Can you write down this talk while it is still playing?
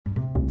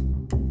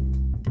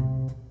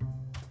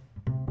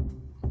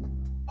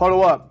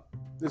Huddle up.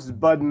 This is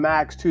Bud and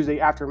Max Tuesday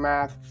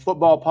Aftermath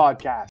Football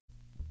Podcast.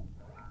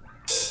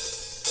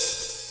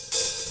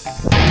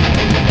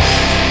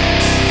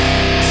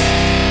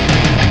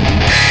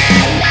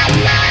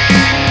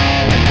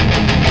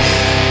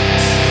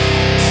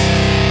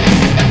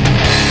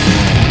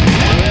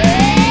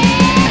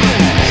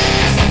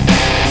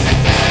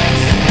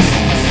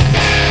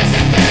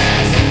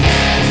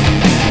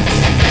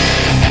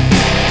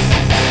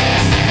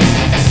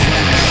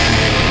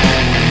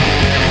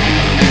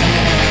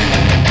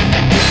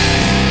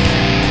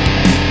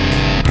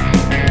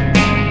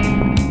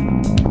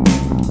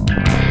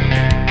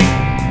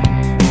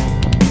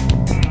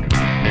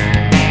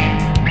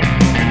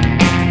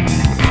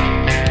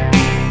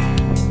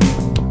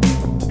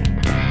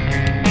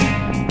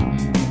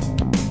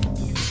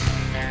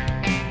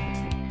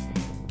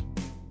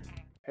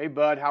 Hey,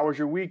 Bud, how was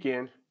your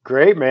weekend?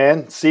 Great,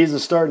 man.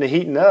 Season's starting to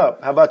heating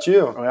up. How about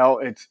you? Well,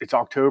 it's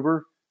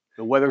October.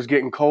 The weather's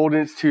getting cold,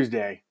 and it's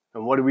Tuesday.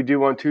 And what do we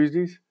do on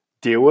Tuesdays?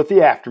 Deal with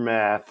the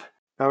aftermath.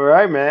 All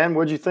right, man.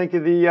 What'd you think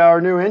of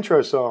our new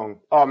intro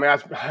song? Oh,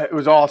 man, it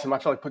was awesome. I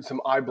felt like putting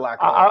some eye black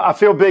on. I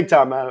feel big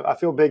time, man. I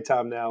feel big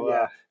time now.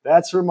 Yeah.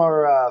 That's from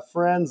our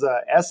friends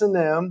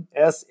S&M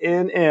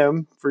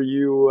for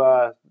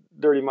you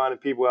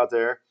dirty-minded people out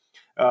there.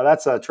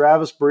 That's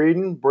Travis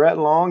Breeden, Brett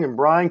Long, and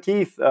Brian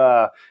Keith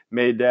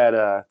made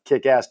that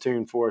kick-ass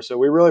tune for us. So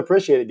we really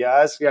appreciate it,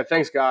 guys. Yeah,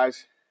 thanks,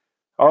 guys.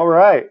 All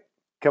right.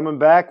 Coming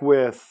back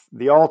with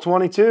the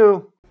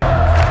All-22.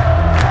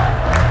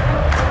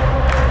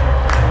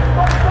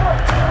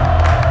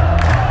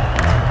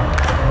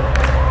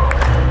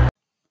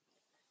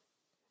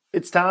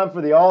 It's time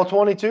for the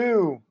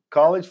All-22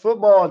 College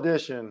Football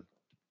Edition.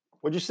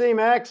 What'd you see,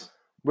 Max?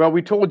 Well,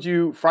 we told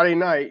you Friday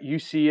night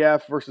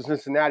UCF versus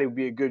Cincinnati would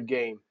be a good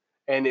game,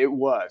 and it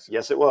was.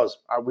 Yes, it was.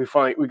 We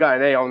got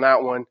an A on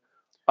that one.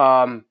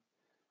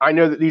 I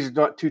know that these are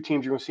not two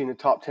teams you're going to see in the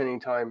top 10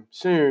 anytime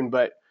soon,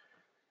 but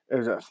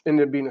it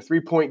ended up being a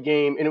 3-point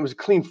game, and it was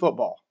clean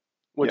football,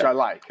 which I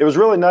like. It was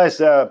really nice.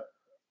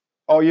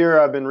 All year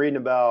I've been reading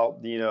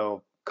about,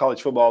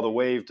 college football, the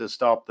wave to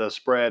stop the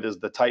spread is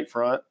the tight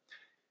front.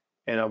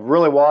 And I've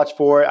really watched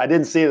for it. I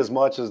didn't see it as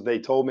much as they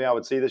told me I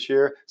would see this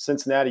year.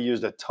 Cincinnati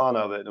used a ton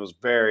of it, and it was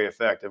very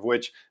effective,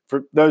 which,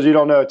 for those of you who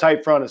don't know,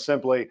 tight front is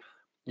simply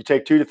you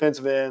take two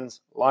defensive ends,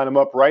 line them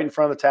up right in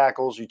front of the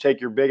tackles. You take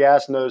your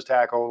big-ass nose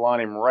tackle, line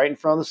him right in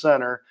front of the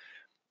center.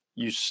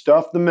 You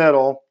stuff the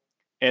middle,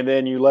 and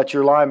then you let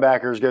your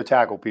linebackers go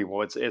tackle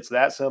people. It's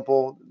that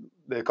simple.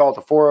 They call it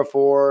the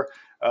 404,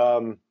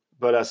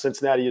 but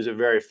Cincinnati used it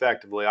very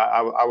effectively.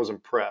 I was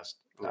impressed.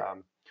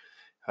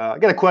 I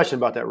got a question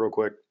about that real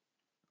quick.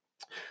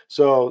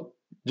 So,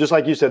 just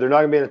like you said, they're not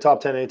going to be in the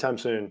top 10 anytime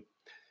soon.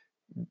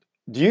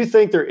 Do you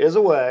think there is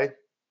a way,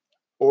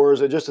 or is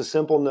it just a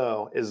simple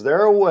no? Is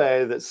there a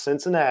way that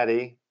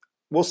Cincinnati,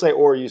 we'll say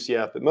or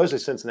UCF, but mostly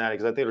Cincinnati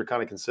because I think they're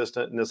kind of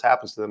consistent and this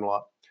happens to them a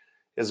lot.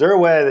 Is there a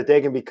way that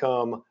they can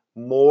become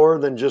more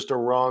than just a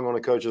rung on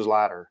a coach's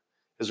ladder?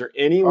 Is there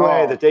any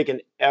way that they can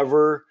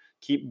ever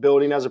keep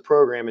building as a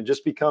program and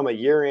just become a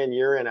year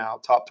in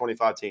out top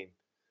 25 team?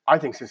 I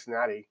think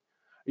Cincinnati.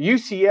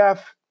 UCF,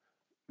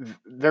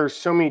 there's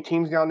so many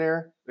teams down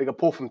there. They can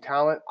pull from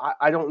talent.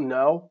 I don't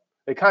know.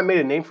 They kind of made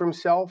a name for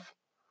himself,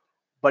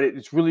 but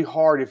it's really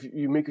hard if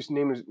you make your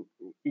name as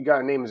you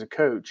got a name as a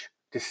coach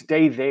to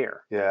stay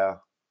there. Yeah,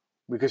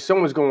 because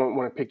someone's going to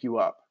want to pick you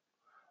up,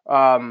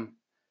 and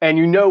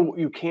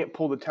you can't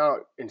pull the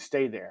talent and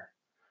stay there.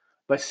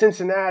 But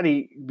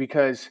Cincinnati,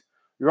 because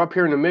you're up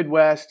here in the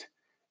Midwest,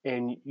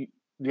 and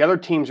the other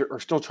teams are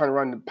still trying to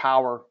run the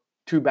power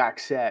two-back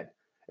set.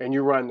 And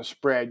you're running the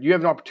spread, you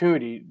have an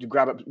opportunity to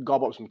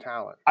gobble up some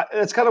talent.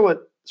 It's kind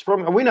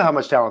of we know how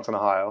much talent's in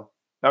Ohio.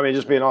 I mean,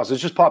 just being honest,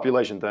 it's just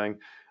population thing.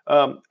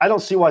 I don't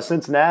see why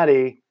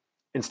Cincinnati,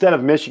 instead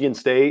of Michigan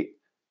State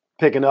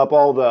picking up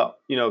all the,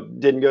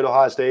 didn't go to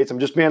Ohio States. I'm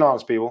just being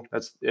honest, people.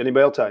 That's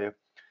anybody will tell you.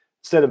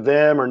 Instead of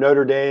them or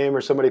Notre Dame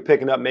or somebody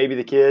picking up maybe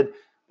the kid,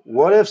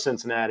 what if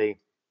Cincinnati,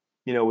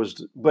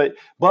 was – but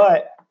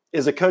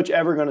is a coach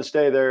ever going to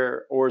stay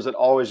there, or is it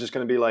always just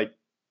going to be like,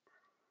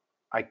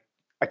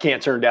 I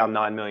can't turn down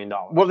 $9 million.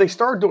 Well, they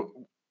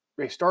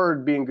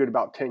started being good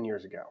about 10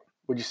 years ago.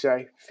 Would you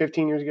say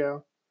 15 years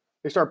ago?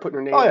 They started putting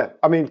their name. Oh yeah,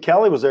 I mean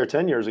Kelly was there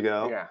 10 years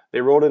ago. Yeah, they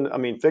rolled in. I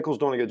mean Fickle's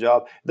doing a good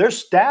job. Their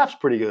staff's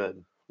pretty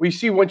good. We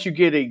see once you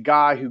get a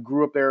guy who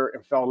grew up there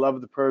and fell in love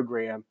with the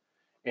program,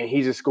 and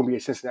he's just going to be a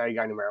Cincinnati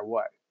guy no matter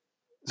what.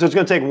 So it's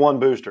going to take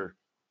one booster.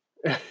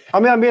 I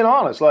mean, I'm being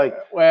honest. Like,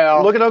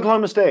 well, look at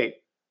Oklahoma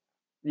State.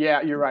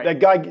 Yeah, you're right. That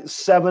guy gets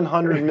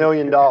 $700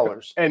 million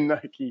and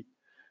Nike.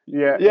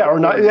 Yeah, or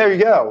not. There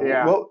you go.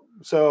 Yeah. Well,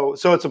 so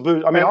it's a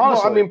boost. I mean,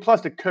 honestly, plus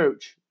the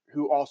coach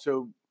who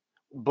also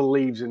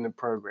believes in the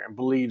program,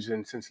 believes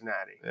in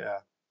Cincinnati. Yeah,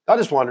 I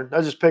just wondered. I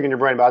was just picking your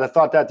brain about it. I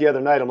thought that the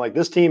other night. I'm like,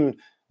 this team's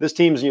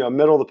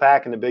middle of the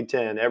pack in the Big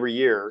Ten every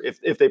year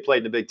if they played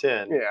in the Big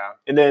Ten. Yeah,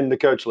 and then the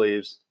coach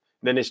leaves.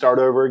 Then they start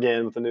over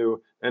again with and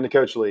the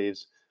coach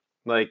leaves.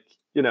 Like,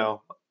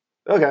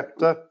 okay.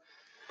 So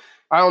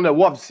I don't know.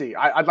 We'll have to see.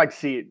 I'd like to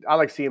see it. I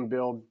like to see him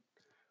build.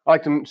 I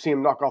like to see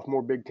him knock off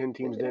more Big Ten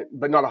teams,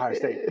 but not Ohio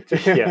State.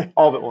 Yeah,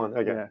 all but one.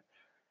 Okay.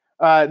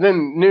 Yeah.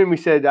 Then noon we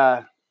said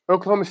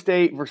Oklahoma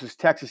State versus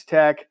Texas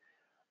Tech.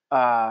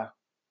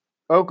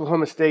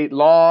 Oklahoma State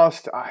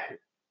lost.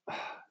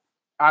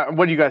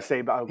 What do you guys say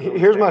about Oklahoma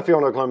Here's State? my feel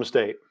on Oklahoma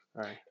State.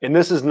 All right. And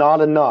this is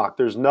not a knock.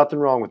 There's nothing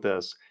wrong with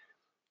this.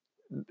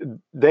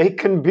 They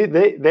can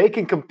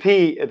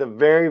compete at a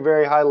very,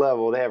 very high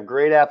level. They have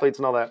great athletes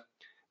and all that.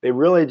 They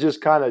really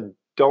just kind of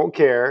don't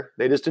care.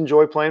 They just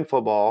enjoy playing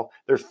football.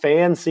 Their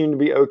fans seem to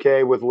be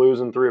okay with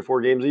losing 3 or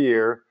 4 games a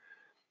year.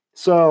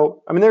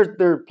 So, I mean,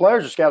 their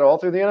players are scattered all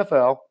through the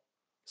NFL.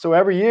 So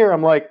every year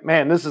I'm like,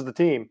 man, this is the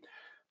team.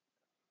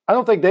 I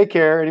don't think they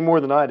care any more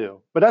than I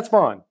do, but that's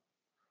fine.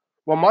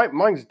 Well,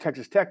 mine's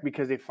Texas Tech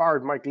because they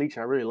fired Mike Leach,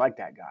 and I really like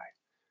that guy.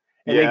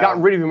 And they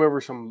got rid of him over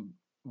some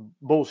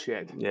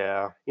bullshit.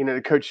 Yeah. You know,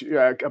 the coach,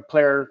 a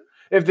player.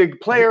 If the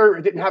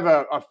player didn't have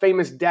a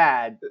famous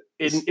dad,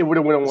 it would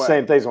have went away.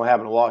 Same thing's gonna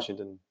happen in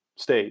Washington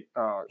State.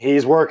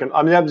 He's working.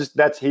 I mean,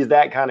 he's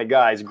that kind of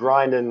guy. He's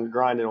grinding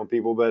on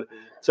people. But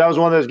so that was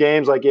one of those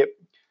games like it.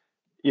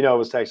 You know, it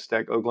was Texas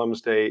Tech, Oklahoma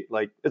State.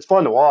 Like it's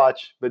fun to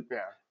watch, but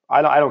yeah.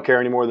 I don't care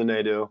any more than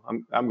they do.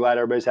 I'm glad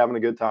everybody's having a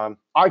good time.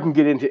 I can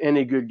get into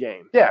any good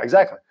game. Yeah,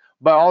 exactly.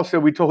 But also,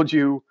 we told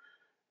you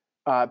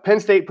Penn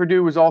State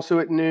Purdue was also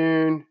at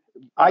noon.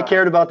 I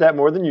cared about that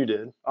more than you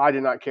did. I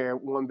did not care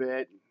one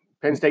bit.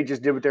 Penn State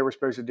just did what they were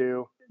supposed to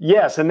do.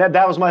 Yes, and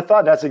that was my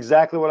thought. That's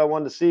exactly what I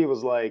wanted to see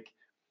was like,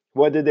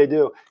 what did they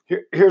do?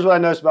 Here's what I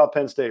noticed about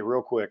Penn State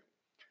real quick.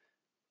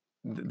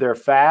 They're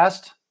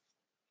fast.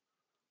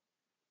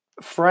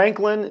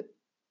 Franklin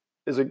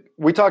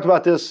we talked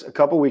about this a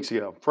couple weeks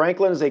ago.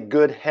 Franklin is a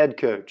good head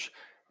coach.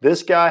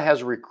 This guy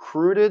has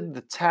recruited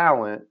the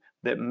talent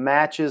that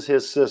matches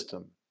his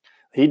system.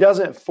 He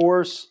doesn't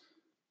force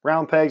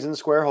round pegs into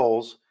square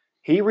holes.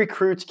 He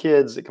recruits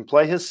kids that can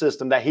play his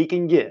system that he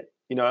can get.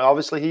 You know,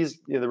 obviously he's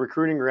the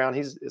recruiting ground.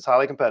 It's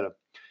highly competitive.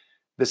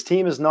 This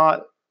team is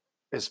not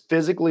as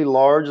physically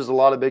large as a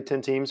lot of Big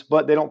Ten teams,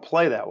 but they don't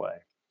play that way.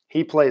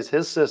 He plays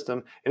his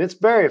system, and it's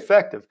very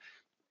effective.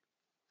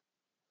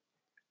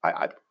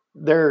 They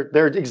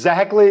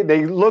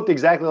looked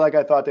exactly like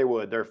I thought they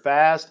would. They're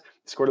fast,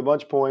 scored a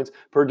bunch of points.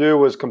 Purdue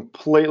was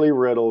completely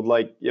riddled,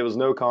 like it was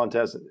no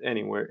contest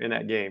anywhere in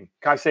that game.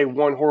 Can I say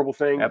one horrible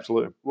thing?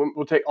 Absolutely.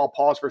 I'll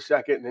pause for a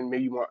second, and then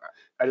maybe you want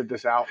to edit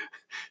this out.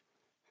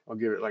 I'll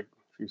give it like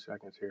a few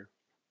seconds here.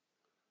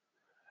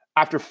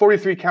 After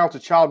 43 counts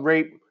of child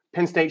rape,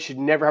 Penn State should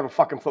never have a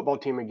fucking football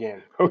team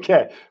again.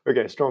 Okay.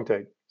 Strong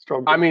take.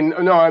 I mean,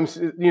 no,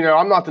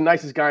 I'm not the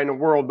nicest guy in the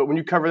world, but when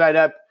you cover that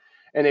up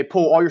and they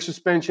pull all your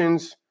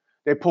suspensions,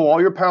 they pull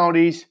all your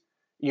penalties,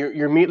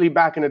 you're immediately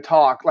back in the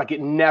talk like it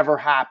never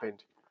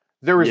happened.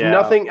 There is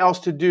nothing else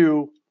to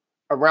do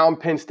around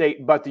Penn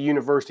State but the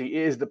university.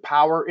 It is the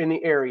power in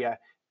the area,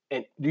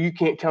 and you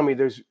can't tell me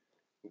there's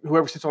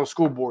whoever sits on the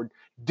school board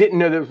didn't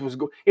know that was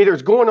either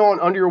it's going on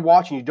under your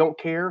watch and you don't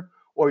care,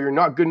 or you're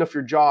not good enough for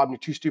your job and you're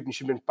too stupid and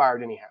you've been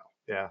fired anyhow.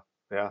 Yeah.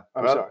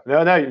 I'm sorry.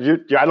 No,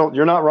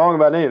 you're not wrong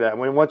about any of that.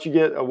 Once you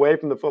get away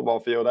from the football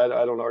field,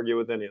 I don't argue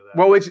with any of that.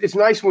 Well, it's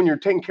nice when you're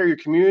taking care of your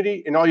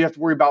community and all you have to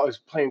worry about is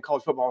playing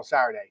college football on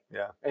Saturday.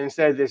 Yeah. And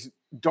instead of this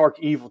dark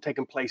evil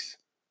taking place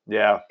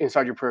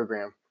inside your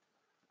program.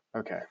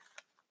 Okay.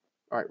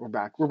 All right, we're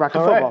back. We're back to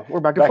football. Right.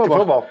 We're back to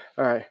football.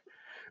 All right.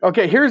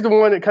 Okay, here's the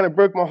one that kind of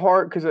broke my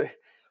heart because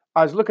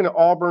I was looking at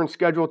Auburn's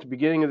schedule at the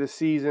beginning of the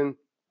season,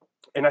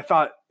 and I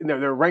thought,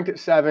 they're ranked at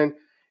 7.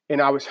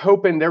 And I was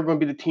hoping they were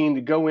going to be the team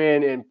to go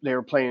in, and they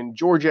were playing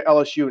Georgia,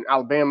 LSU, and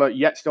Alabama,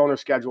 yet still on their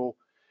schedule.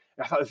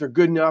 And I thought if they're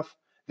good enough,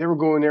 they were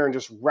going there and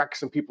just wreck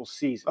some people's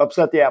season.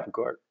 Upset the apple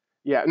cart.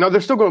 Yeah. No,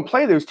 they're still going to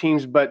play those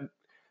teams, but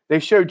they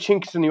showed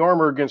chinks in the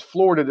armor against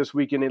Florida this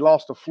weekend. They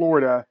lost to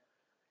Florida,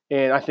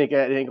 and I think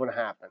it ain't going to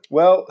happen.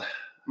 Well,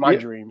 my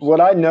dreams. What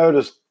I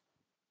noticed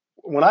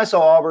when I saw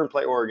Auburn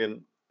play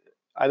Oregon,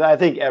 I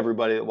think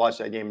everybody that watched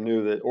that game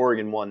knew that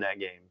Oregon won that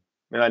game.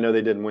 And I know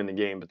they didn't win the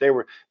game, but they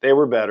were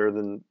better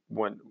than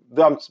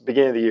the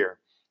beginning of the year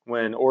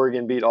when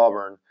Oregon beat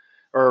Auburn,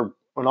 or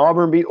when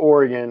Auburn beat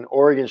Oregon.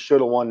 Oregon should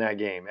have won that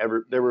game.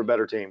 They were a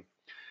better team.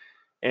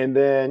 And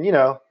then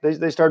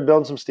they started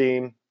building some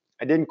steam.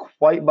 I didn't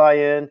quite buy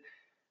in.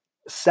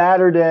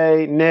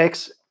 Saturday,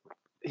 Nix,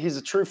 he's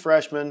a true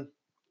freshman.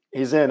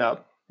 He's in one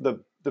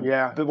of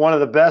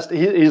the best.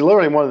 He's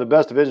literally one of the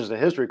best divisions in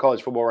the history of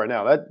college football right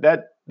now.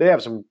 That they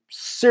have some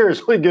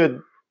seriously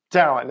good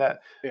talent in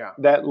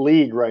that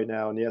league right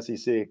now in the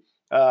SEC.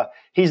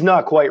 He's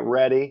not quite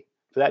ready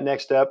for that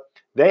next step.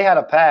 They had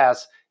a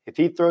pass. If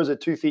he throws it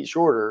 2 feet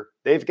shorter,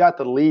 they've got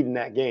the lead in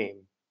that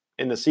game.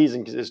 And the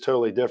season is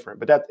totally different.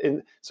 But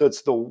so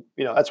it's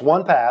that's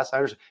one pass.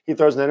 He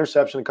throws an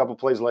interception a couple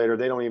plays later.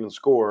 They don't even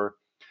score.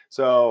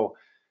 So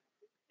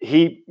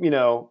he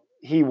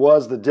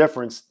was the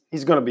difference.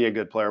 He's going to be a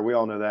good player. We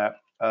all know that.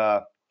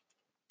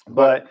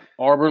 But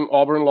Auburn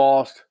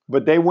lost.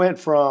 But they went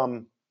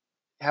from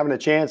having a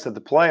chance at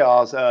the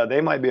playoffs, they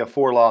might be a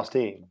 4-loss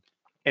team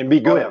and be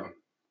good.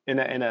 in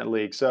that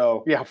league.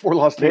 So Yeah, 4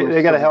 loss teams.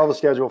 They got a hell of a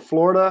schedule.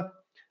 Florida,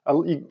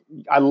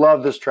 I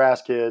love this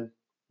Trask kid.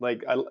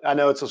 Like I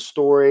know it's a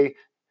story.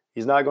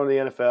 He's not going to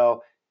the NFL,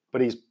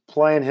 but he's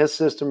playing his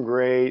system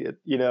great.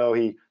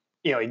 He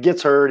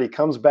gets hurt. He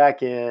comes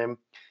back in.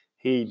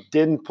 He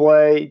didn't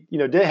play.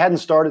 Hadn't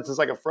started since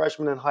like a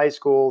freshman in high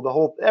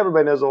school.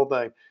 Everybody knows the whole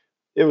thing.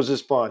 It was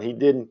just fun. He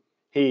didn't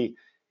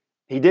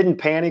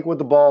panic with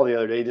the ball the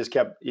other day. He just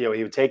kept. He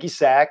would take his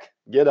sack,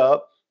 get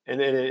up,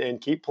 and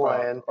keep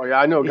playing. Oh yeah,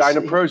 I know a guy in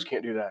the pros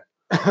can't do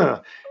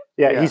that.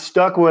 Yeah, he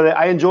stuck with it.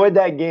 I enjoyed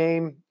that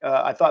game.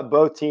 I thought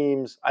both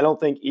teams. I don't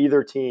think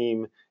either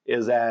team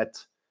is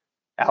at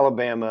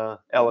Alabama,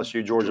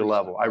 LSU, Georgia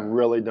level. I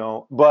really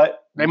don't.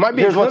 But they might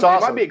be. Here's what's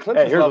awesome. Here's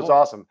what's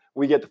awesome.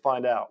 We get to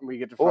find out.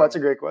 That's a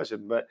great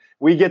question. But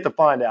we get to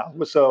find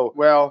out. So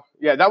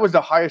that was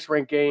the highest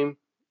ranked game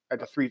at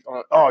the three.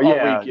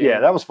 Yeah,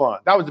 that was fun.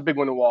 That was the big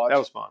one to watch. That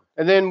was fun.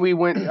 And then we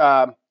went.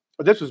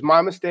 This was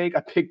my mistake.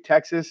 I picked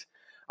Texas.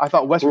 I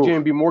thought West Virginia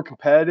would be more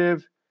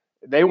competitive.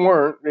 They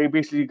weren't. They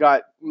basically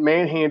got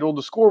manhandled.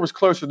 The score was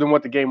closer than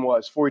what the game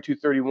was,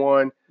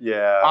 42-31.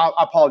 Yeah. I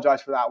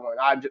apologize for that one.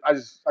 I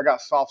got a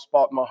soft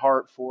spot in my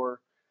heart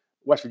for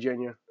West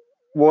Virginia.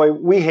 Boy,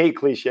 we hate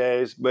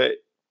cliches, but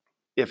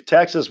if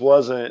Texas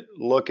wasn't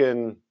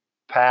looking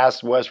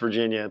past West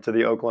Virginia to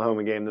the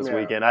Oklahoma game this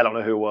weekend, I don't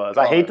know who was.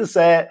 I hate to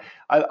say it.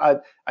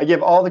 I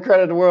give all the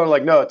credit in the world.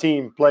 Like, no, a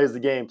team plays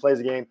the game.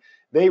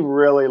 They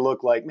really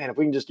look like, man, if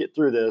we can just get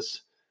through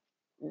this,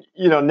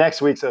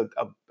 next week's a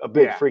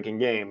big freaking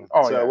game.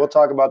 We'll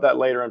talk about that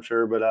later, I'm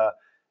sure. But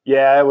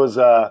it was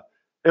a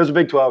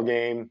Big 12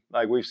 game.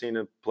 Like we've seen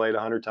it played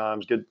 100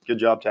 times. Good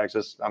job,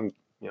 Texas. I'm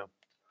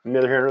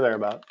neither here nor there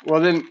about it.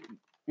 Well, then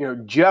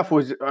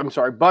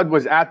Bud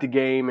was at the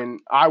game, and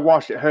I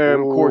watched at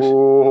home. Of course.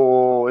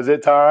 Oh, is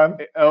it time?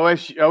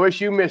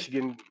 OSU,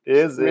 Michigan.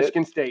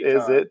 Michigan State.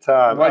 Is it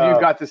time? What do you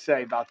got to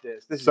say about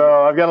this?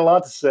 I've got a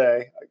lot to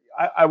say.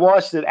 I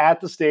watched it at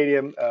the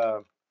stadium.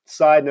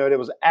 Side note, it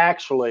was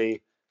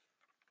actually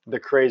the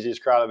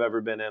craziest crowd I've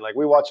ever been in. Like,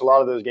 we watch a lot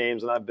of those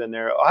games, and I've been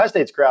there. Ohio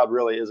State's crowd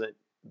really isn't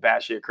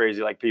batshit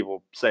crazy like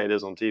people say it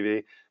is on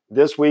TV.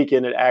 This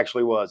weekend, it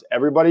actually was.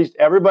 Everybody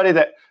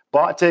that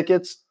bought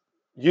tickets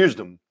used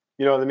them.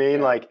 You know what I mean?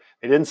 Yeah. Like,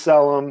 they didn't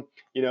sell them.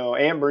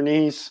 Aunt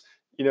Bernice,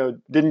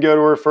 didn't go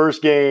to her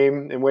first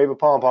game and wave a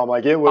pom-pom.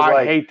 Like, it was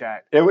I hate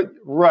that. It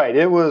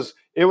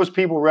was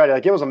people ready.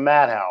 Like, it was a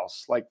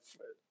madhouse. Like,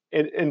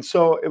 and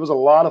so it was a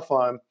lot of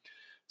fun.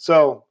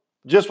 So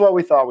just what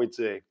we thought we'd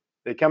see.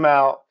 They come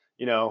out,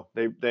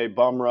 they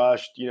bum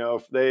rushed,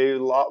 they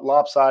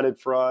lopsided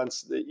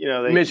fronts, they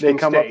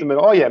come up the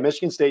middle. Oh yeah,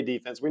 Michigan State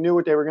defense. We knew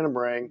what they were going to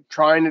bring.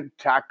 Trying to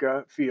attack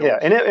Fields. Yeah,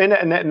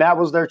 and that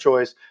was their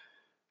choice.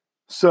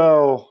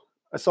 So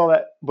I saw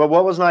that. But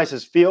what was nice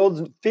is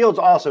Fields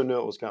also knew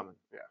it was coming.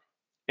 Yeah.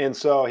 And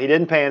so he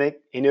didn't panic.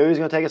 He knew he was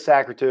going to take a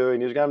sack or two. He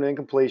knew he was going to have an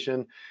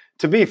incompletion.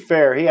 To be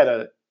fair, he had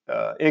a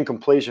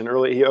incompletion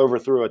early. He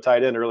overthrew a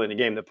tight end early in the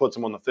game that puts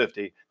him on the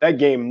 50. That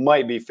game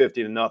might be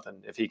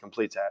 50-0 if he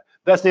completes that.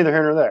 That's neither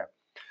here nor there.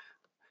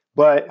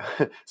 But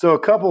so a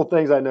couple of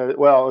things I noticed.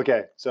 Well,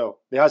 okay. So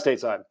the Ohio State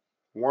side,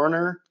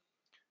 Werner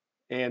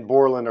and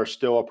Borland are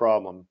still a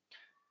problem.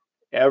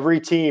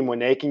 Every team, when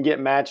they can get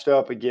matched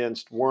up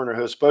against Werner,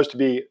 who's supposed to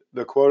be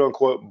the quote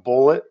unquote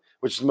bullet,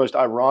 which is the most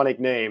ironic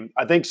name.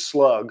 I think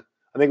Slug.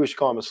 I think we should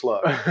call him a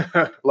slug.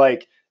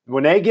 Like,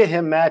 when they get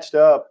him matched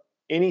up,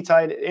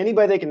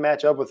 anybody they can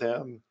match up with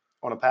him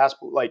on a pass,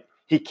 like,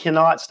 he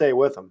cannot stay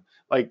with them.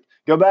 Like,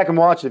 go back and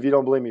watch it if you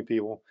don't believe me,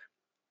 people.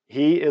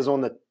 He is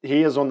on the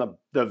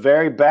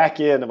very back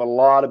end of a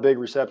lot of big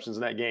receptions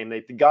in that game.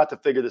 They got to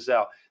figure this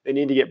out. They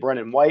need to get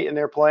Brendan White in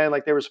there playing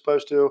like they were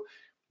supposed to.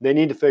 They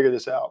need to figure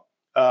this out.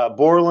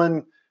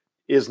 Borland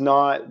is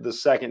not the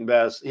second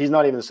best. He's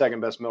not even the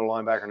second best middle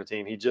linebacker on the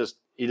team. He just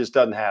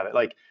doesn't have it.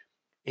 Like,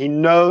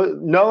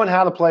 knowing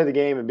how to play the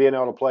game and being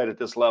able to play it at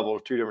this level are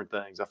two different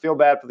things. I feel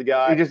bad for the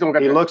guy.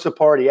 He looks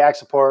apart. He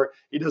acts apart.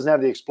 He doesn't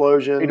have the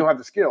explosion. He don't have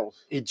the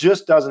skills. He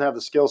just doesn't have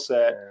the skill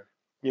set.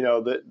 Yeah.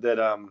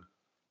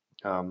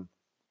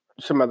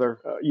 Some other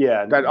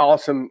that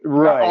awesome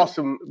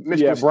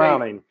Michigan State.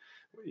 Browning.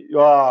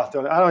 Oh, I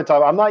don't talk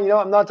about. I'm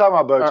not talking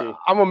about Bochy.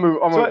 I'm gonna move.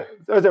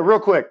 Real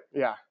quick.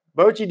 Yeah.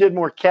 Bochy did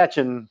more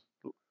catching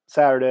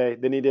Saturday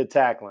than he did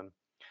tackling.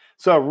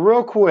 So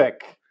real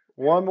quick,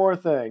 one more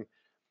thing.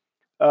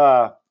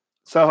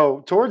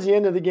 So towards the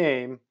end of the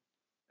game,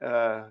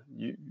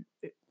 you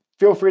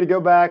feel free to go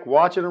back,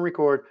 watch it and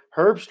record.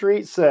 Herb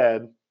Street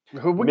said,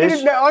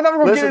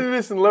 Michigan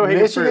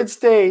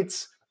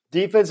State's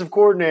defensive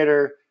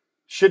coordinator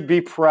should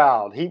be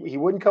proud. He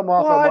wouldn't come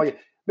off on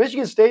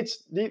Michigan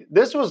State's.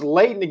 This was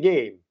late in the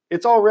game.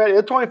 It's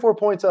 24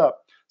 points up.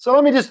 So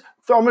I'm just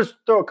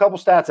throw a couple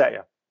stats at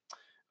you.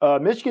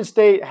 Michigan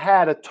State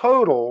had a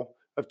total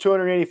of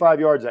 285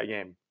 yards that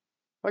game.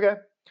 Okay.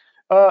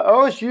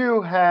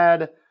 OSU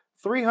had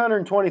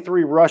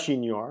 323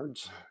 rushing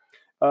yards,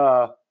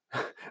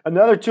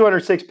 another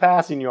 206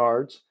 passing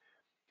yards,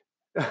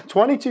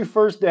 22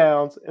 first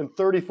downs, and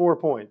 34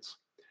 points.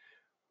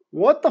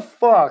 What the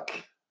fuck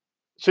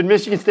should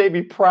Michigan State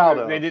be proud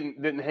of? They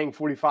didn't hang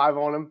 45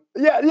 on them.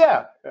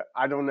 Yeah.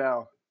 I don't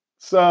know.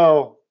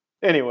 So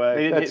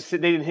anyway, they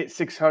didn't hit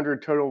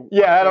 600 total.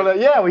 Yeah, I don't know.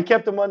 Yeah, we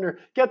kept them under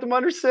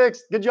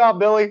 6. Good job,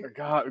 Billy.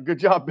 God, good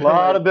job, Billy. A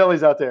lot of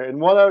Billies out there.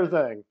 And one other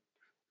thing,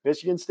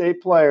 Michigan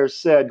State players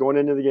said going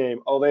into the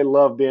game, they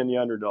love being the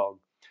underdog.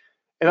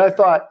 And I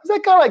thought, is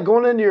that kind of like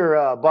going into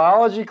your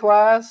biology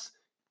class,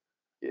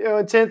 in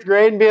 10th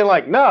grade and being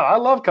like, no, I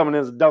love coming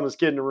in as the dumbest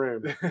kid in the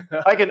room.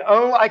 I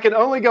can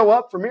only go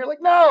up from here. Like,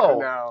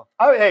 no.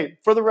 Hey,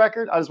 for the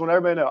record, I just want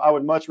everybody to know, I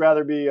would much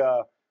rather be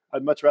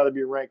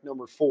ranked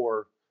number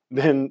 4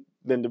 than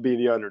to be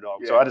the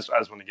underdog. Yeah. So I just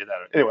want to get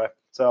that. Anyway,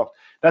 so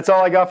that's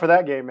all I got for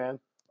that game, man.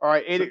 All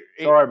right,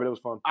 sorry, but it was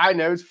fun. I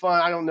know it's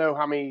fun. I don't know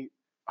how many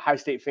High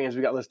State fans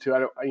we got listened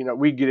to.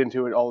 We get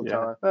into it all the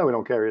time. Well, we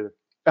don't care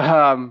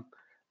either.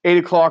 8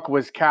 o'clock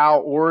was Cal,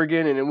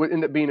 Oregon, and it would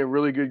end up being a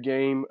really good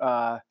game.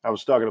 I was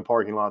stuck in a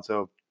parking lot,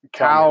 so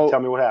tell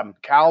me what happened.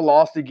 Cal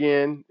lost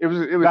again. It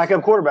was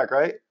backup quarterback,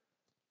 right?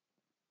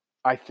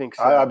 I think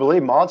so. I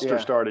believe Monster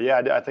started.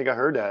 Yeah, I think I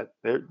heard that.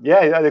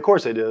 Of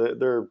course they did.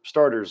 Their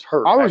starters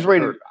hurt. I was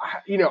ready.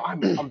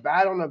 I'm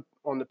bad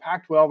on the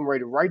Pac-12. I'm ready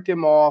to write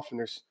them off, and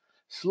they're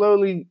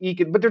slowly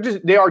eking. But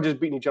they are just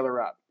beating each other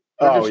up.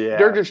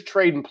 They're just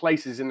trading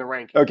places in the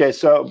rankings. Okay,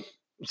 so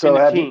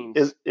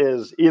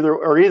is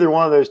either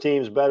one of those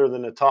teams better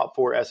than the top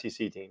 4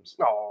 SEC teams?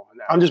 Oh,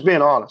 no. I'm just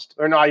being honest.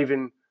 They're not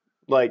even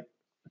like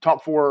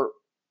top 4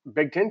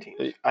 Big Ten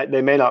teams.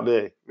 They may not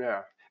be.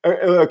 Yeah.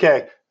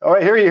 Okay. All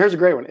right. Here's a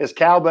great one. Is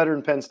Cal better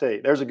than Penn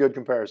State? There's a good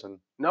comparison.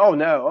 No. Oh,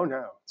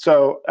 no.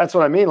 So that's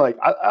what I mean. Like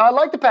I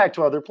like the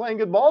Pac-12. They're playing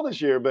good ball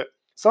this year, but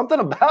something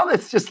about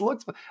it just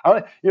looks.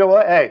 You know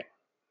what? Hey,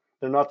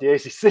 they're not the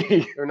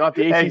ACC. They're not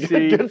the ACC.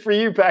 Hey, good for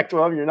you,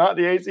 Pac-12. You're not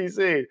the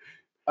ACC.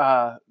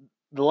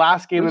 The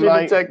last game of the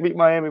night, Tech beat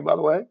Miami, by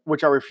the way,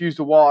 which I refuse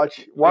to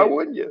watch. Why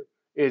wouldn't you?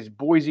 Is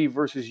Boise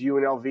versus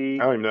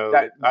UNLV. I don't even know.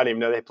 I didn't even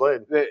know they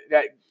played.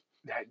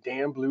 That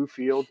damn blue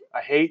field.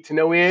 I hate to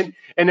no end.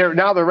 And they're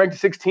ranked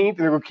 16th, and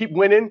they're going to keep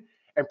winning.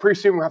 And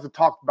pretty soon we'll have to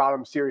talk about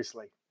them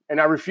seriously.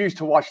 And I refuse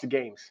to watch the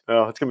games.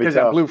 Oh, it's going to be tough.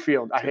 Because that blue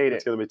field, I hate it.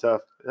 It's going to be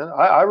tough.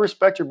 I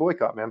respect your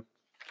boycott, man.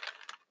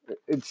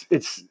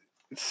 It's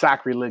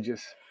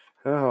sacrilegious.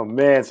 Oh,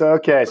 man. So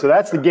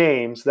that's the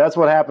games. That's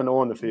what happened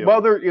on the field.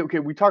 Well,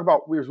 we talk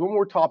about – there's one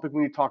more topic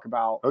we need to talk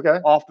about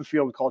off the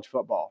field of college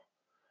football.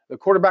 The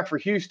quarterback for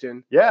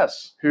Houston.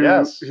 Yes.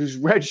 Who's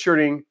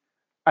redshirting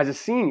as a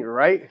senior,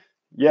 right?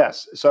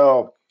 Yes.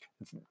 So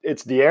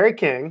it's De'Aaron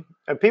King.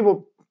 And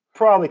people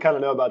probably kind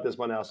of know about this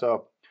by now.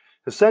 So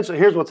essentially,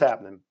 here's what's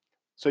happening.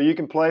 So you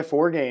can play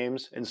 4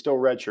 games and still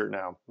redshirt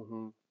now.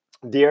 Mm-hmm.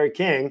 De'Aaron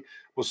King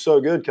was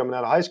so good coming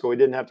out of high school, he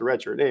didn't have to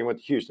redshirt. Then he went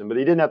to Houston, but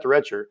he didn't have to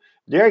redshirt.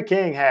 De'Aaron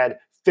King had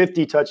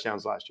 50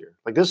 touchdowns last year.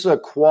 Like, this is a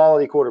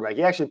quality quarterback.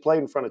 He actually played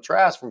in front of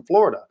Trask from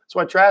Florida. That's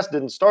why Trask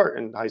didn't start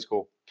in high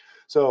school.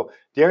 So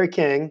De'Aaron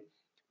King,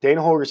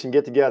 Dana Holgorsen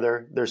get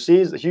together. Their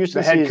season,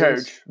 the head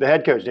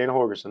coach, Dana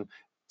Holgorsen.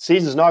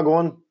 Season's not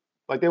going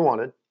like they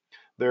wanted.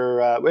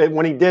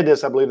 When he did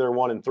this, I believe they're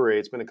 1-3.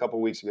 It's been a couple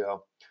weeks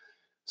ago.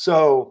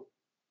 So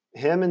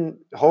him and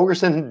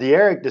Holgorsen and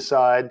De'Aaron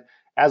decide,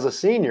 as a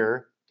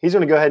senior, he's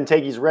going to go ahead and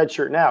take his red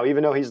shirt now,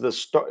 even though he's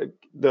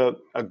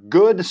a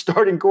good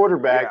starting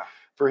quarterback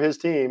for his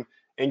team,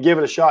 and give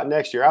it a shot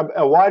next year.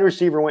 A wide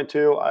receiver went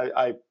too.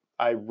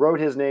 I wrote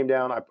his name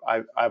down.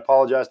 I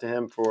apologize to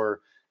him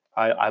for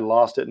I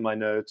lost it in my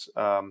notes.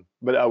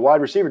 But a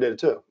wide receiver did it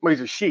too. Well,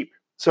 he's a sheep.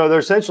 So they're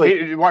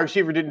essentially the wide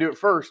receiver didn't do it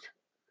first.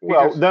 They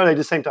did at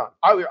the same time.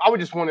 I would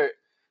just want to.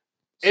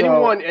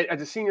 Anyone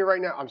as a senior right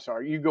now? I'm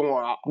sorry, you go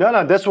on.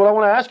 No, that's what I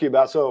want to ask you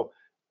about. So,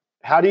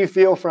 how do you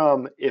feel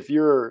from if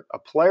you're a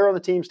player on the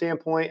team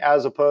standpoint,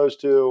 as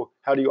opposed to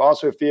how do you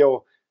also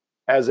feel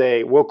as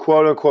a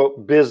quote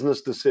unquote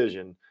business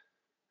decision?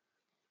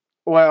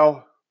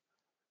 Well,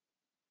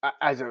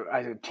 as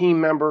a team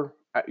member,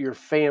 your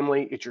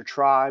family, it's your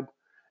tribe,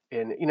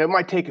 and it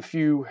might take a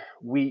few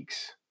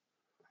weeks,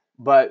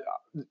 but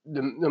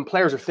the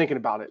players are thinking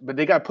about it. But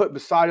they got to put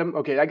beside them,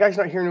 okay, that guy's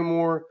not here no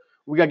more.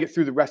 We got to get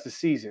through the rest of the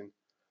season.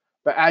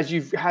 But as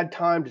you've had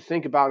time to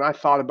think about, and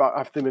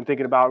I've been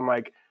thinking about, I'm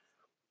like,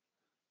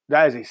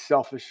 that is a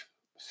selfish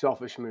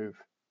move.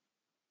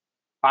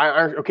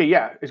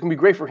 It's gonna be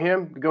great for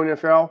him to go in the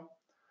NFL,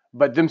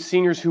 but them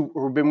seniors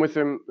who've been with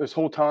him this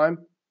whole time,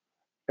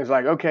 it's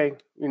like, okay,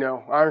 I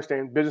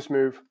understand, business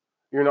move.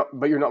 You're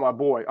not my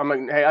boy. I'm like,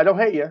 hey, I don't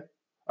hate you.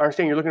 I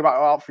understand you're looking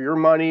out for your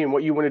money and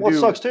what you want to do. Well, it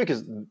sucks too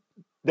because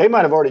they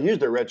might have already used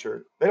their red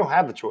shirt. They don't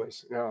have the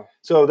choice. No.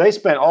 So they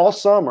spent all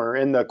summer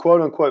in the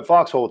quote unquote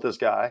foxhole with this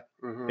guy,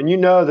 and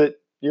that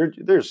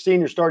there's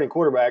senior starting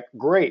quarterback,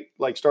 great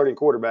starting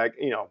quarterback,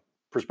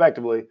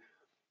 prospectively.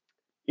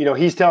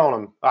 He's telling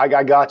them, I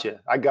got you.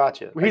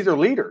 Well, he's their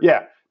leader.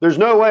 Yeah. There's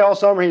no way all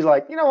summer he's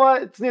like, you know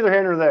what? It's neither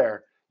here nor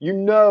there.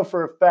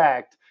 For a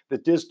fact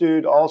that this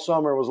dude all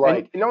summer was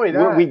like, and not only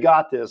that, we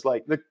got this.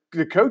 Like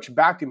the coach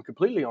backed him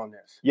completely on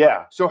this.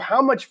 Yeah. So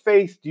how much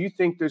faith do you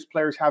think those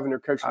players have in their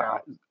coach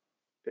now?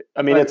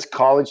 I mean, Like, it's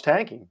college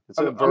tanking. It's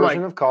a I'm version like,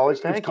 of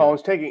college tanking. It's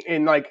college taking,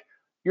 and like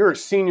you're a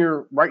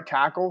senior right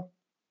tackle,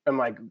 and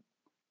like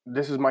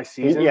this is my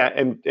season. Yeah,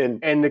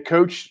 and the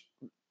coach,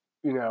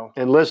 you know,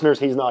 and listeners,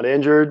 he's not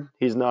injured.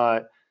 He's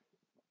not.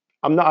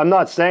 I'm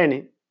not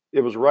saying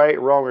it was right,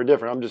 wrong, or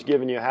different. I'm just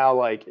giving you how,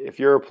 like, if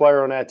you're a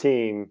player on that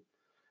team,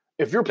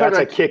 if you're playing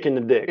that's a kick in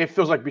the dick. it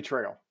feels like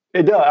betrayal.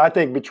 It does. I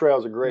think betrayal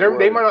is a great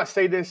word. They might not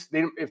say this.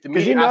 If the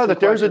because you know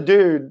that there's a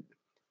dude.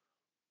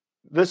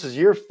 This is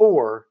year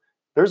 4.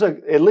 There's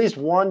at least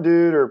one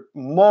dude or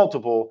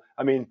multiple.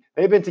 I mean,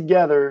 they've been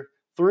together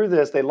through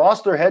this. They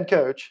lost their head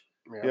coach.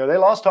 Yeah. You know, they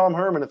lost Tom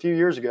Herman a few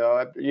years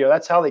ago. You know,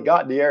 that's how they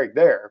got D'Eriq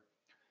there.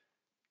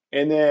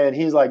 And then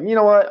he's like, you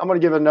know what? I'm going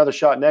to give it another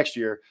shot next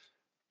year.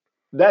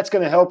 That's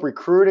going to help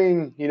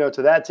recruiting, you know,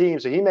 to that team.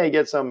 So he may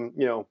get some,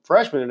 you know,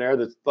 freshmen in there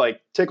that's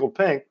like tickled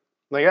pink.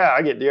 Like, yeah,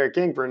 I get D'Eriq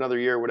King for another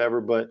year or whatever.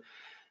 But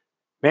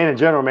man, in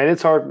general, man,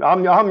 it's hard.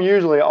 I'm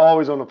usually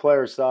always on the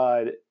player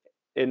side,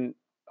 and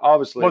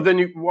obviously, well, then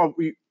you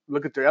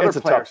look at the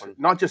other players,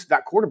 not just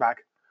that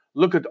quarterback.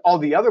 Look at all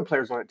the other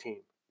players on that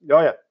team.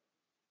 Oh yeah,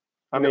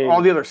 I mean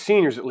all the other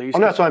seniors at least.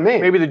 Oh, that's what I mean.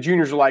 Maybe the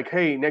juniors are like,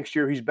 hey, next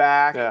year he's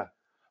back. Yeah,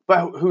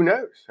 but who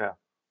knows? Yeah.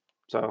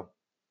 So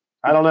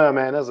I don't know,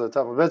 man. That's a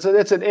tough one. But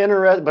it's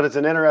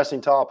an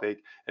interesting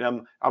topic,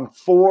 and I'm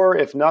for,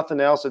 if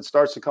nothing else, it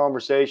starts the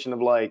conversation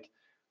of like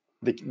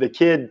the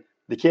kid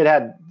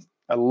had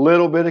a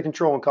little bit of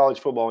control in college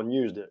football and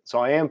used it. So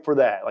I am for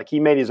that. Like, he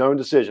made his own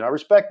decision. I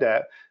respect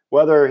that.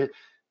 Whether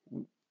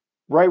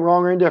right,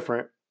 wrong, or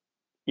indifferent,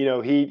 you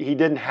know, he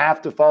didn't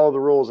have to follow the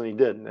rules, and he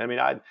didn't. I mean,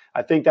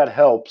 I think that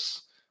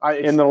helps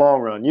in the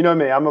long run. You know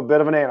me, I'm a bit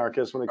of an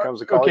anarchist when it comes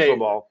to college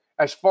football.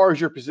 As far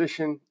as your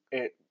position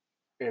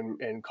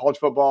in college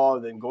football,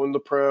 then going to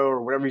the pro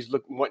or whatever he's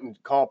wanting to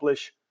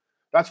accomplish,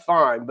 that's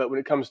fine. But when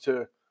it comes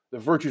to the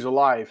virtues of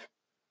life,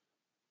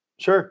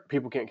 sure,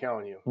 people can't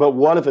count on you. But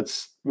what if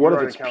it's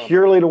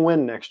purely to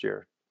win next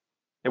year?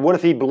 And what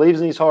if he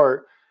believes in his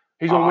heart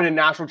he's going to win a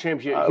national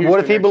championship? What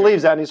if he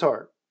believes that in his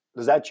heart?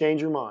 Does that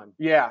change your mind?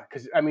 Yeah,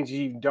 because that means he's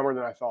even dumber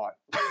than I thought.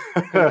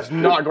 It's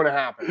not going to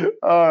happen.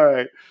 All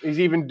right, he's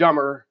even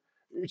dumber.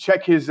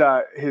 Check his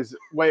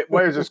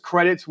where's his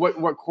credits?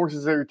 What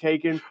courses they're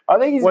taking? I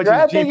think he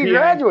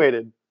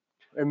graduated.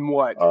 And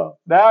what?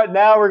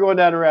 Now we're going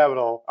down a rabbit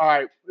hole. All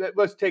right,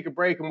 let's take a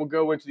break and we'll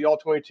go into the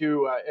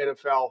All-22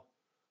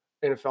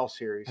 NFL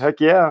series. Heck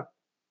yeah.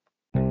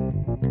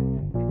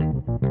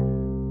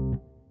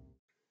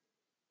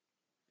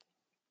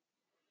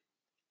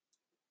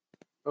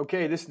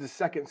 Okay, this is the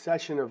second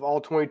session of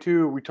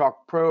All-22. We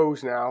talk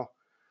pros now.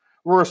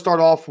 We're going to start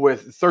off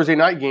with the Thursday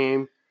night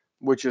game,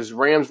 which is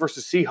Rams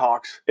versus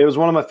Seahawks. It was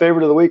one of my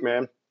favorite of the week,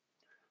 man.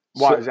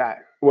 Why is that?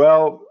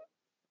 Well,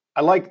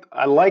 I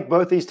like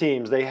both these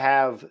teams. They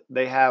have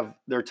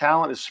their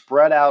talent is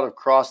spread out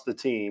across the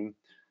team.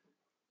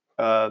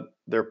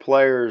 Their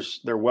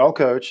players, they're well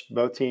coached.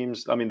 Both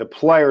teams. I mean, the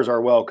players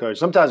are well coached.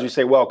 Sometimes we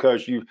say well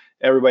coached.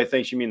 Everybody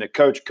thinks you mean the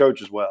coach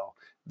coaches well.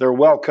 They're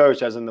well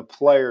coached, as in the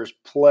players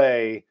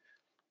play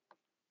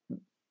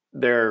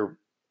their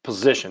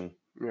position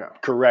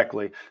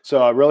correctly.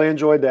 So I really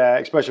enjoyed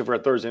that, especially for a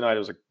Thursday night. It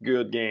was a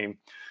good game.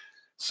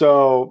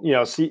 So, you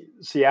know,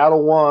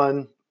 Seattle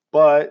won,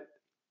 but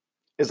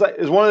it's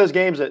one of those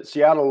games that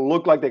Seattle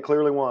looked like they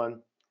clearly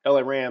won.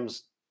 LA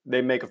Rams,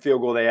 they make a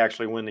field goal, they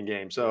actually win the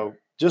game. So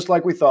just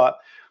like we thought.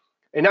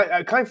 And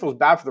I kind of feels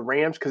bad for the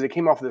Rams because they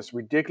came off of this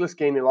ridiculous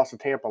game they lost to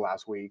Tampa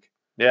last week.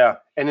 Yeah.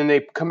 And then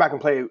they come back and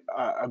play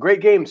a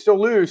great game, still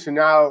lose, and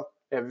now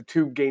they have a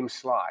 2-game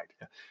slide.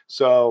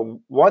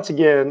 So once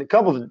again, a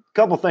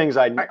couple things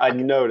I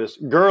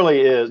noticed.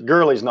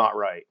 Gurley's not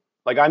right.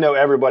 Like, I know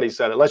everybody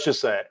said it. Let's just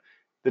say it.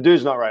 The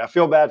dude's not right. I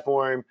feel bad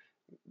for him.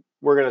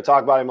 We're going to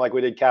talk about him like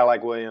we did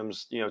Cadillac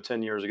Williams,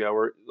 10 years ago.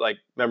 We're like,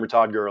 remember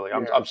Todd Gurley.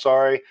 I'm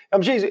sorry.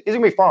 He's going to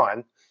be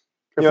fine.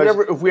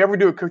 If we ever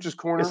do a coach's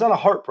corner, it's not a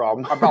heart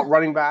problem about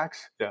running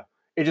backs. Yeah,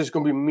 it's just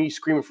going to be me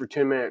screaming for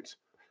 10 minutes.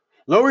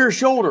 Lower your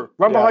shoulder,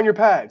 run behind your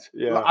pads.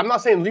 Yeah. I'm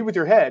not saying lead with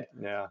your head.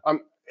 Yeah.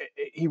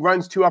 He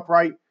runs 2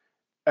 upright.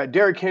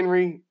 Derrick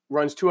Henry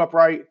runs 2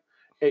 upright.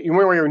 You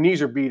wonder why your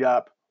knees are beat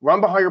up. Run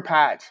behind your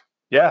pads.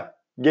 Yeah,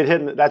 get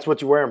hit. That's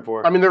what you wear them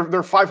for. I mean, they're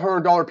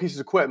 $500 pieces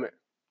of equipment.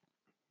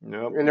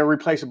 Nope. And they're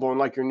replaceable,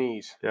 unlike your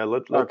knees. Yeah.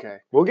 Okay.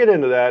 We'll get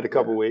into that in a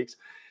couple weeks.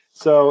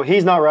 So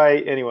he's not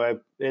right anyway,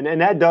 and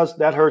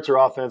that hurts our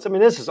offense. I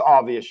mean, this is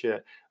obvious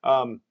shit.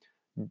 I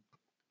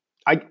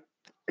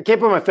can't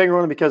put my finger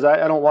on it because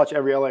I don't watch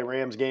every LA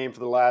Rams game for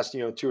the last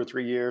 2 or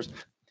 3 years.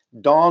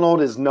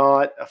 Donald is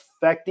not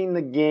affecting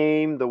the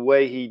game the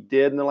way he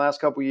did in the last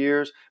couple of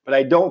years, but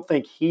I don't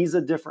think he's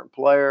a different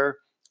player.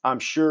 I'm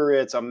sure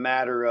it's a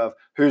matter of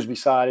who's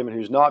beside him and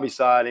who's not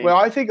beside him. Well,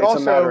 I think it's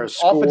also a matter of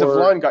offensive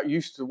line got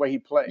used to the way he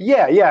played.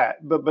 Yeah.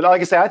 But like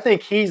I say, I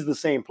think he's the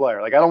same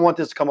player. Like, I don't want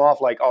this to come off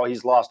like, oh,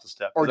 he's lost a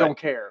step. Or don't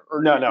care.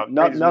 Or none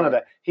of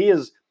that. He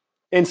is,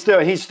 and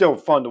he's still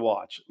fun to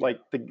watch. Like,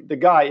 the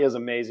guy is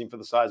amazing for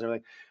the size and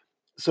everything.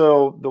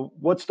 So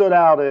what stood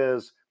out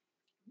is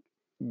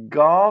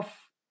Goff's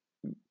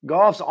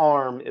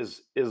arm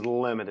is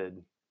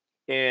limited.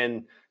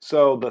 And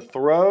so the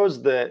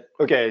throws that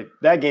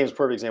game's a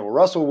perfect example.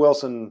 Russell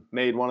Wilson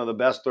made one of the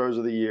best throws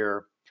of the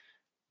year.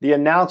 The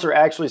announcer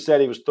actually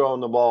said he was throwing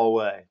the ball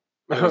away.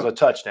 It was a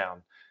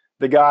touchdown.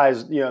 The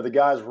guy's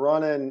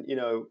running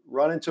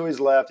to his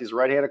left. He's a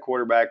right-handed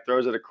quarterback,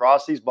 throws it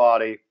across his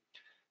body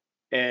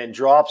and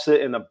drops it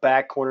in the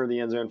back corner of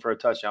the end zone for a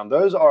touchdown.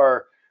 Those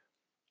are,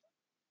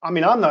 I'm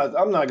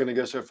not going to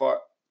go so far.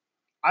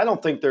 I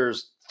don't think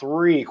there's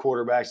 3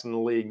 quarterbacks in the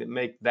league that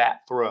make that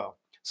throw.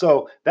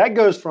 So that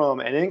goes from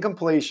an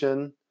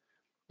incompletion,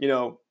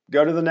 go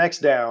to the next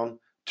down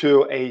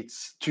to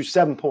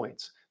 7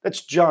 points.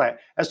 That's giant.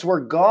 As to where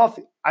Goff,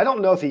 I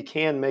don't know if he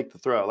can make the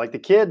throw. Like the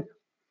kid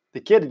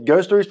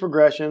goes through his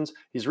progressions.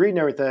 He's reading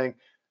everything,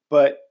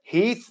 but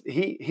he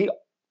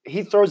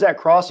throws that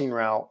crossing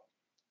route.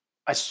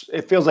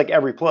 It feels like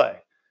every play,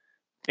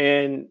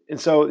 and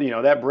so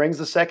that brings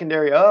the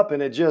secondary up,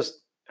 and it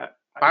just.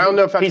 I don't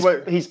know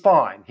if he's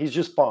fine. He's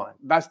just fine.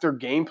 That's their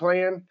game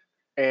plan,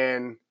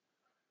 and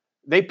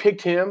they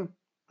picked him.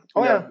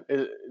 Oh yeah,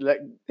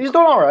 he's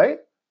doing all right.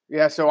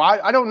 Yeah, so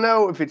I don't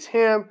know if it's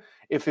him,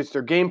 if it's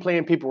their game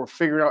plan. People were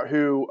figuring out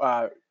who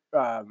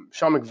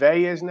Sean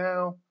McVay is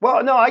now.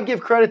 Well, no, I give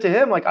credit to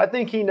him. Like I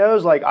think he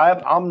knows. Like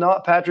I'm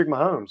not Patrick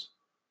Mahomes.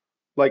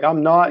 Like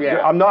I'm not.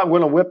 Yeah. I'm not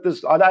going to whip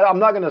this. I'm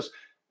not going to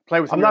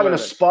play with. I'm not going to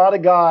spot a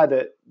guy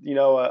that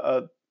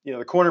the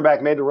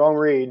cornerback made the wrong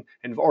read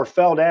or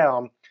fell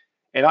down,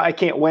 and I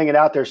can't wing it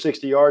out there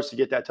 60 yards to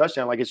get that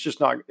touchdown. Like it's just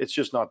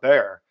not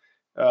there.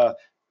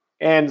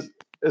 And as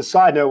a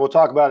side note, we'll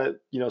talk about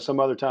it, some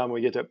other time when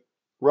we get to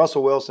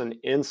Russell Wilson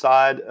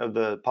inside of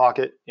the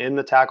pocket in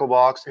the tackle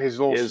box. His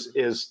little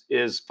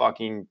is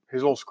fucking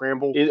his little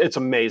scramble. It's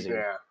amazing.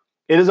 Yeah,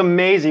 it is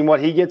amazing what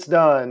he gets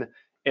done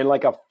in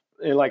like a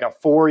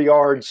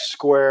 4-yard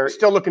square.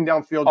 Still looking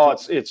downfield. Oh,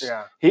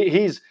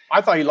 he's. I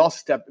thought he lost a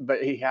step,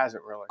 but he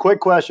hasn't really. Quick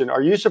question: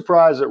 are you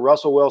surprised that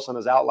Russell Wilson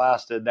has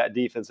outlasted that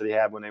defense that he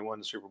had when they won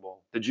the Super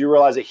Bowl? Did you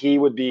realize that he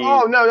would be?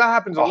 Oh no, that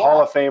happens a lot.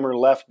 Hall of Famer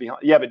left behind.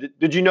 Yeah, but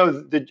did you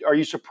know? Are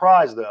you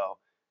surprised though?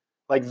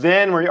 Like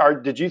then,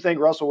 did you think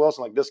Russell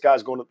Wilson this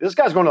guy's going to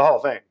the Hall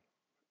of Fame?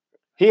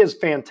 He is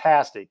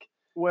fantastic.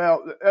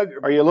 Well,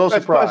 are you a little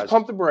surprised? Let's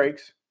pump the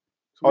brakes.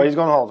 So he's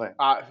going to Hall of Fame.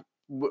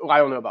 I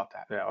don't know about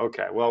that. Yeah.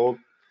 Okay. Well,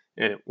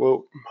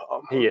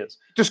 he is.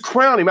 Just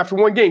crown him after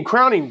one game.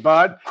 Crown him,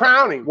 bud.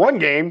 Crown him. One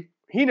game.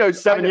 He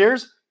knows 7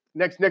 years.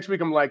 Next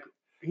week, I'm like,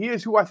 he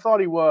is who I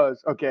thought he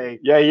was. Okay.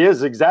 Yeah, he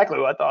is exactly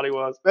who I thought he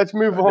was. Let's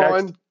move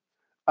on.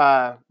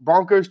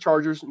 Broncos,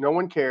 Chargers. No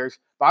one cares.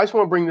 But I just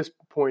want to bring this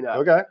point up.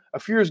 Okay. A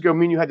few years ago,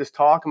 me and you had this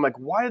talk. I'm like,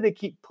 why do they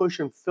keep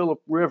pushing Phillip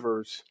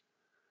Rivers?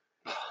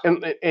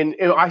 And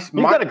You've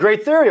got a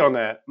great theory on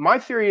that. My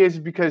theory is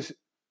because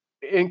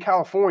in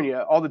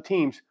California, all the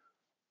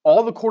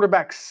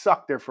quarterbacks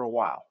sucked there for a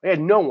while. They had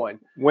no one.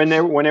 When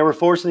they were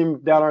forcing him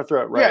down our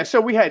throat, right? Yeah,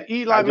 so we had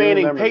Eli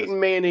Manning, Peyton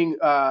Manning,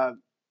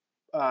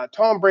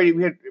 Tom Brady.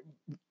 We had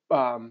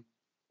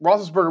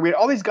Roethlisberger. We had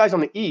all these guys on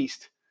the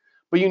East,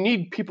 but you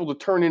need people to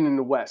turn in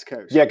the West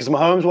Coast. Yeah, because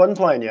Mahomes wasn't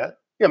playing yet.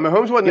 Yeah,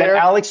 Mahomes wasn't there.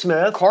 Alex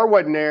Smith. Carr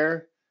wasn't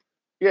there.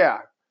 Yeah.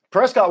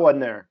 Prescott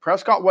wasn't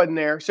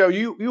there. So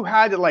you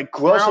had to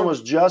Wilson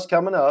was just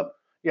coming up.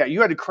 Yeah,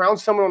 you had to crown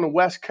someone on the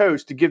West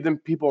Coast to give them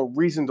people a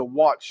reason to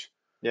watch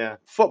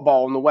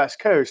football on the West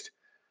Coast.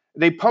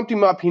 They pumped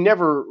him up. He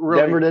never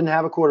really. Denver didn't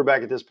have a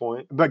quarterback at this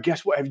point. But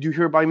guess what? Did you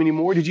hear about him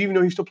anymore? Did you even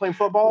know he's still playing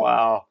football?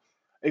 Wow.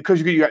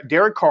 Because you got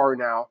Derek Carr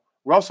now,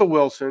 Russell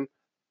Wilson,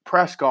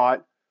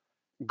 Prescott,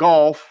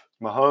 Golf.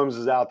 Mahomes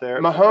is out there.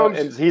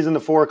 And he's in the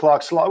 4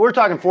 o'clock slot. We're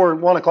talking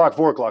 1 o'clock,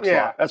 4 o'clock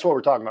slot. That's what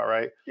we're talking about,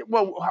 right?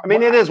 Well,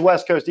 it is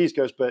West Coast, East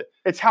Coast, but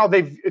it's how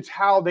they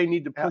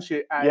need to push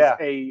it as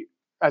a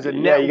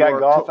network. Yeah, you got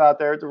Golf out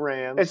there at the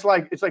Rams. It's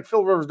like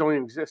Phil Rivers don't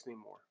even exist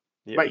anymore.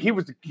 Yeah. But he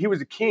was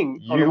the king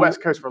on the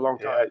West Coast for a long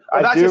time.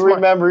 Yeah,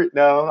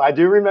 I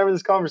do remember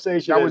this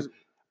conversation.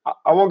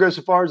 I won't go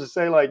so far as to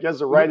say that's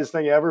the rightest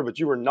thing ever, but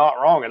you were not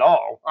wrong at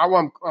all.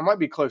 I might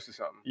be close to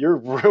something. You're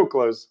real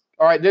close.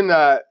 All right, then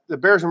the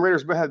Bears and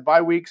Raiders both had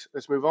bye weeks.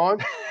 Let's move on.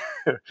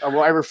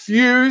 I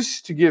refuse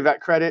to give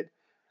that credit.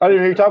 I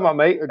didn't know you're talking about,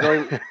 mate.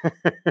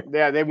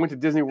 They went to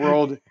Disney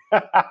World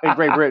in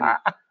Great Britain.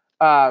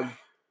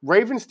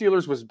 Ravens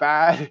Steelers was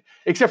bad,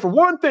 except for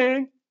one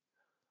thing.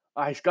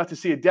 I got to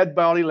see a dead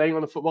body laying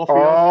on the football field.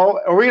 Oh,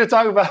 are we going to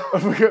talk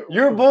about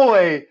your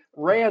boy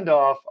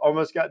Randolph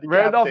almost got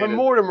decapitated? Randolph and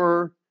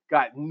Mortimer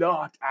got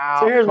knocked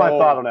out. So here's my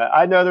thought on that.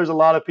 I know there's a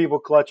lot of people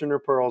clutching their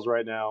pearls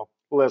right now.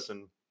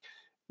 Listen,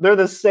 they're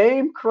the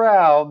same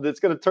crowd that's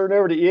going to turn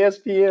over to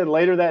ESPN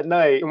later that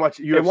night and watch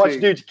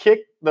dudes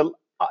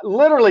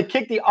literally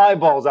kick the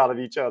eyeballs out of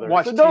each other.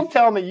 So don't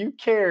tell me you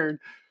cared.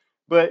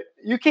 But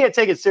you can't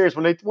take it serious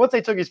once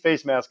they took his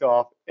face mask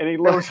off, and it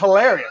was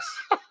hilarious.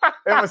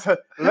 It was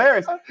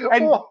hilarious.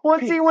 And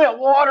once he went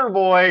water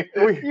boy,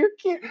 you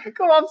can't.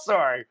 I'm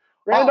sorry,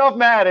 Randolph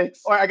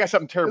Maddox. I got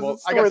something terrible.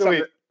 I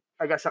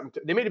got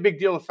something. They made a big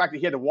deal of the fact that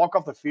he had to walk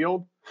off the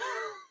field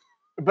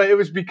But it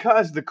was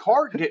because the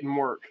cart didn't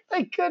work.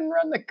 They couldn't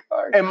run the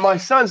cart. And my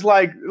son's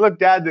like, look,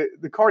 Dad,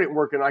 the cart didn't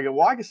work. And I go,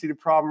 well, I can see the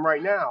problem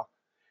right now.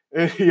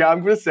 And, yeah,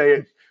 I'm going to say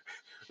it.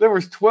 There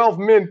was 12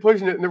 men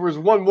pushing it, and there was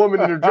one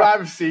woman in her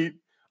driver's seat.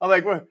 I'm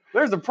like, well,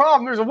 there's a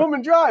problem. There's a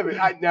woman driving.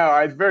 I know,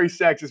 it's very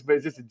sexist, but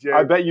it's just a joke.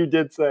 I bet you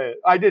did say it.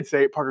 I did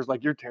say it. Parker's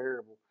like, you're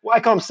terrible. Well, I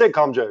call them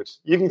sitcom jokes.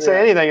 You can say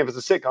anything if it's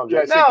a sitcom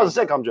joke. Yeah, No, it's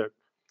a sitcom joke.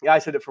 Yeah, I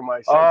said it for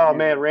my son. Oh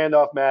man,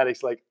 Randolph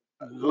Maddox like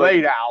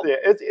laid out. Yeah,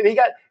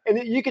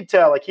 you could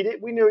tell like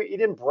we knew he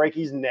didn't break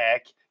his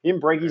neck, he didn't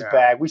break his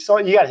back. We saw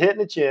he got hit in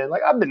the chin.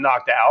 Like I've been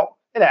knocked out.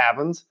 It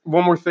happens.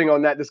 One more thing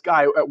on that: this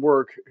guy at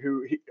work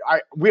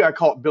I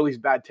call it Billy's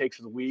bad takes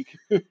of the week,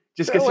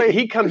 just because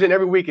he comes in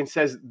every week and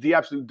says the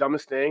absolute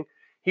dumbest thing.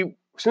 As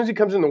soon as he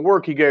comes into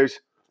work, he goes,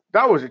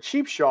 "That was a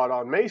cheap shot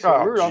on Mason."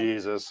 Oh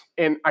Jesus!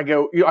 And I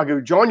go,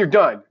 John, you're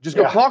done. Just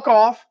go clock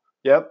off.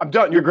 Yep, I'm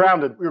done. You're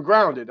grounded. You're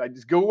grounded. I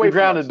just go away. You're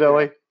grounded,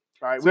 Billy.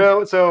 All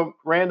right. So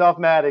Randolph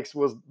Maddox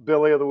was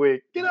Billy of the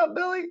week. Get up,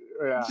 Billy.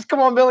 Yeah. Just come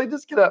on, Billy.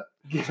 Just get up.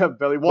 Get up,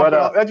 Billy. Walk it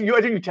off. I think you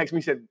texted me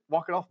and said,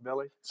 walk it off,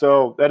 Billy.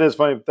 So that is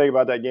funny thing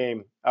about that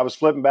game. I was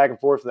flipping back and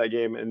forth for that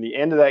game, and the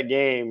end of that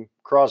game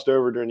crossed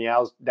over during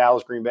the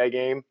Dallas Green Bay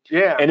game.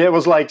 Yeah. And it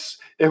was like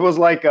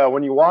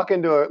when you walk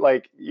into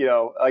like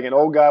an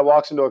old guy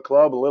walks into a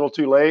club a little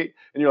too late,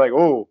 and you're like,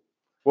 oh.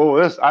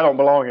 Whoa, I don't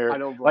belong here. I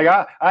don't belong.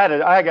 Like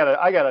I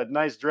got a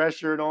nice dress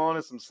shirt on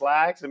and some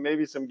slacks and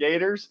maybe some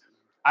gaiters.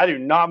 I do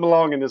not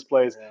belong in this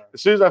place. Yeah.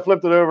 As soon as I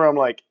flipped it over, I'm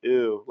like,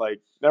 ew,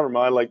 like never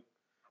mind. Like,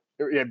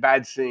 yeah,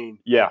 bad scene.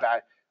 Yeah.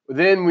 Bad.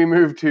 Then we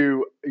move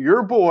to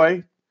your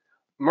boy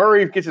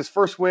Murray gets his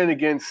first win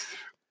against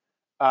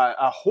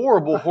a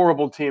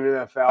horrible team in the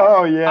NFL.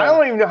 Oh yeah. I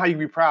don't even know how you can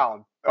be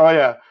proud. Oh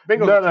yeah.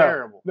 Bengals are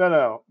terrible.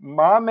 No,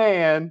 my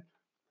man.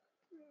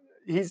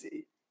 He's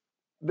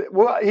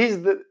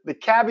the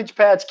Cabbage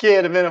Patch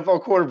Kid of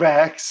NFL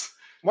quarterbacks.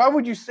 Why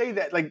would you say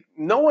that? Like,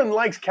 no one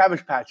likes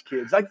Cabbage Patch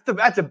Kids. Like,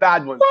 that's a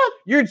bad one. What?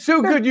 You're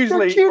so good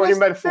usually on your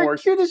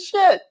metaphors. They're cute as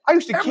shit.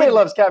 Everybody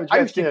loves Cabbage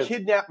Patch Kids. I used to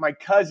kidnap my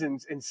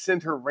cousins and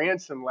send her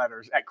ransom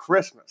letters at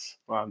Christmas.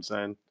 Well, I'm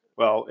saying,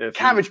 well, if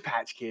Cabbage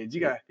Patch Kids,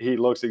 he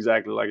looks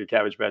exactly like a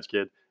Cabbage Patch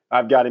Kid.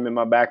 I've got him in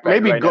my backpack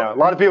right now. A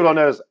lot of people don't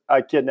notice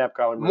I kidnapped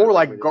Kyler Murray. More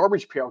like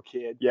Garbage Pail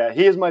Kid. Yeah,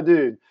 he is my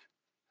dude.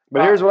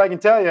 But here's what I can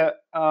tell you.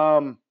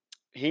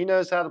 He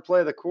knows how to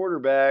play the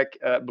quarterback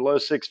at below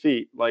 6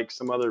 feet, like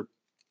some other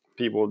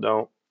people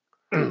don't.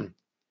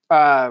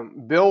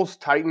 Bills,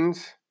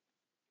 Titans.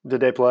 Did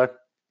they play?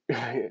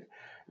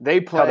 They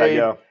played. How'd that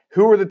go?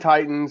 Who are the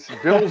Titans?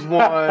 Bills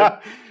won.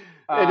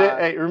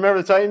 Hey,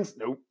 remember the Titans?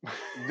 Nope.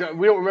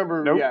 We don't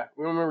remember. Nope. Yeah,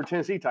 we don't remember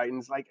Tennessee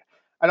Titans. Like,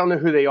 I don't know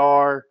who they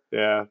are.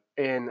 Yeah.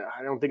 And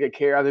I don't think I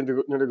care. I think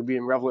they're going to be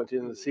irrelevant at the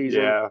end of the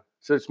season. Yeah.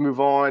 So let's move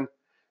on.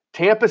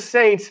 Tampa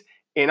Saints,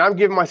 and I'm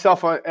giving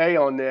myself an A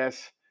on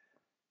this.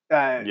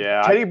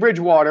 Teddy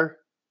Bridgewater,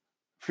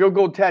 field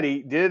goal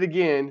Teddy, did it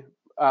again.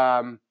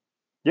 4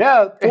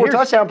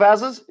 touchdown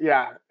passes.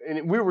 Yeah,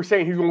 and we were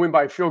saying he's going to win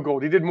by a field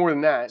goal. He did more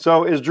than that.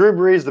 So is Drew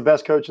Brees the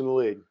best coach in the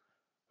league?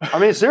 I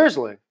mean,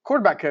 seriously.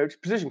 Quarterback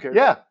coach, position coach.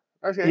 Yeah.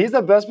 Okay. He's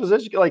the best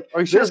position. Like,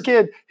 this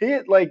kid,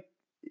 him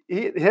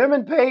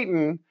and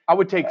Peyton. I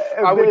would take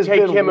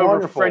him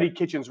over Freddie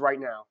Kitchens right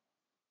now.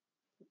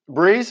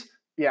 Brees?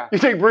 Yeah. You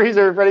take Brees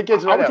over Freddie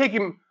Kitchens right now?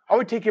 I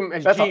would take him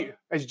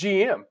as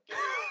GM.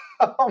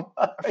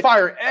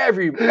 Fire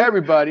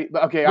everybody.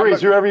 But okay,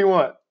 Brees, whoever you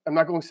want. I'm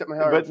not going to set my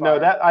heart. But no,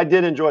 that I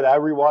did enjoy that. I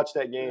rewatched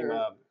that game.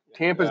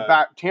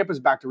 Tampa's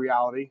back to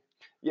reality.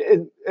 Yeah,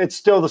 it's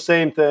still the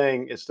same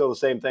thing. It's still the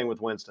same thing with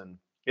Winston.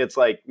 It's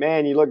like,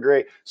 man, you look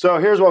great. So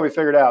here's what we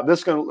figured out. We're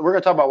going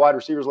to talk about wide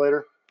receivers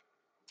later.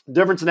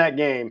 Difference in that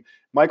game: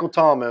 Michael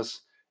Thomas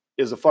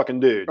is a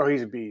fucking dude. Oh,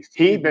 he's a beast.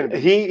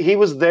 He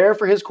was there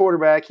for his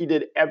quarterback. He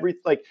did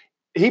everything. Like,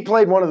 he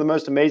played one of the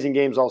most amazing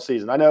games all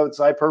season. I know it's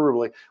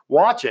hyperbole.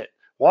 Watch it.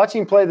 Watch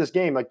him play this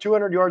game. Like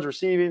 200 yards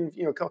receiving.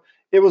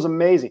 It was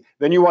amazing.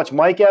 Then you watch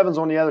Mike Evans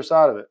on the other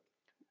side of it.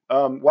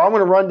 I'm going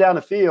to run down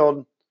the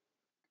field,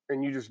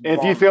 and you just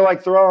if you feel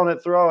like throwing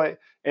it, throw it.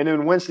 And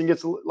then Winston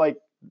gets like,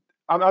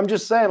 I'm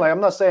just saying, like, I'm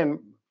not saying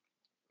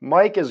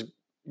Mike is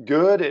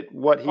good at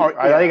what he.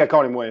 I think I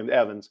called him William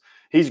Evans.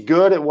 He's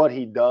good at what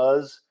he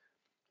does,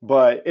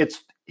 but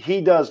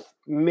he does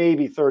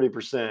maybe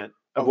 30%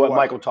 of what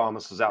Michael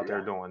Thomas is out there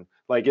doing.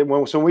 Like so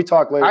when we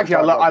talk later. Actually,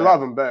 I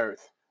love them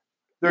both.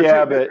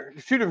 They're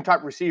two different type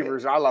of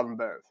receivers. I love them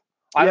both.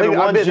 I think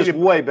one's just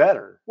way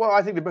better. Well,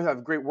 I think they both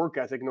have great work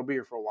ethic and they'll be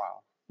here for a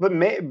while.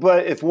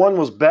 But if one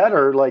was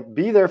better, like,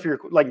 be there for your,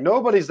 like,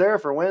 nobody's there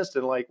for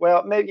Winston. Like,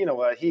 well, maybe, you know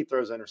what, he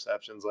throws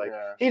interceptions. Like,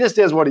 he just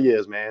is what he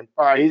is, man.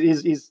 All right,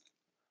 he's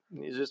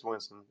just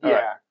Winston.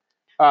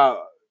 Right.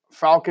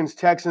 Falcons,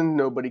 Texans,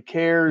 nobody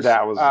cares.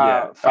 That was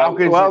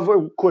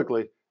Falcons.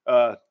 Quickly.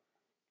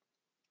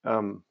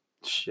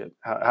 Shit.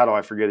 How do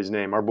I forget his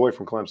name? Our boy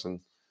from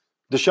Clemson,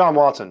 Deshaun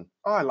Watson.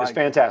 Oh, I like it's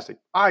fantastic.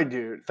 I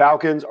do.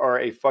 Falcons are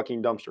a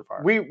fucking dumpster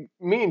fire. Me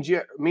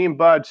and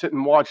Bud sit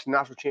and watch the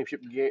national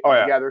championship game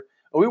together.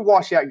 And we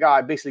watched that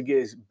guy basically get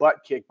his butt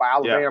kicked by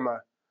Alabama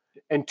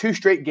in 2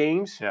 straight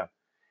games. Yeah.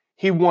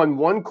 he won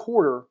 1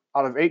 quarter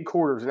out of 8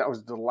 quarters, and that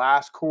was the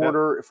last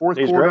quarter, fourth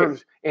He's quarter,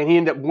 great. and he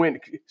ended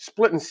up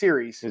splitting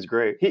series. He's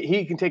great.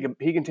 He can take a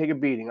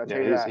beating. I'll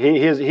tell you that. He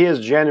is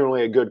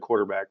genuinely a good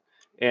quarterback,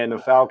 and the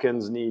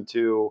Falcons need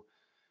to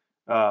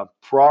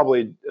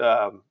probably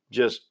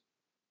just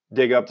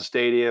dig up the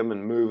stadium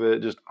and move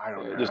it. I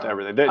don't know. Just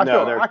everything.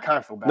 I kind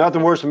of feel bad.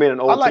 Nothing worse than being an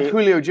old team. I like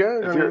Julio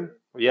Jones.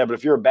 But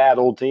if you're a bad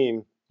old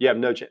team, you have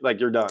no chance. Like,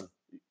 you're done.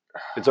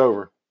 It's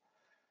over.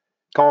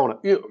 Calling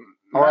it.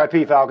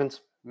 R.I.P.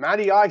 Falcons.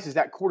 Matty Ice is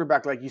that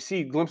quarterback. Like, you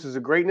see glimpses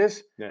of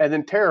greatness and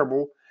then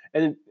terrible,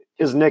 and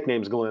his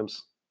nickname's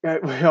Glimpse.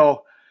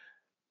 Well,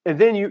 and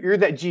then you're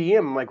that GM.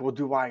 I'm like, well,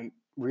 do I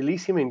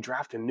release him and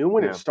draft a new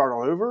one and start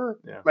all over?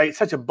 Yeah. Like, it's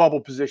such a bubble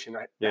position.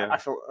 I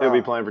feel he'll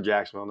be playing for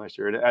Jacksonville next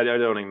year. It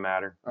don't even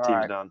matter. The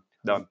team's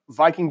done.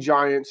 Viking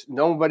Giants.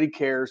 Nobody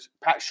cares.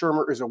 Pat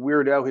Shurmur is a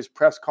weirdo. His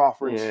press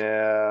conference.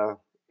 Yeah.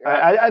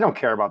 I don't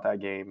care about that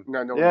game.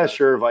 No.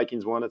 Sure.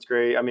 Vikings won. It's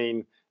great. I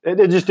mean,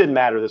 it just didn't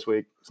matter this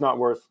week. It's not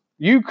worth.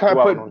 You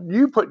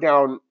put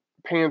down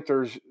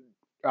Panthers,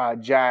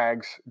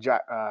 Jags,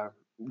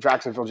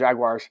 Jacksonville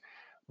Jaguars,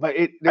 but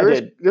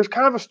there's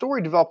kind of a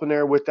story developing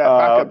there with that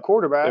backup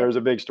quarterback. There's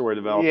a big story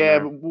developing.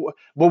 Yeah,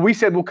 well, we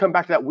said we'll come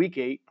back to that week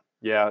 8.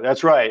 Yeah,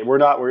 that's right.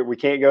 We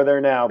can't go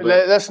there now.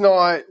 But that's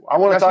not. I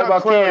want to talk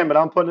about Cam, but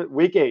I'm putting it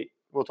week 8.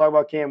 We'll talk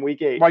about Cam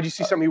week 8. Why'd you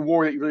see something he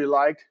wore that you really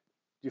liked?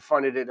 Did you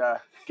find it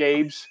at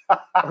Gabe's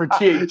or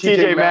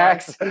TJ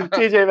Maxx?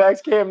 TJ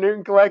Maxx Cam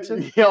Newton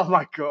collection. Oh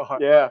my God.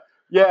 Yeah.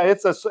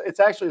 It's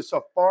actually a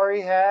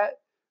safari hat,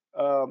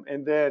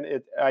 and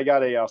then I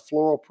got a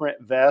floral print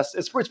vest.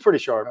 It's pretty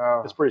sharp.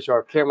 Oh. It's pretty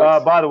sharp.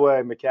 By the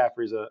way,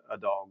 McCaffrey's a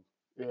dog.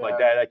 Yeah. Like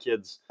that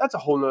kid's. That's a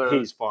whole nother.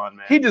 He's fun,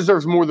 man. He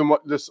deserves more than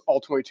what this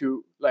all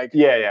 22. Like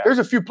There's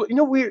a few.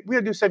 We had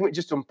to do a segment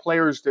just on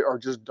players that are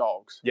just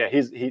dogs. Yeah,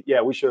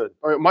 we should.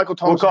 All right, Michael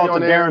Thomas. We'll call it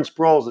the Darren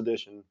Sproles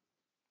edition.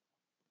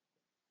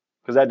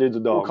 Because that dude's a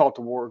dog. We'll call it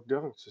the war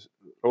done.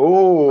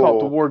 Oh, we'll call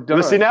it the war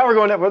done. See, now we're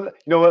going. You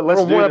know what?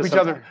 Let's do this. Each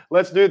other.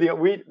 Let's do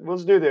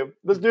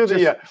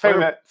the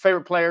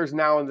favorite players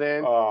now and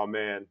then. Oh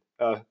man,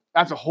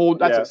 that's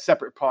a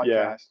separate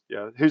podcast.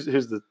 Yeah. Who's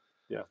the?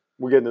 Yeah,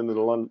 we're getting into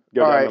the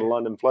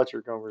London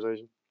Fletcher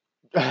conversation.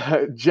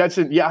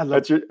 Jetson. Yeah, I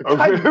love you.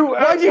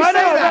 Why'd you say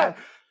that?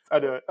 I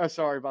do it. I'm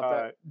sorry about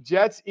that. Right.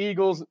 Jets,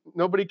 Eagles.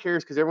 Nobody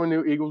cares because everyone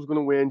knew Eagles were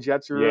going to win.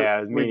 Jets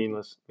are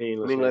meaningless.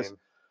 Game.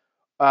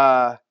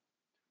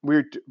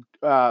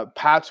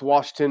 Pats,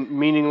 Washington,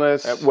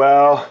 meaningless.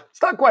 Well,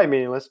 it's not quite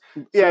meaningless.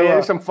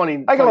 There's some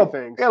funny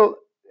things.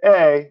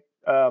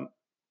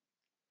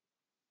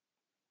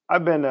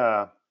 I've been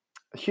a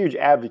huge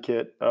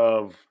advocate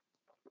of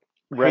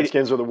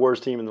Redskins are the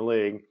worst team in the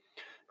league.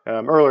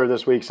 Earlier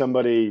this week,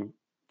 somebody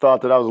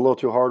thought that I was a little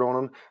too hard on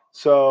them.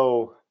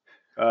 So,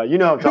 you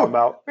know what I'm talking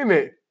about. Wait a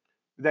minute.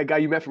 That guy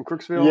you met from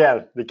Crooksville?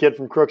 Yeah, the kid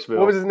from Crooksville.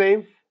 What was his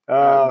name?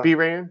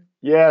 B-Ran?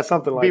 Yeah,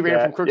 something like that.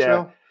 B-Ran from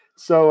Crooksville? Yeah.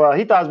 So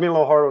he thought I was being a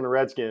little hard on the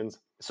Redskins.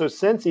 So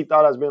since he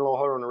thought I was being a little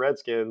hard on the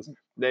Redskins,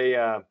 they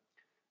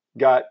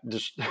got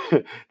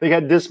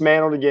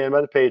dismantled again by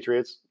the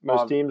Patriots.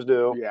 Most teams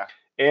do. Yeah.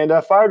 And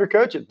fired their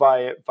coach at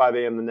 5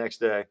 a.m. the next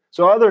day.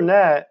 So other than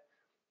that,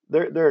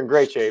 they're in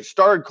great shape.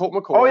 Started Colt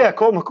McCoy. Oh, yeah,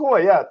 Colt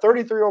McCoy. Yeah,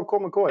 33-year-old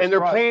Colt McCoy. And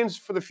their plans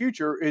for the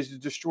future is to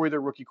destroy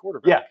their rookie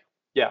quarterback.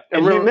 Yeah.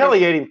 And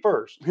humiliate him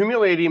first.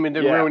 Humiliate him and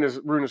then ruin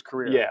his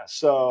career. Yeah.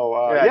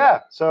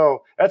 So,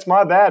 So that's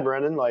my bad,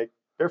 Brendan. Like,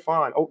 they're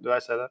fine. Oh, did I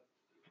say that?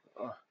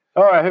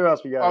 All right, who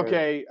else we got?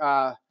 Okay,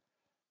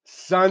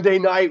 Sunday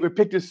night. We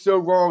picked this so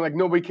wrong, like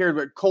nobody cared.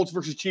 But Colts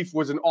versus Chiefs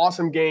was an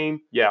awesome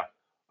game. Yeah.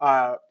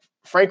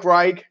 Frank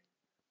Reich,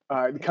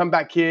 the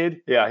comeback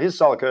kid. Yeah, he's a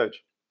solid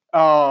coach.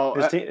 Oh,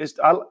 his team.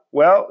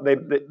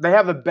 They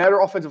have a better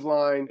offensive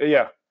line.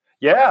 Yeah.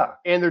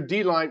 And their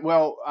D line.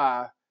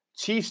 Well,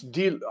 Chiefs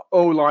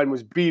O line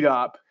was beat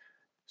up,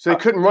 so they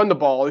couldn't run the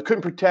ball. They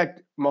couldn't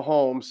protect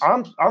Mahomes.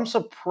 I'm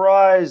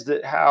surprised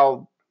at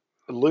how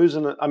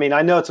losing. I mean,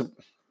 I know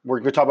we're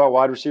going to talk about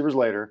wide receivers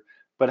later,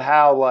 but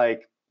how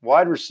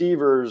wide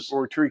receivers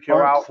or Tyreek Hill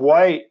aren't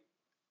quite.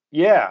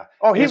 Yeah.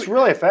 Oh, it's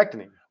really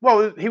affecting him.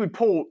 Well, he would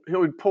pull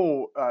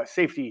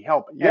safety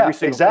help every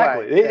single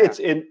exactly.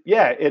 play.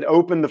 It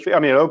opened the field. I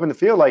mean, it opened the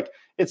field. Like,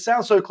 it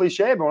sounds so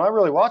cliche, but when I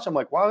really watch, I'm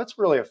like, wow, that's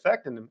really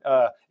affecting him.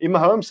 Even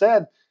Mahomes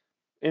said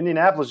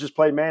Indianapolis just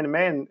played man to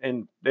man,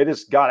 and they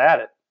just got at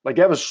it. Like,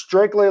 that was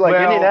strictly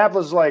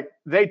Indianapolis.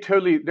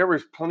 There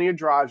was plenty of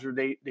drives where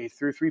they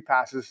threw 3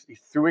 passes, he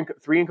threw in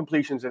 3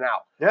 incompletions and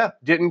out. Yeah,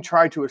 didn't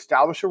try to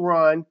establish a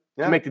run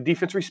to make the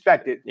defense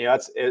respect it. Yeah,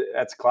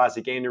 that's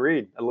classic Andy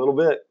Reid a little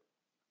bit.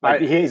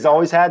 He's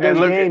always had those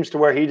games to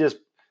where he just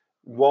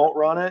won't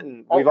run it,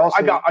 and we've also.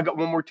 I got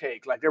one more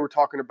take. Like, they were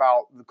talking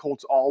about the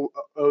Colts all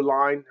O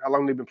line, how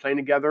long they've been playing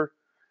together.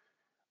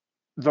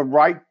 The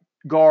right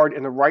guard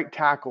and the right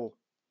tackle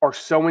are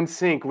so in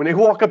sync. When they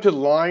walk up to the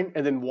line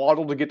and then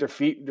waddle to get their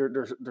feet,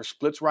 their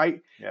splits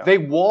right, they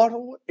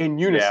waddle in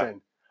unison.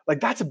 Yeah. Like,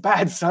 that's a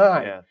bad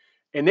sign. Yeah.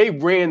 And they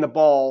ran the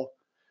ball.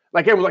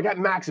 Like everyone's like,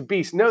 that Mac's a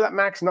beast. No, that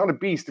Mac's not a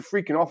beast. The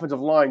freaking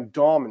offensive line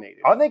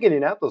dominated. I think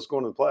Indianapolis is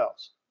going to the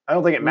playoffs. I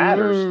don't think it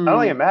matters. I don't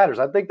think it matters.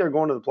 I think they're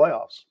going to the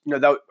playoffs. No,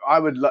 that I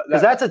would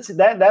because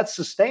that's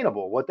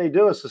sustainable. What they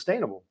do is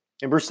sustainable,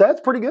 and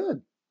Brissett's pretty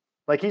good.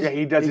 Like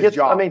he does his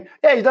job. I mean,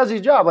 yeah, he does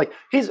his job. Like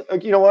he's,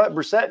 you know what,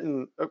 Brissett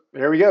and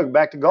here we go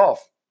back to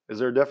golf. Is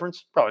there a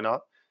difference? Probably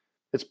not.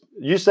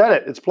 You said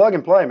it. It's plug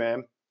and play,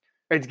 man.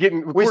 It's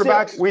getting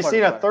quarterbacks. We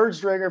seen a third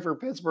stringer for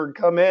Pittsburgh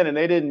come in and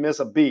they didn't miss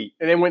a beat,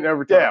 and they went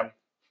overtime.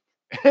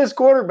 Yeah. His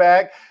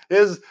quarterback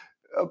is.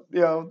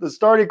 The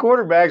starting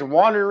quarterback's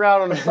wandering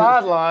around on the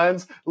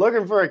sidelines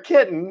looking for a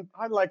kitten.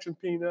 I'd like some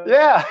peanuts.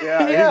 Yeah.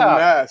 He's a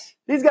mess.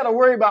 He's got to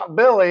worry about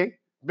Billy,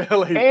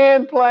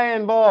 and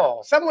playing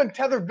ball. Someone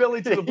tether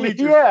Billy to the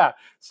bleachers. Yeah.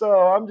 So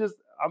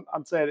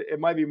I'm saying it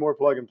might be more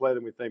plug and play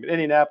than we think. But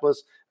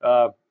Indianapolis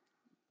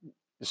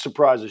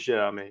surprised the shit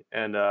out of me.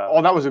 And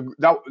that was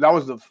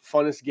the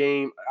funnest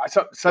game.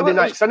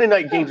 Sunday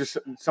night games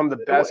are some of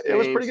the best games. It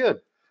was pretty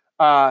good.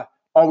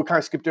 We kind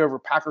of skipped over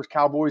Packers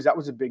Cowboys. That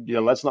was a big game.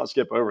 Yeah, let's not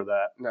skip over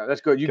that. No,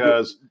 that's good.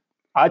 Because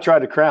I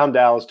tried to crown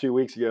Dallas 2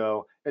 weeks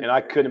ago, and I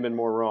couldn't have been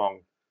more wrong.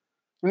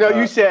 No,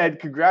 you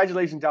said,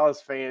 congratulations, Dallas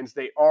fans.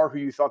 They are who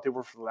you thought they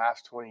were for the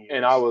last 20 years.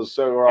 And I was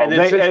so wrong.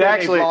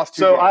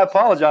 So I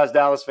apologize,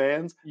 Dallas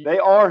fans. They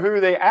are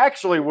who they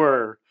actually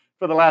were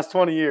for the last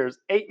 20 years,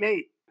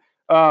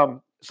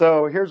 8-8.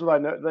 So here's what I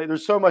know.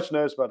 There's so much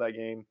notice about that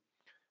game.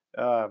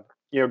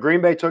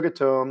 Green Bay took it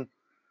to them.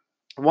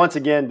 Once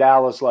again,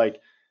 Dallas,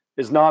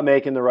 is not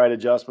making the right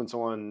adjustments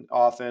on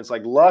offense.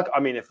 Like Luck,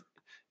 I mean,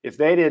 if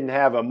they didn't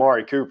have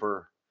Amari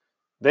Cooper,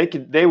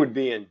 they would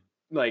be in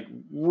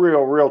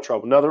real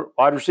trouble. Another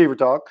wide receiver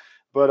talk.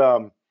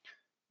 But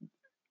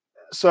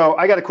so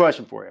I got a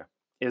question for you.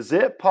 Is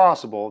it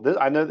possible,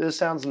 I know this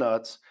sounds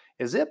nuts,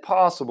 is it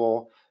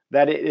possible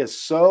that it is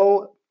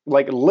so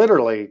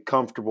literally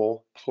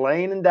comfortable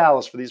playing in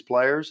Dallas for these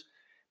players?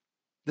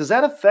 Does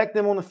that affect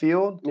them on the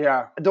field?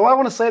 Yeah. Do I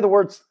want to say the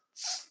word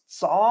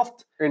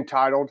soft?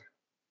 Entitled.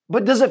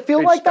 But does it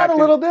feel like that a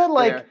little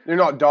bit? They're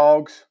not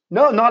dogs.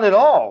 No, not at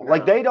all. No.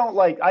 They don't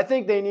I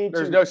think they need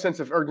There's no sense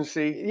of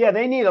urgency. Yeah,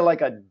 they need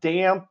a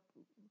damp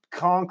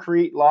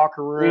concrete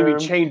locker room. Maybe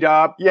chained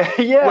up. Yeah.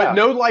 With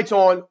no lights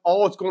on.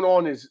 All that's going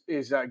on is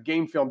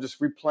game film just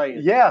replaying.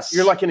 Yes.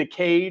 You're in a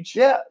cage.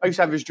 Yeah. I used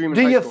to have this dream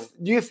in high school.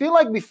 Do you feel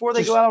like before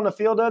they go out on the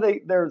field though,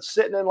 they're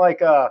sitting in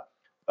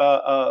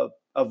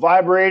a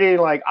vibrating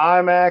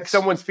IMAX.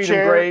 Someone's feeding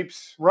chair,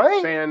 grapes.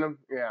 Right? Fanning them.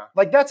 Yeah.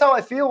 That's how I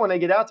feel when they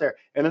get out there.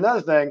 And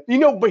another thing.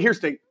 But here's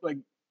the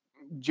thing.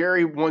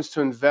 Jerry wants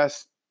to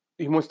invest.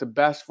 He wants the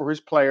best for his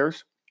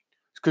players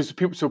because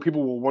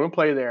people will want to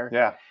play there.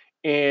 Yeah.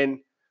 And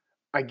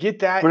I get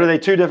that. But are they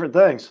two different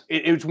things?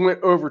 It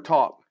went over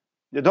top.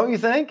 Don't you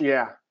think?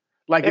 Yeah.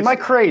 Am I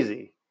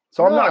crazy?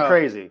 So I'm not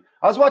crazy.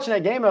 I was watching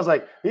that game and I was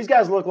like, these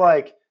guys look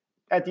like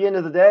at the end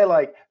of the day,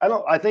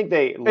 I think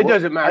they. It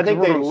doesn't matter. I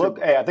think they look.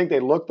 Hey, I think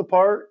they look the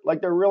part.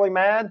 They're really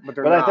mad, but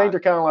not. I think they're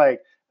kind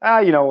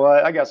of you know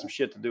what? I got some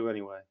shit to do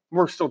anyway.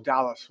 We're still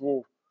Dallas.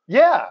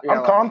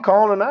 I'm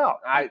calling them out.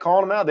 I'm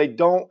calling them out. They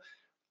don't.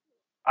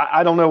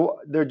 I don't know.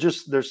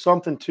 There's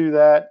something to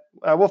that.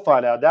 We'll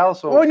find out.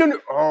 Dallas.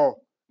 No.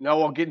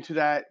 I'll get into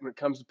that when it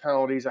comes to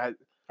penalties. Shit.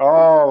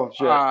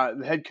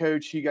 The head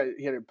coach, he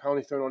had a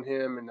penalty thrown on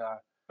him, and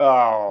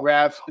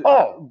refs.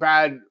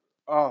 Brad.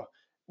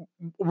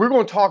 We're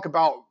going to talk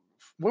about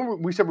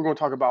when we said we're going to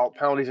talk about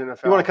penalties in the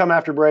NFL. You want to come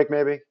after break,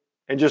 maybe,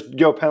 and just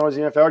go penalties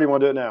in the NFL? Or do you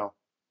want to do it now?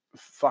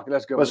 Fuck it,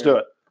 let's go. Let's do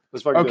it.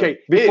 Let's fucking do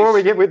it. Before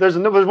we get, there's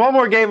one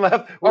more game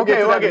left.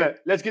 Okay.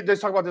 Let's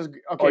talk about this.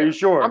 Okay. Are you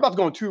sure? I'm about to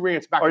go on 2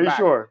 rants back to back. Are you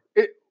sure?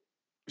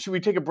 Should we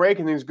take a break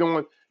and then it's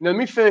going? Now let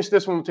me finish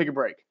this one. We'll take a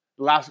break.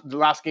 The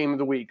last game of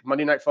the week,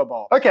 Monday Night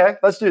Football. Okay,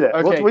 let's do that.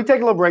 Okay. We take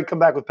a little break. Come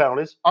back with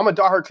penalties. I'm a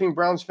diehard Team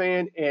Browns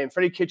fan, and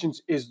Freddie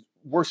Kitchens is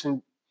worse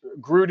than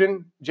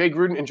Gruden, Jay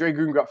Gruden, and Jay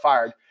Gruden got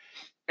fired.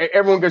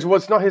 Everyone goes, well,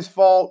 it's not his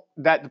fault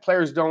that the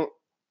players don't,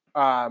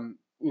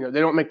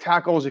 they don't make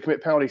tackles, they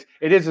commit penalties.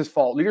 It is his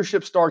fault.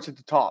 Leadership starts at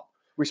the top.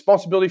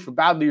 Responsibility for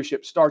bad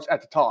leadership starts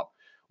at the top.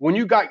 When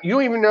you don't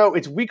even know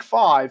it's week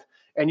 5,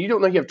 and you don't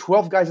know you have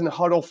 12 guys in the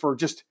huddle for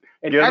just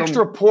an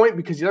extra point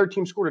because the other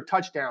team scored a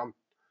touchdown.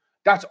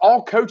 That's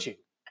all coaching.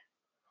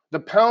 The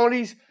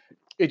penalties,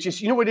 it's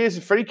just, what it is?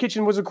 Freddie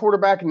Kitchens was a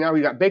quarterback, and now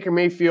we got Baker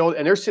Mayfield,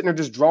 and they're sitting there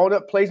just drawing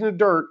up plays in the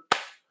dirt.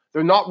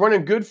 They're not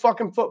running good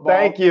fucking football.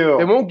 Thank you.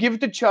 They won't give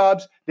it to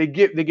Chubbs. They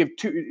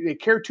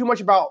care too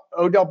much about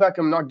Odell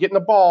Beckham not getting the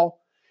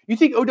ball. You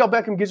think Odell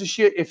Beckham gives a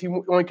shit if he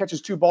only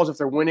catches 2 balls if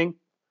they're winning?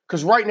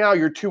 Because right now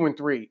you're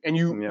 2-3, and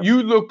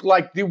you look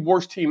like the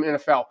worst team in the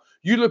NFL.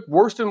 You look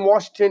worse than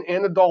Washington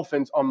and the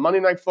Dolphins on Monday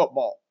Night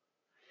Football.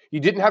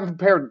 You didn't have it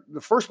prepared. The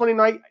first Monday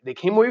night, they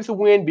came away with the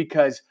win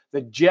because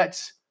the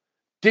Jets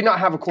did not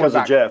have a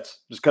quarterback.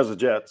 Because of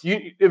Jets.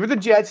 It was the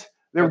Jets.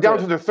 They were down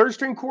to their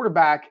third-string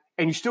quarterback,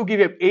 and you still gave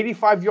up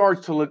 85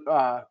 yards to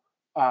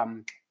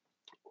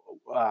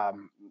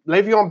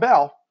Le'Veon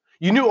Bell.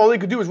 You knew all they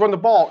could do was run the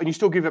ball, and you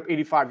still gave up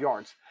 85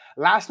 yards.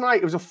 Last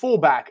night, it was a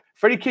fullback.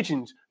 Freddie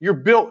Kitchens, you're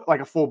built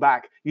like a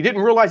fullback. You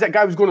didn't realize that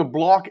guy was going to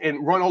block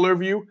and run all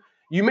over you.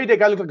 You made that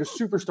guy look like a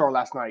superstar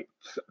last night.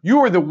 You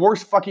were the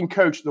worst fucking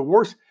coach, the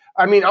worst.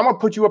 I mean, I'm going to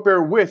put you up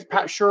there with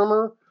Pat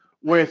Shurmur,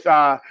 with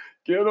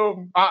Get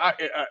him.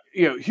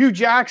 Hugh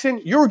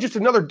Jackson. You're just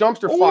another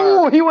dumpster fire.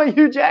 Oh, he went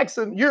Hugh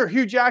Jackson. You're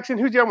Hugh Jackson.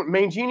 Who's the other one?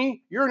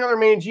 Mangini. You're another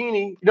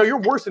Mangini. No, you're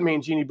worse than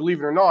Mangini, believe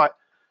it or not.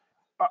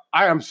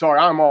 I am sorry.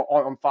 I'm all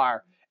on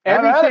fire.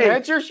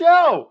 It's your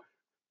show.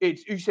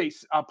 You say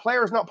a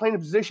player is not playing a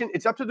position.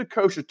 It's up to the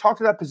coach to talk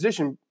to that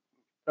position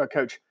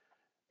coach.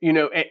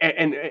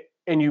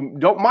 And you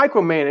don't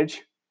micromanage,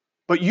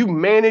 but you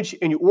manage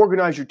and you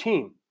organize your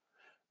team.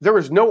 There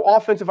is no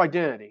offensive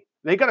identity.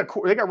 They got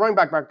a running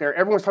back there.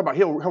 Everyone's talking about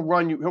he'll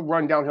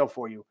run downhill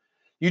for you.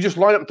 You just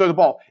line up and throw the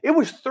ball. It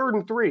was 3rd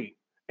and 3,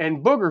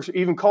 and Boogers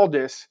even called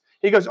this.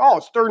 He goes, "Oh,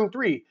 it's 3rd and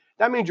 3.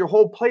 That means your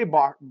whole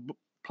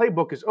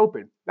playbook is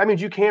open. That means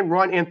you can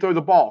run and throw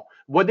the ball."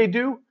 What they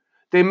do?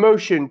 They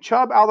motion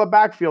Chubb out of the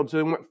backfield, so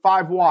they went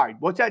 5 wide.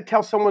 What's that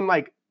tell someone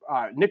like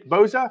Nick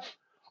Bosa?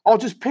 I'll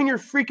just pin your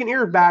freaking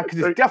ear back because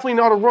it's definitely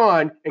not a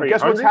run. And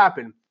guess what's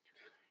happened?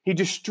 He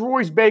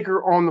destroys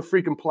Baker on the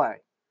freaking play.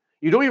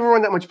 You don't even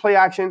run that much play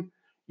action.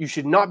 You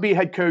should not be a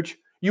head coach.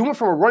 You went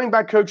from a running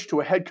back coach to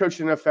a head coach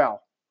in the NFL.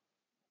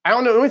 I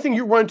don't know. The only thing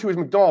you run to is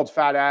McDonald's,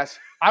 fat ass.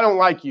 I don't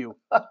like you.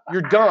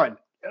 You're done.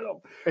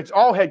 It's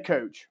all head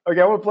coach. Okay,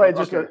 I'm going to play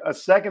just a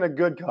second of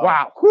good cop.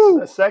 Wow.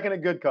 A second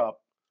of good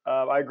cop.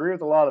 I agree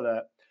with a lot of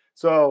that.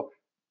 So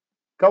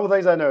a couple of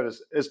things I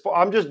noticed.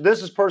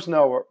 This is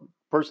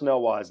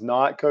personnel wise,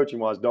 not coaching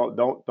wise.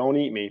 Don't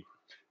eat me.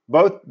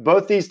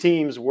 Both these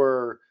teams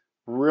were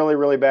really,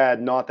 really bad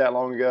not that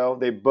long ago.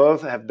 They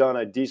both have done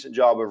a decent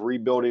job of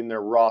rebuilding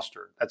their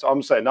roster. That's all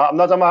I'm saying. I'm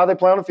not talking about how they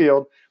play on the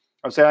field.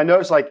 I'm saying I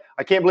noticed,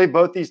 I can't believe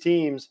both these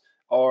teams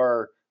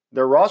their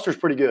roster's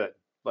pretty good.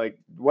 Like,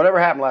 whatever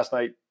happened last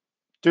night,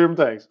 2 different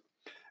things.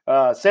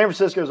 San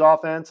Francisco's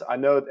offense, I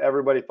know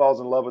everybody falls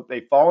in love with.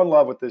 They fall in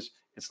love with this.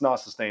 It's not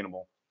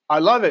sustainable. I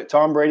love it.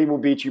 Tom Brady will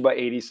beat you by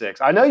 86.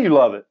 I know you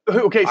love it.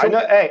 Okay, so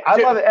I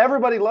love it.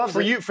 Everybody loves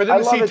it. For them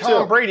to see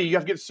Tom Brady, you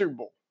have to get the Super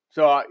Bowl.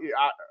 So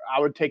I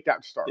would take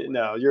that to start with.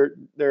 No,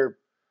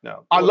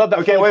 no. I love that.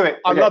 Okay, wait.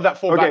 I love that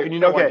fullback, and you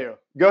know what I do.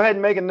 Go ahead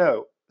and make a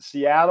note.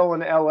 Seattle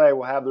and LA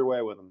will have their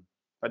way with them.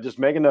 Just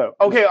make a note.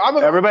 Okay,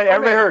 everybody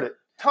heard it.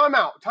 Time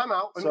out.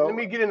 Let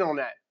me get in on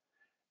that.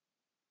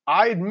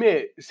 I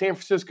admit San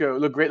Francisco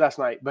looked great last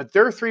night, but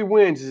their 3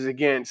 wins is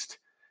against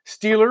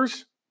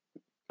Steelers,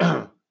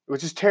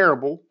 which is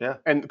terrible. Yeah.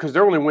 And because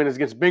their only win is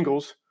against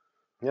Bengals,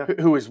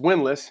 who is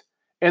winless,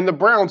 and the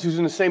Browns, who's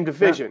in the same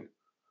division. Yeah.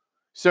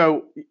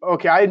 So,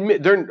 okay, I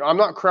admit I'm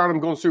not crowning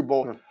them going to Super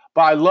Bowl,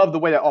 but I love the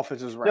way that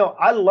offense is ran. No,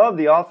 I love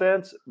the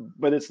offense,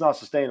 but it's not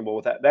sustainable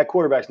with that. That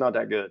quarterback's not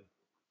that good.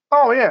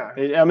 Oh, yeah.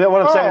 I mean,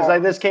 what I'm saying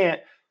is this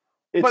can't –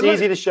 it's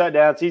easy to shut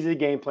down. It's easy to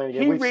game plan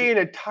again. He ran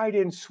a tight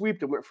end sweep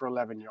that went for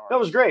 11 yards. That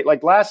was great.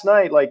 Like, last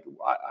night,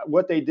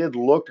 what they did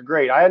looked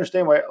great. I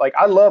understand why –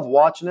 I love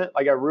watching it.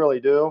 I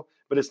really do,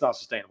 but it's not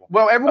sustainable.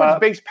 Well, everyone's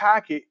base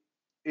packet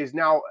is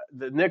now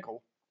the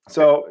nickel.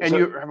 So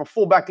you have a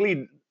fullback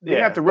lead. You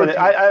have to rotate.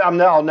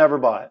 I'll never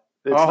buy it.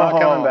 It's not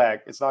coming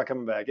back. It's not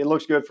coming back. It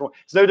looks good for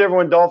 – it's no different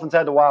when Dolphins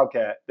had the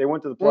Wildcat. They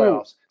went to the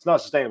playoffs. It's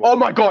not sustainable. Oh,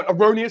 my God.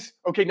 Erroneous.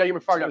 Okay, now you're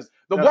fired up.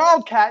 The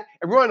Wildcat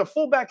and running a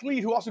fullback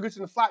lead who also gets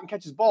in the flat and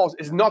catches balls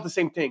is not the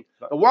same thing.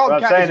 The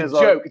Wildcat is a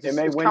joke.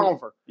 It's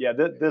counter. Yeah,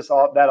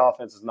 that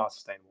offense is not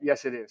sustainable.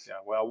 Yes, it is. Yeah,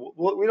 well,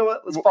 you know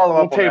what? Let's follow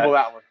up on that. We'll table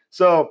that one.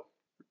 So,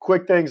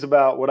 quick things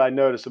about what I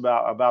noticed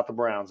about the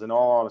Browns, in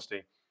all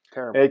honesty.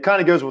 Terrible. It kind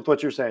of goes with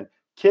what you're saying.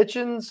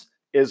 Kitchens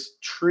is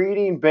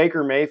treating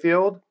Baker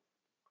Mayfield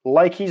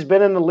like he's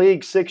been in the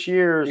league 6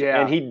 years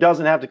and he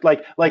doesn't have to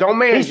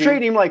he's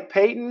treating him like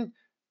Peyton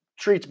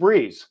treats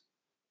Breeze.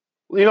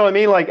 You know what I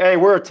mean? Like, hey,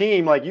 we're a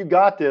team. Like, you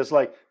got this.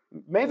 Like,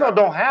 Mayfield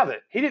don't have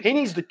it. He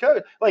needs to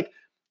coach. Like,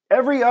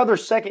 every other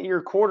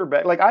second-year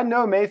quarterback. Like, I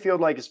know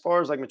Mayfield, as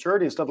far as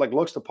maturity and stuff,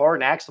 looks the part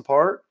and acts the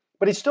part.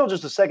 But he's still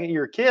just a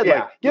second-year kid.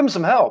 Yeah. Give him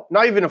some help.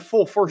 Not even a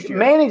full first year.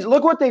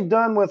 Look what they've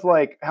done with,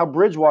 how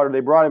Bridgewater, they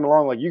brought him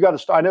along. You got to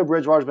start. I know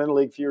Bridgewater's been in the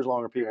league a few years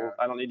longer, people. Yeah.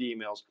 I don't need the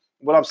emails.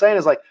 What I'm saying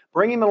is,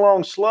 bring him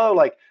along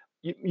slow.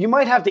 You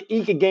might have to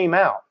eke a game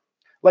out.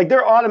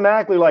 They're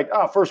automatically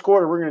first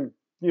quarter, we're going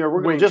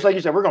to, just like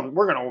you said, we're going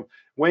to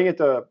wing it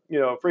to,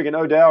 freaking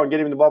Odell and get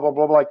him the blah, blah,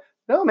 blah, blah.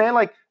 No,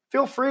 man,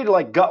 feel free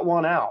to, gut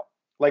one out.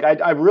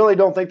 I really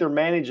don't think they're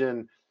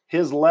managing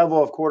his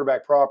level of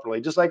quarterback properly.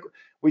 Just like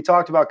we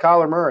talked about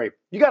Kyler Murray.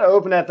 You got to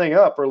open that thing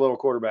up for a little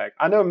quarterback.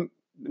 I know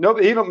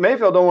even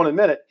Mayfield don't want to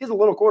admit it. He's a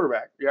little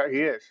quarterback. Yeah,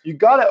 he is. You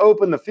got to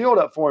open the field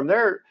up for him.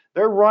 They're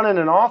running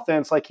an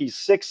offense like he's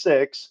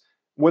 6'6"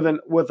 with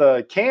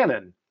a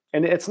cannon.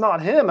 And it's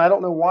not him. I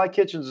don't know why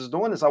Kitchens is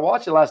doing this. I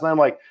watched it last night. I'm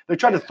like, they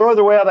tried to throw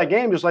their way out of that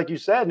game, just like you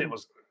said, and it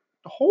was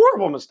a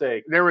horrible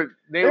mistake. They were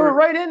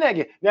right in that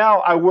game. Now,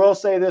 I will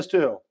say this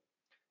too.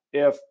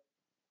 If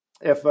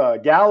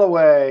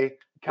Callaway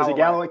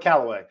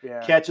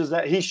catches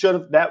that, he should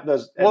have.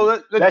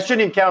 That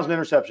shouldn't even count as an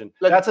interception.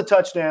 That's a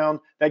touchdown.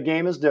 That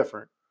game is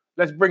different.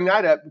 let's bring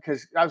that up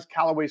because that was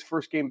Callaway's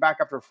first game back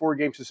after a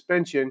 4-game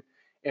suspension,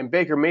 and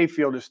Baker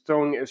Mayfield is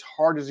throwing as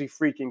hard as he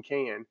freaking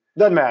can.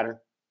 Doesn't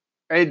matter.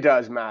 It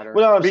does matter.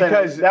 Well, no, I'm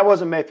because saying that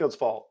wasn't Mayfield's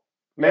fault.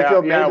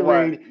 Mayfield made the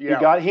read.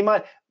 Yeah. He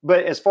might,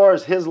 but as far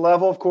as his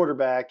level of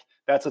quarterback,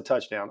 that's a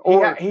touchdown.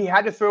 Or he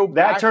had to throw that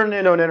back. turned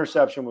into an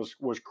interception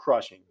was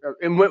crushing.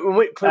 And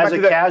went clear As back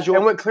a to casual,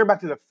 and went clear back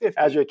to the 50.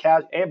 As a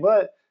casual,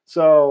 but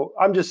so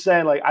I'm just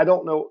saying, like, I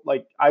don't know,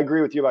 like, I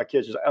agree with you about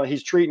Kitchens.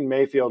 He's treating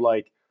Mayfield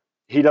like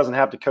he doesn't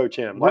have to coach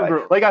him.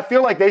 Like I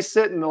feel like they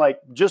sit and like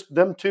just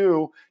them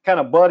two kind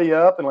of buddy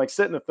up and like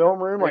sit in the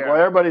film room, like while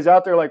everybody's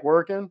out there like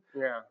working,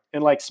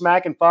 and like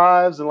smacking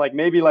fives and like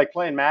maybe like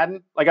playing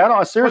Madden. Like I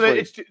don't seriously.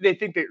 Well, they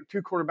think they're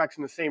two quarterbacks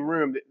in the same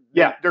room.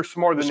 They're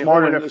smarter than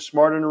they're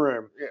smarter in the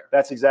room. Yeah.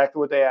 That's exactly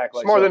what they act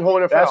like. Smarter than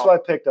holding a foul. That's what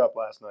I picked up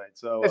last night.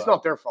 So it's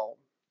not their fault.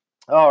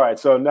 All right,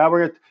 so now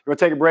we're gonna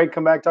take a break.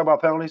 Come back, talk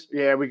about penalties.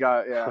 Yeah, we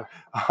got it. Yeah.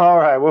 All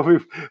right, we'll be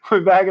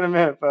back in a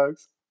minute,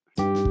 folks.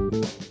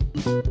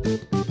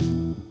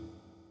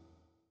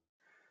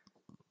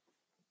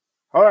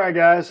 All right,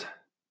 guys.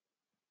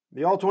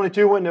 The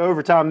All-22 went into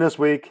overtime this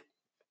week,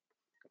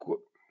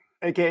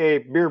 a.k.a.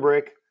 beer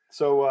break.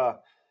 So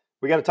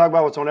we got to talk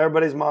about what's on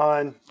everybody's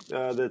mind.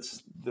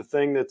 That's the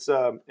thing that's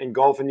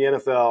engulfing the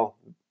NFL,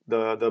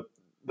 the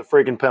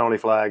freaking penalty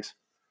flags.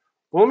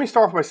 Well, let me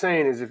start off by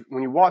saying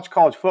when you watch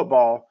college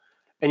football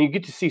and you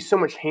get to see so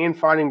much hand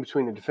fighting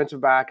between the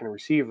defensive back and the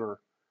receiver,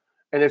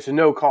 and it's a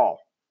no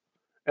call.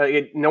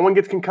 No one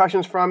gets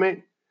concussions from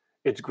it.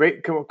 It's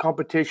great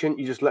competition.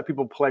 You just let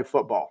people play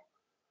football.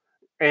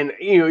 And,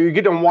 you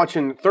get them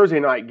watching Thursday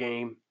night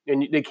game,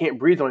 and they can't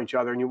breathe on each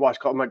other, and you watch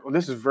 – I'm like, well,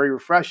 this is very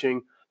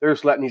refreshing. They're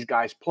just letting these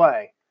guys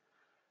play.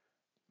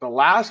 The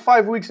last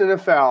 5 weeks in the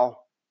NFL,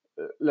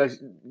 let's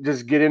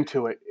just get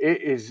into it.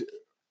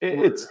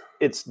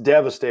 It's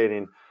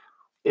devastating.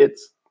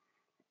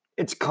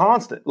 It's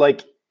constant.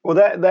 Like, well,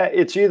 that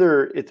it's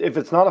either if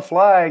it's not a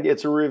flag,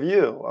 it's a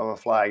review of a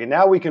flag, and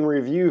now we can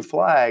review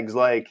flags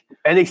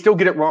and they still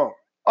get it wrong.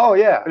 Oh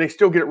yeah, and they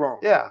still get it wrong.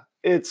 Yeah,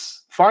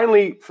 it's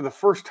finally for the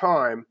first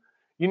time.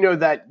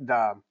 That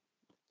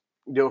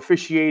the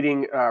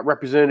officiating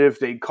representative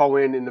they call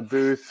in the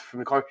booth from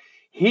the car.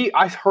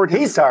 I heard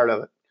he's tired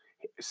of it.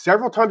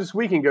 Several times this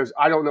weekend goes,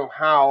 I don't know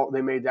how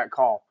they made that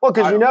call. Well,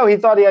 because he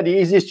thought he had the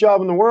easiest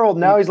job in the world.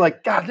 Now he's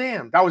like, God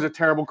damn. That was a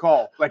terrible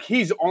call. Like,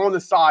 he's on the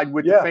side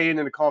with the fan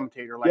and the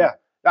commentator. Like,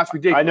 that's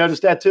ridiculous. I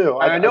noticed that too.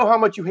 And I know how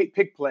much you hate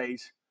pick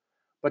plays,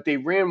 but they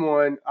ran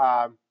one,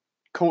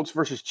 Colts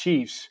versus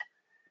Chiefs,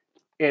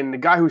 and the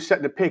guy who was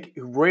setting the pick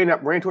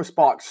ran to a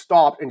spot,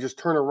 stopped, and just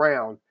turned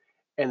around.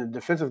 And the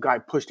defensive guy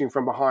pushed him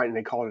from behind, and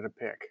they called it a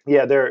pick.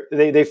 Yeah,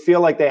 they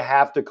feel like they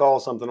have to call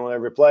something on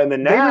every play, and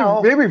then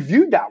now they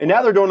reviewed that one. And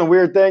now they're doing a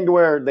weird thing to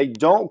where they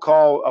don't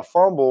call a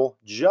fumble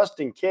just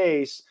in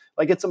case.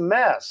 Like, it's a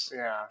mess.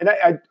 Yeah. And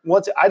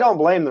I don't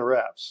blame the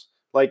refs.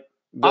 Like,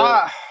 no,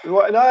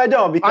 I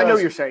don't, because I know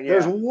what you're saying. Yeah,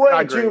 there's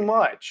way too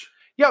much.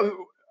 Yeah,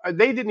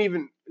 they didn't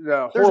even.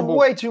 There's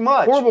way too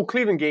much. Horrible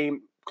Cleveland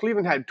game.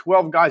 Cleveland had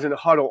 12 guys in the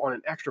huddle on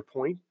an extra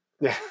point.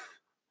 Yeah.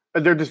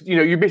 They're just,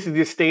 you're basically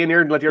just staying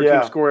there and let the other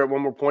team score at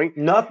one more point.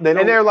 Nothing.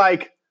 And they're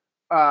like,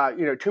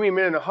 too many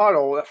men in the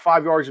huddle, that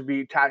 5 yards would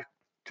be attached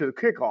to the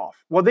kickoff.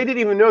 Well, they didn't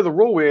even know the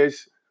rule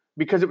is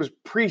because it was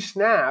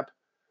pre-snap,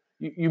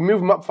 you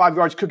move them up 5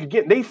 yards, kick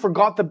again. They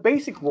forgot the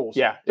basic rules.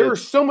 Yeah. There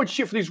is so much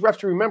shit for these refs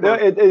to remember.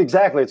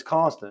 Exactly. It's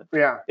constant.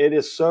 Yeah. It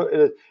is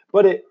so –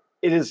 but it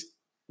is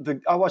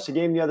 – I watched the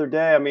game the other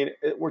day. I mean,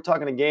 we're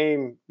talking a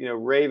game,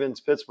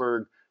 Ravens,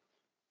 Pittsburgh,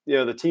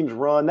 the teams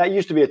run. That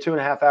used to be a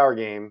 2.5-hour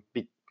game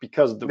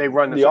because they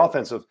run the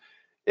offensive.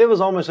 It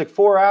was almost like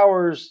 4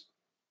 hours.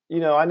 I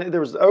know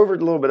there was a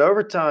little bit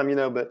overtime,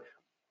 but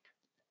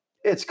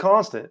it's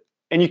constant.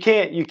 And you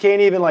can't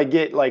even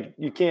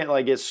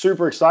get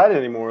super excited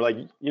anymore. Like,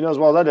 as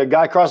well as I do. A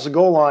guy crosses the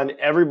goal line,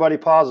 everybody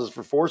pauses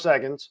for 4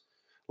 seconds.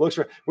 We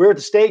were at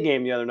the state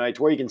game the other night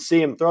to where you can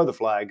see him throw the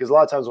flag, because a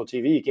lot of times on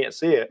TV you can't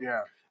see it.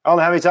 Yeah. I don't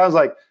know how many times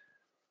like,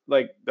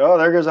 oh,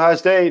 there goes Ohio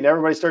State, and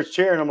everybody starts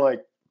cheering. I'm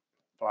like,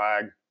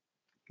 flag.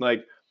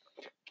 Like,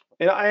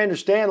 and I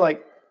understand,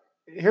 like,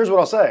 here's what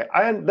I'll say.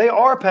 They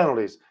are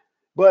penalties,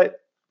 but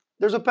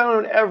there's a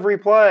penalty in every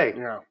play.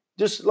 Yeah.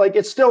 Just like,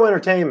 it's still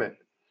entertainment.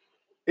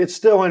 It's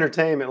still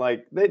entertainment.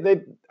 Like,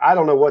 I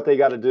don't know what they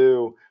got to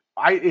do.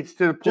 It's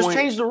to the point. Just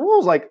change the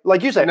rules.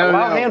 Like you said,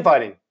 allow hand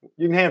fighting.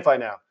 You can hand fight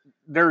now.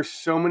 There's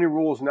so many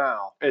rules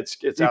now. It's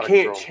you out of can't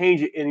control.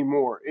 change it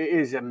anymore. It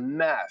is a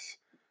mess.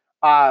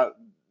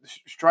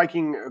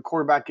 Striking a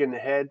quarterback in the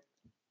head.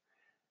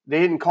 They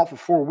didn't call for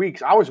 4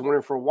 weeks. I was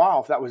wondering for a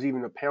while if that was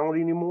even a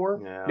penalty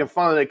anymore. Yeah. Then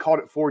finally they called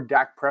it for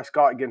Dak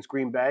Prescott against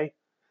Green Bay.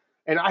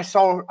 And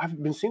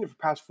I've been seeing it for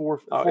the past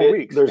four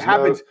weeks. It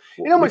happens.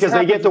 Because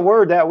they get the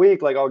word that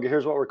week, like, oh,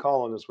 here's what we're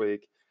calling this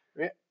week.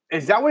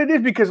 Is that what it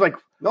is? Because, like,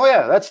 oh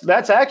yeah,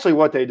 that's actually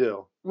what they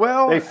do.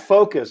 Well, they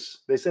focus.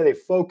 They say they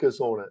focus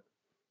on it.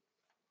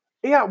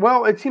 Yeah,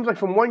 well, it seems like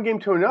from one game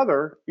to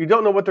another, you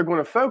don't know what they're going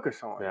to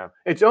focus on. Yeah.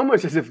 It's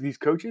almost as if these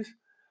coaches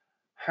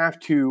have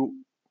to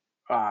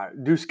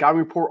do scouting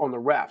report on the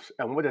refs,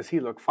 and what does he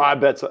look for? I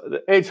bet so.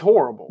 It's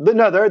horrible.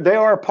 No, they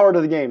are a part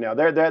of the game now.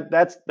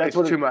 That's It's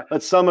what. too much.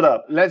 Let's sum it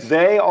up.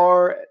 They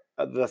are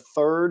the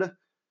third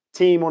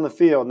team on the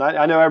field. And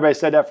I know everybody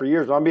said that for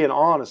years, but I'm being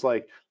honest.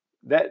 Like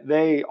that,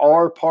 they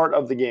are part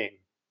of the game.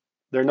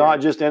 They're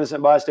not just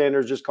innocent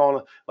bystanders, just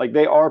calling. Like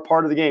they are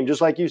part of the game,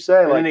 just like you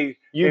say. Like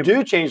you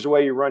do change the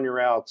way you run your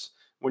routes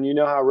when you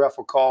know how a ref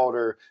will call it,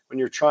 or when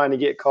you're trying to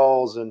get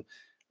calls. And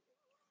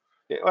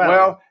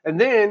and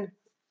then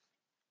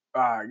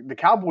the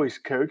Cowboys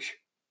coach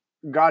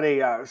got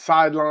a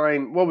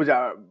sideline. What was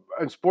that?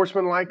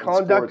 Unsportsmanlike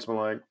conduct.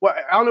 Sportsmanlike. Well,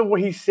 I don't know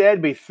what he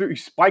said, but he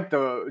spiked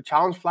the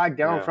challenge flag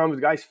down in front of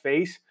the guy's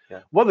face.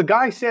 Yeah. Well, the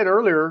guy said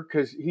earlier,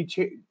 because he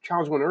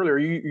challenged one earlier,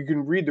 you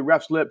can read the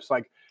ref's lips.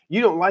 Like,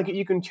 you don't like it,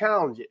 you can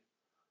challenge it.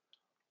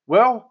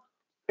 Well,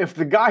 if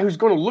the guy who's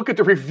going to look at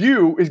the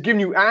review is giving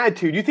you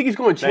attitude, do you think he's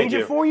going to change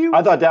it for you?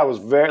 I thought that was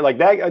very like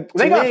that.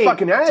 They got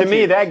fucking attitude. To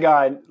me, that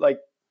guy like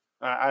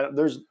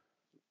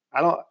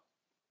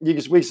we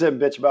can sit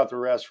and bitch about the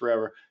refs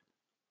forever.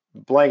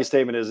 Blanket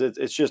statement is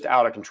it's just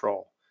out of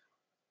control.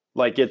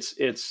 Like it's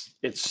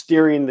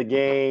steering the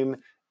game.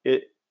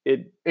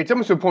 It's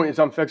almost to a point it's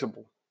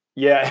unfixable.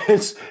 Yeah,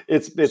 it's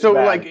so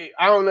bad. Like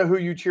I don't know who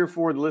you cheer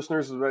for, the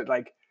listeners, but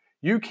like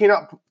you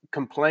cannot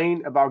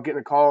complain about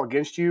getting a call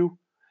against you,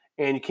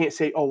 and you can't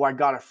say, "Oh, I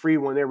got a free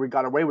one there. We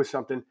got away with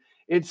something."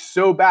 It's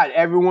so bad.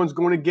 Everyone's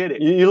going to get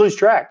it. You lose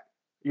track.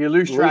 You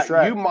lose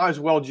track. You might as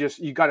well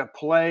you got to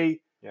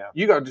play. Yeah.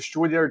 You got to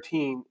destroy their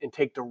team and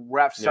take the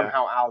refs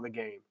somehow out of the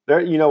game.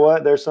 You know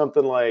what? There's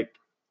something like,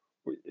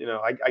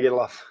 I get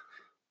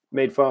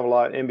made fun of a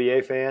lot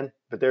NBA fan,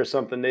 but there's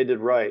something they did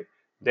right.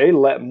 They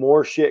let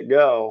more shit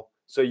go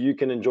so you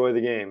can enjoy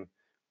the game.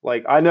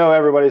 Like, I know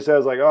everybody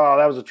says like, oh,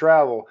 that was a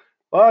travel.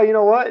 Well, you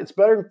know what? It's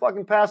better than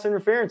fucking pass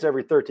interference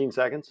every 13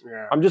 seconds.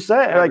 Yeah. I'm just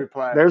saying,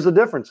 there's a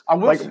difference.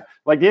 Like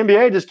the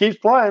NBA just keeps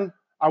playing.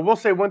 I will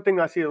say one thing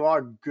I see a lot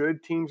of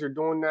good teams are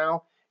doing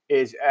now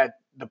is at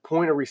the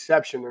point of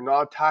reception, they're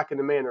not attacking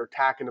the man, they're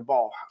attacking the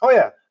ball. Oh,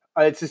 yeah.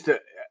 It's just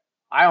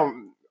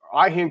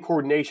eye-hand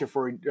coordination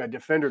for a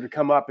defender to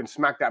come up and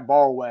smack that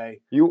ball away.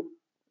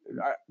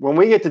 When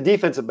we get to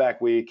defensive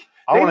back week,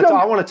 I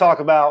want to talk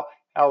about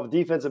how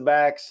defensive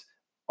backs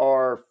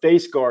are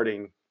face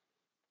guarding,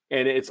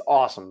 and it's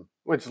awesome.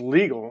 Well, it's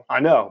legal.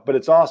 I know, but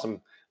it's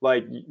awesome.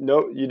 Like,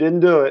 no, you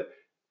didn't do it.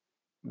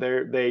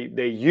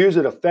 They use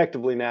it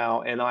effectively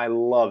now, and I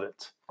love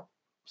it.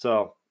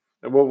 So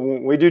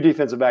when we do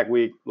defensive back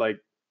week, like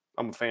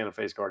I'm a fan of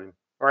face guarding.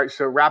 All right,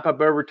 so wrap up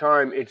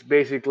overtime. It's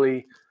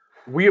basically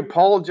we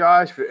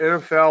apologize for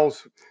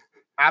NFL's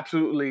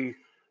absolutely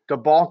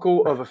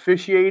debacle of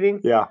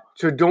officiating. Yeah.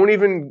 So don't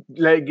even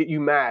let it get you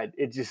mad.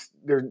 It's just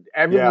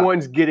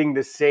everyone's getting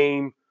the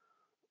same.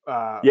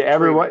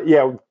 Everyone.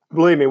 Yeah,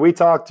 believe me, we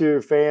talk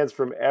to fans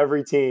from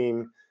every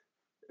team.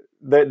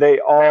 They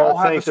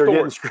all think they're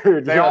getting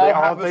screwed. They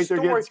all think they're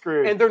getting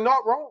screwed, and they're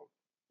not wrong.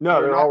 No,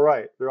 they're all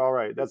right. They're all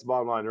right. That's the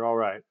bottom line. They're all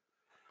right.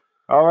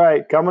 All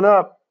right, coming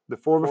up, the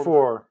 4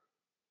 before.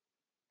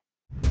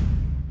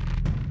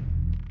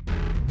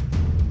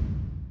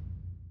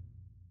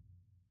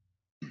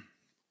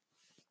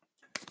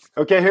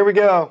 Okay, here we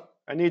go.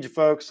 I need you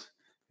folks.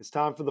 It's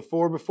time for the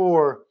 4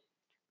 before.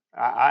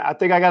 I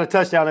think I got a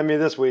touchdown in me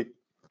this week.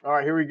 All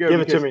right, here we go.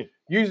 Give it to me.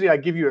 Usually I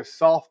give you a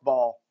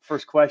softball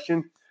first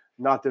question,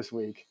 not this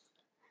week.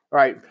 All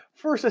right,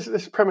 first,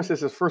 this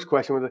first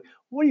question was,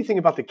 what do you think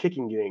about the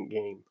kicking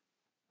game?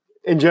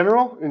 In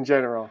general? In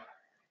general.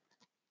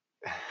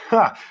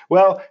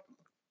 Well,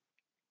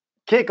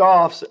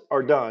 kickoffs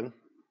are done.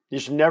 You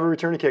should never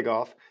return a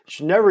kickoff. You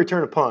should never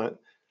return a punt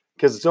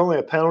because it's only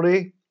a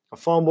penalty, a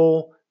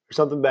fumble, or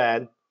something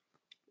bad.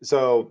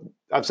 So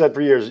I've said for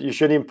years, you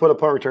shouldn't even put a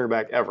punt returner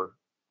back ever.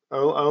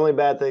 Only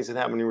bad things that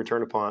happen when you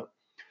return a punt.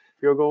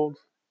 Field goals?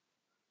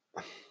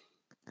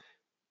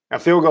 Now,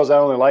 field goals, I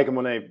only like them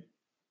when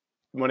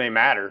they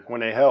matter,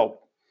 when they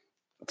help.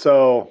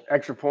 So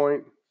extra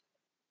point.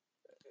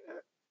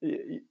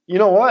 You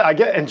know what? I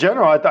get in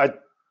general.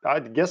 I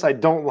guess I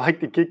don't like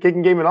the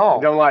kicking game at all.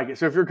 You don't like it.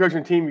 So if you're coaching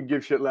a team, you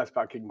give shit less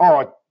about kicking. Oh,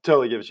 I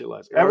totally give a shit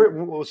less.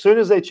 As soon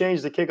as they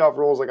change the kickoff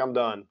rules, like I'm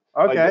done.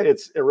 Okay.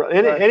 Like,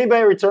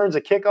 anybody returns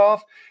a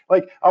kickoff.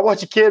 Like I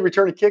watch a kid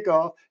return a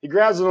kickoff. He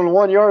grabs it on the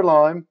 1 yard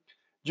line,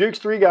 jukes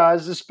 3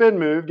 guys, the spin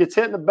move, gets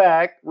hit in the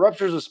back,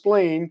 ruptures a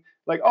spleen.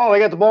 Like, oh, they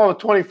got the ball on the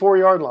 24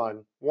 yard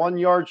line, 1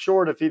 yard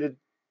short if he'd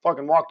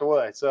fucking walked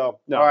away. So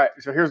no. All right.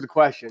 So here's the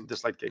question.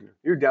 Just like kicking.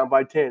 You're down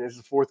by 10. This is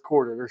the fourth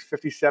quarter. There's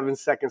 57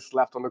 seconds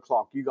left on the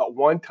clock. You got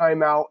 1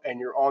 timeout and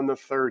you're on the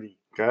 30.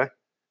 Okay.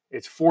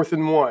 It's 4th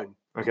and 1.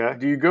 Okay.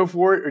 Do you go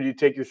for it or do you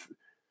take your?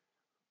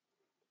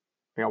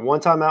 I got 1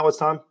 timeout. What's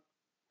time?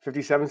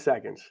 57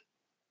 seconds.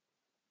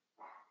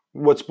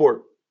 What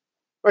sport?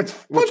 It's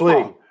football. Which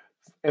league?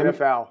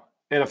 NFL.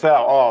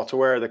 NFL. Oh, to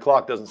where the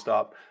clock doesn't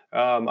stop.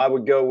 I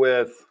would go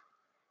with.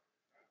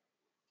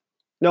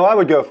 No, I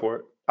would go for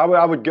it.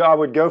 I would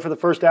go for the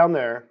first down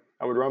there.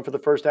 I would run for the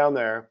first down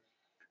there.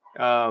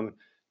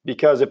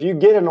 Because if you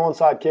get an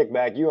onside kick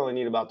back, you only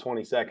need about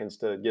 20 seconds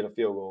to get a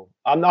field goal.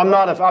 I'm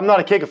not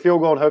a kick a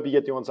field goal and hope you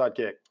get the onside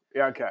kick.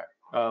 Yeah, okay.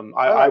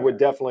 I would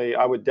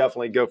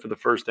definitely go for the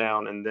first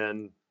down, and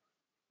then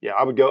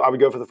I would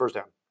go for the first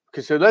down.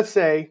 Okay, so let's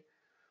say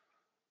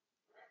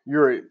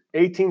you're at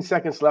 18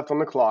 seconds left on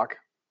the clock.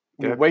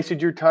 You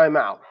wasted your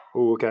timeout.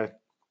 Oh, okay.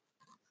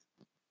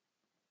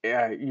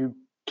 Yeah, you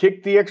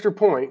kicked the extra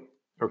point.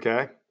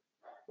 Okay.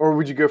 Or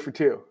would you go for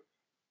 2?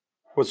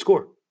 What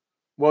score?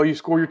 Well, you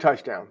score your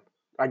touchdown.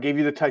 I gave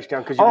you the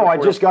touchdown because. I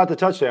just got the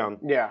touchdown.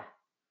 Yeah.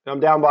 I'm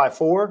down by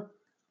 4.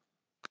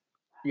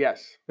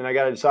 Yes. And I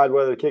got to decide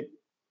whether to kick.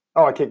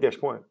 Oh, I kicked the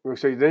extra point.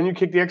 So then you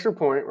kick the extra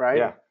point, right?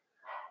 Yeah.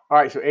 All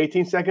right. So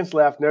 18 seconds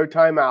left, no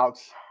timeouts.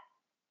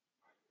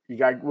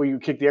 You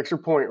kick the extra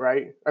point,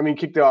 right? I mean,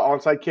 kick the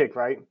onside kick,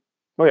 right?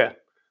 Oh yeah.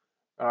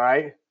 All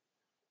right.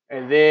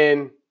 And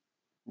then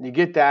you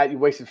get that. You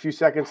wasted a few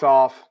seconds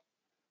off.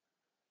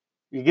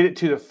 You get it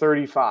to the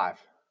 35.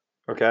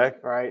 Okay.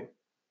 Right.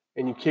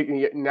 And you kick.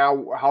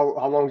 Now,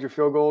 how long is your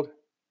field goal?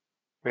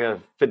 We got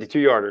a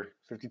 52-yarder.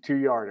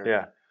 52-yarder.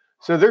 Yeah.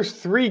 So there's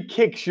 3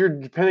 kicks you're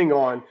depending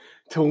on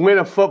to win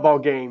a football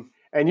game,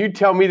 and you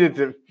tell me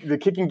that the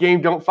kicking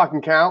game don't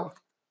fucking count?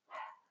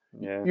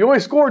 Yeah. You only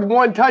scored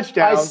 1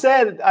 touchdown. I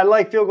said I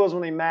like field goals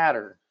when they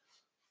matter.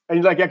 And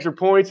you like extra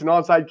points and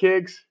onside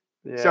kicks?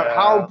 Yeah. So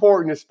how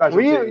important is special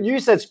teams? You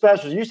said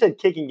special. You said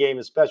kicking game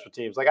is special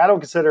teams. Like I don't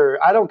consider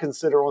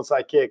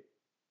onside kick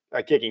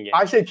a kicking game.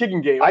 I said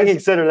kicking game. I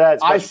consider that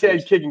special I said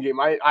teams. kicking game.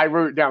 I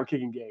wrote down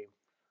kicking game.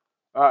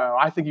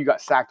 I think you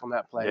got sacked on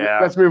that play. Yeah.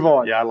 Let's move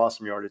on. Yeah, I lost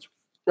some yardage.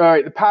 All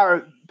right, the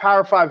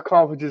Power 5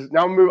 conferences.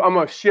 Now I'm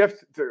going to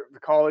shift to the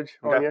college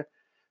on you.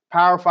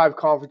 Power 5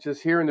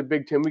 conferences here in the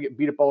Big Ten, we get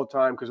beat up all the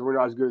time because we're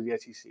not as good as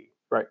the SEC.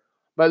 Right.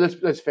 But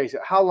let's face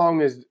it. How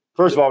long is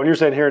First of all, when you're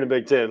saying here in the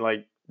Big Ten,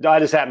 like I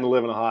just happen to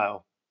live in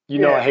Ohio. You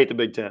know I hate the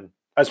Big Ten.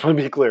 I just want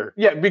to be clear.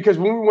 Yeah, because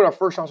when we won our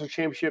first national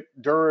championship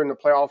during the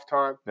playoff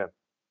time,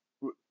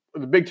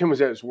 the Big Ten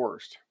was at its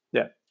worst.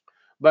 Yeah.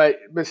 But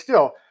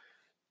still,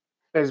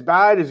 as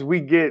bad as we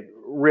get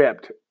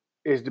ripped,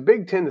 is the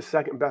Big Ten the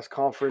second best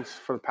conference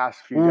for the past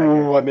few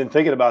decades? I've been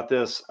thinking about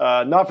this.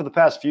 Not for the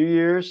past few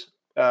years.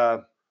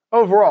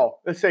 Overall,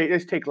 let's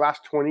take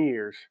last 20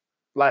 years.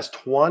 Last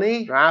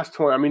 20? Last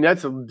 20. I mean,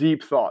 that's a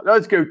deep thought.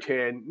 Let's go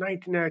 10.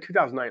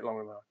 2009, long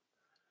enough.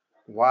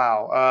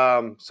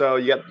 Wow. So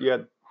you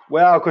got.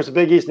 Well, of course, the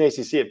Big East and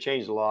ACC have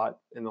changed a lot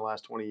in the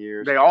last 20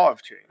 years. They all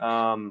have changed.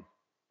 Well,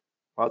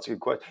 that's a good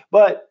question.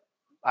 But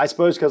I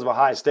suppose because of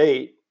Ohio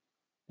State,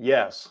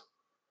 yes.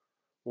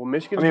 Well,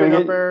 Michigan's been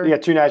up there. You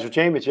got 2 national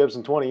championships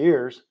in 20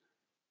 years.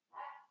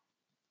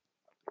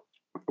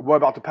 What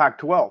about the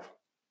Pac-12?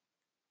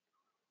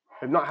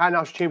 They've not had a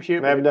national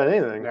championship. They haven't done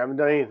anything. They haven't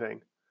done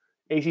anything.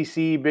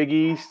 ACC, Big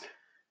East.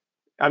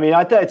 I mean,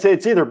 I'd say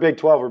it's either Big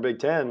 12 or Big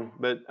 10.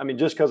 But, I mean,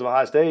 just because of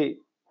Ohio State,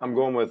 I'm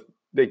going with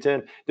Big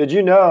 10. Did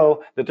you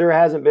know that there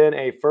hasn't been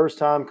a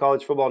first-time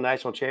college football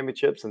national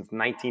championship since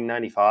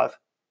 1995?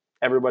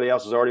 Everybody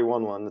else has already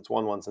won one. That's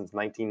won one since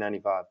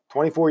 1995.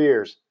 24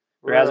 years.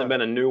 There hasn't been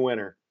a new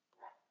winner.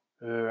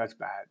 That's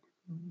bad.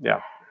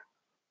 Yeah.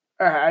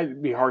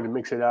 It'd be hard to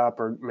mix it up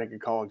or make a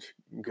college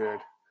good.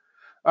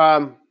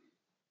 All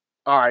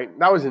right.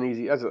 That was an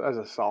easy as a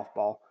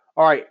softball.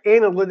 All right.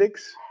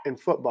 Analytics and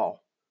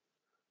football.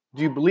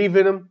 Do you believe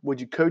in them?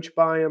 Would you coach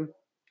by them?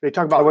 They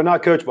talk about. I would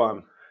not coach by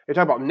them. They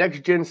talk about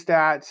next gen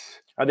stats.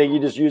 I think you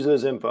just use it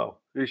as info.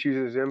 Just use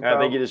it as info. I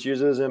think you just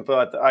use it as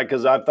info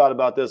because I've thought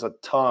about this a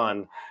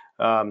ton.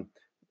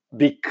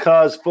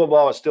 Because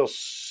football is still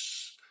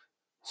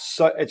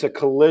it's a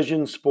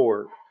collision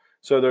sport,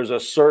 so there's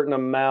just a certain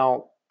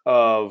amount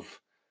of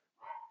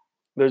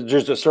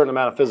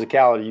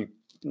physicality.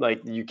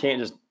 You can't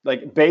just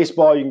like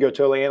baseball. You can go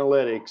totally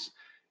analytics.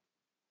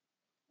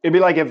 It'd be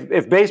like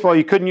if baseball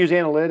you couldn't use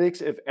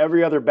analytics if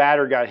every other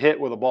batter got hit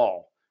with a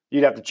ball.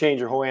 You'd have to change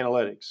your whole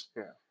analytics.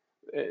 Yeah.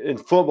 In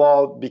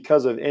football,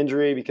 because of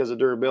injury, because of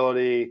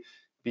durability,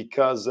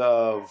 because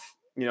of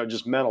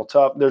just mental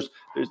tough.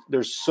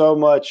 There's so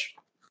much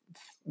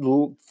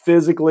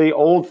physically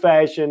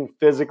old-fashioned,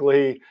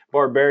 physically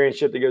barbarian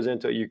shit that goes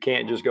into it. You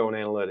can't just go in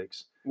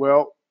analytics.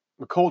 Well,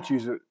 the Colts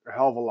use it a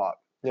hell of a lot.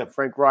 Yeah,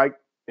 Frank Reich,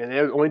 and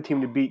they're the only team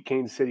to beat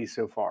Kansas City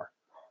so far.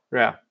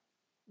 Yeah.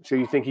 So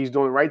you think he's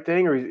doing the right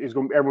thing, or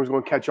everyone's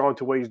going to catch on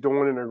to what he's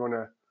doing, and they're going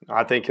to?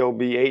 I think he'll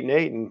be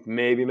 8-8 and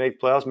maybe make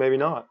the playoffs, maybe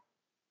not.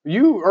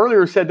 You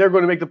earlier said they're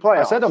going to make the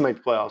playoffs. I said they'll make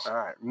the playoffs. All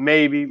right,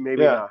 maybe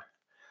not.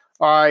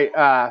 All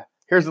right,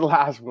 here's the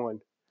last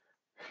one.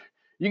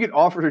 You get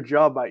offered a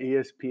job by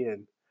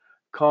ESPN,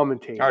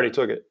 commentating. I already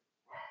took it.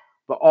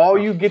 But all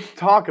you get to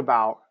talk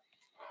about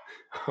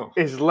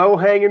is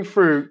low-hanging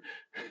fruit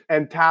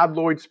and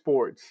tabloid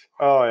sports.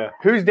 Oh, yeah.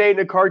 Who's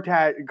dating a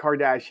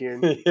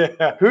Kardashian?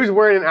 Yeah. Who's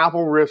wearing an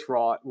Apple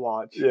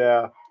watch?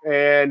 Yeah.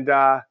 And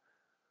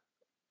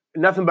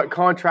nothing but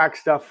contract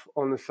stuff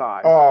on the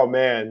side. Oh,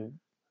 man.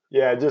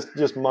 Yeah,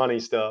 just money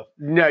stuff.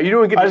 No, you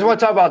don't get. I just want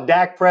to talk about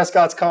Dak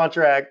Prescott's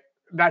contract.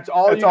 That's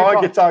all. That's all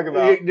I can talk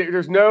about.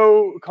 There's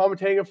no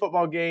commentating a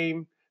football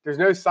game. There's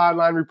no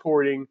sideline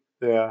reporting.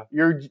 Yeah.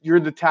 You're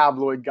the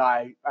tabloid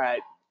guy at,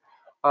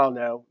 I don't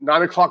know,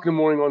 9 o'clock in the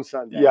morning on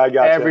Sunday. Yeah, I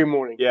got you. Every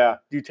morning. Yeah.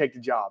 Do you take the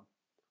job?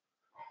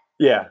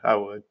 Yeah, I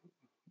would.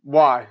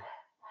 Why?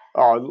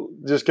 Oh,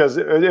 just because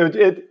it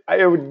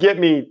would get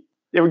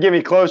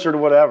me closer to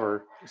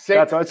whatever.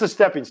 It's a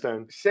stepping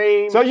stone.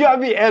 Same. So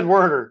I'd be Ed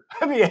Werder.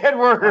 I'd be Ed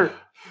Werder.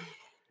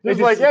 It's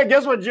like, yeah,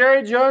 guess what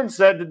Jerry Jones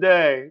said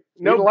today?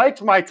 No, he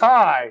liked my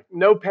tie.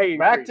 No pay increase.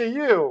 Back to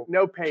you.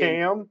 No pay.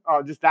 Cam.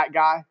 Oh, just that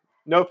guy?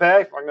 No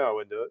pay? Fuck no, I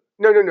wouldn't do it.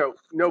 No.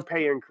 No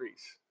pay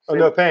increase. Oh,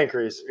 no pay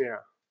increase. Yeah.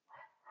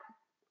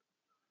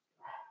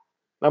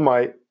 I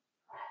might.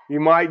 You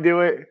might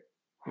do it.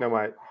 No,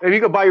 might. If you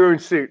could buy your own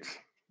suits.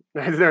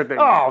 That's their thing.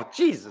 Oh,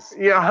 Jesus.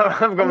 Yeah,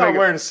 I'm not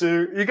wearing a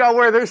suit. You got to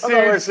wear their suits. I'm not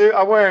wearing a suit.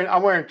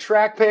 I'm wearing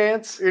track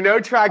pants. You know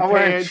track pants. I'm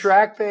wearing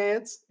track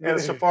pants and a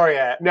safari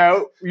hat.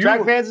 No.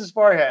 Track pants and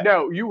safari hat.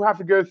 No, you have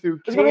to go through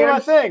Cam's. It's going to be my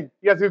thing.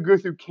 You have to go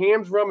through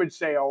Cam's rummage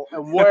sale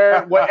and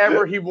wear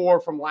whatever he wore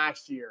from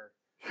last year.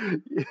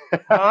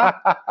 Huh?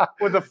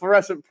 With the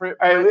fluorescent print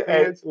hey,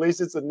 pants. At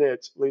least it's a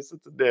niche.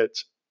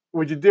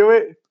 Would you do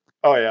it?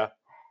 Oh, yeah.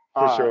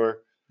 For sure.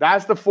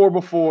 That's the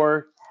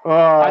 4x4.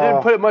 I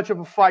didn't put much of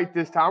a fight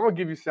this time. I'm going to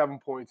give you 7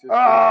 points.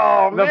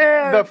 Man.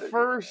 The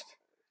first.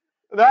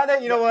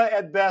 You know what?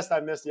 At best, I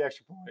missed the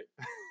extra point.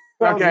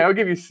 Okay, I'll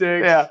give you 6.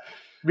 Yeah.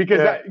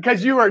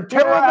 Because you are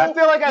terrible. I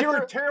feel like you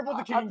were terrible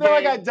to kicking game. I feel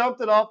like I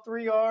dumped it off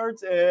 3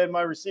 yards and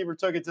my receiver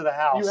took it to the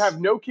house. You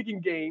have no kicking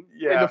game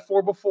in the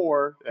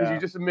 4x4 because you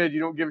just admitted you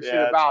don't give a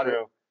shit about it.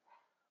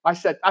 I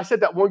set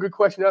that one good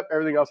question up.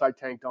 Everything else I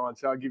tanked on,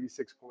 so I'll give you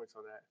 6 points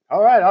on that.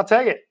 All right, I'll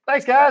take it.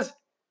 Thanks, guys.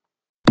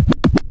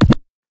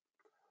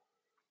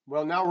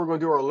 Well, now we're going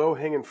to do our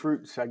low-hanging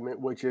fruit segment,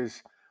 which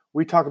is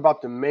we talk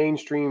about the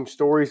mainstream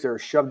stories that are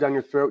shoved down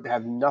your throat that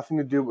have nothing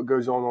to do with what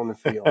goes on the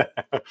field.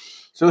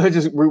 So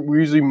we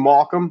usually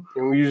mock them,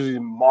 and we usually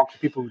mock the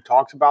people who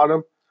talks about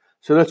them.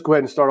 So let's go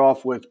ahead and start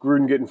off with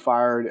Gruden getting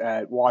fired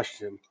at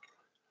Washington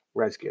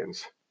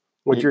Redskins.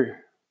 What's your?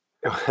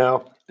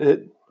 Well,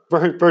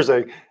 first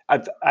thing,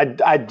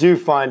 I do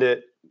find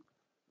it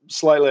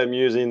slightly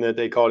amusing that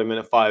they called him in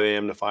at 5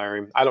 a.m. to fire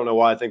him. I don't know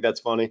why I think that's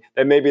funny.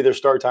 That may be their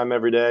start time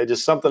every day.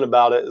 Just something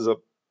about it is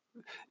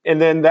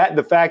and then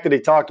the fact that he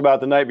talked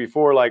about the night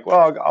before, like,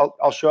 well,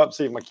 I'll show up and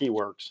see if my key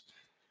works,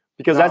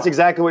 because that's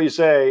exactly what you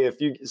say if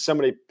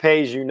somebody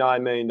pays you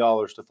 $9 million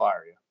to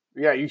fire you.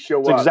 Yeah, you show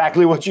up. That's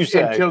exactly what you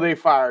say until they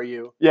fire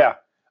you. Yeah.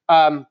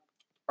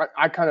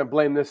 I kind of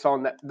blame this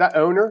on that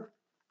owner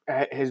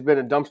has been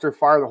a dumpster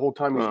fire the whole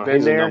time he's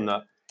been there. A dumb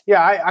nut.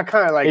 Yeah, I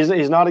kind of like.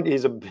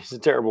 He's a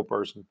terrible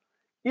person.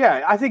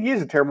 Yeah, I think he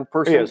is a terrible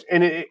person. He is.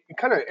 And it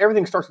kind of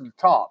everything starts at the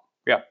top.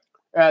 Yeah.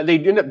 They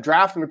end up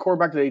drafting the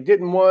quarterback that they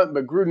didn't want,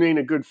 but Gruden ain't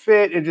a good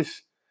fit. It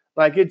just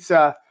like it's.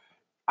 I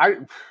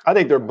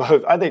think they're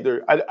both. I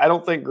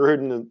don't think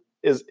Gruden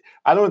is.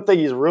 I don't think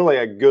he's really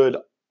a good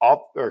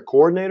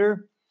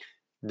coordinator.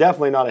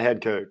 Definitely not a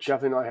head coach.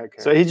 Definitely not a head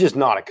coach. So he's just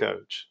not a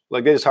coach.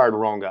 Like, they just hired the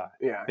wrong guy.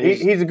 Yeah,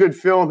 he's a good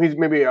film. He's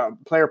maybe a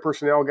player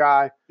personnel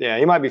guy. Yeah,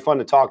 he might be fun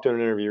to talk to in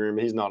an interview room,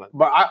 but he's not.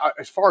 But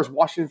as far as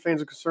Washington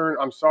fans are concerned,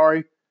 I'm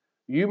sorry.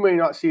 You may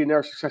not see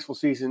another successful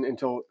season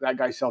until that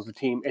guy sells the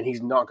team, and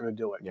he's not going to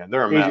do it. Yeah,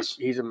 they're a mess.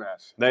 He's a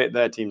mess.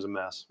 That team's a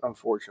mess.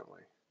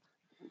 Unfortunately.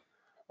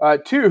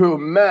 2,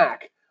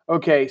 Mac.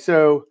 Okay,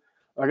 so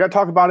I got to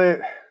talk about it.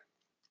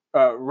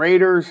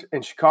 Raiders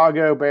and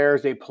Chicago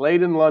Bears, they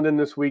played in London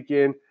this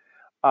weekend.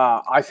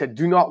 I said,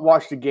 do not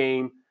watch the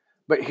game.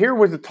 But here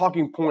was the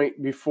talking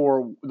point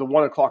before the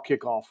 1 o'clock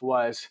kickoff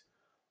was,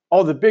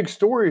 the big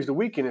story of the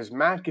weekend is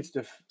Matt gets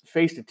to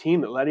face the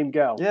team that let him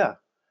go. Yeah.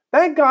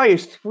 That guy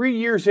is 3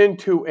 years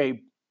into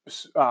a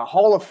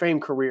Hall of Fame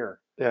career.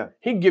 Yeah.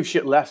 He can give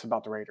shit less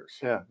about the Raiders.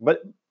 Yeah.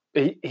 But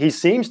he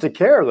seems to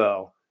care,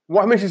 though.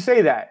 What makes you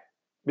say that?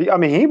 I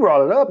mean, he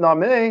brought it up, not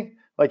me.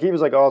 Like, he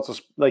was like,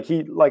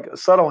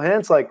 it's subtle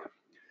hints. Like,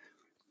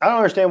 I don't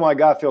understand why a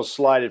guy feels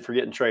slighted for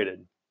getting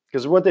traded.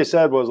 Because what they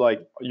said was,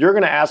 like, you're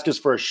going to ask us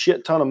for a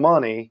shit ton of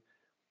money.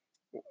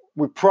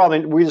 We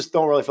just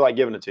don't really feel like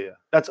giving it to you.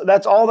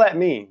 That's all that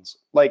means.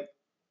 Like,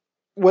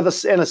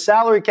 in a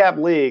salary cap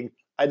league,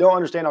 I don't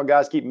understand how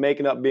guys keep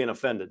making up being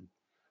offended.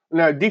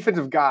 No,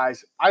 defensive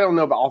guys, I don't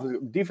know about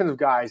offensive. Defensive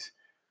guys,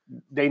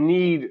 they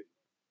need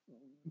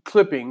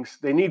clippings.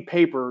 They need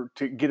paper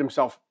to get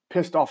himself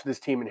pissed off at this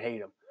team and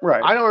hate him.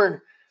 Right. I don't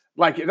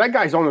like that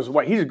guy's on his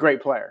way. He's a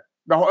great player.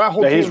 That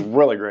whole team, he's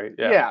really great.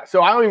 Yeah.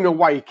 So I don't even know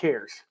why he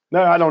cares.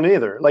 No, I don't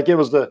either. Like, it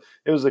was the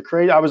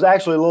crazy. I was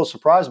actually a little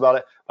surprised about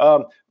it.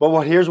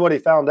 But here's what he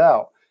found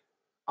out.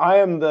 I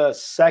am the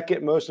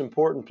second most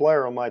important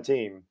player on my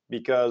team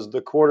because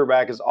the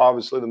quarterback is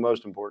obviously the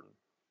most important.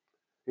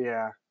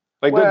 Yeah.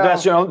 Like,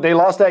 they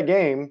lost that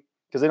game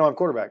because they don't have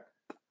quarterback.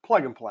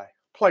 Plug and play.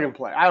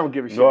 I don't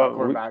give a shit about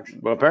quarterbacks.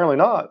 But apparently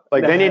not.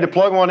 Like, they need to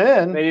plug one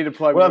in. They need to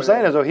plug what one I'm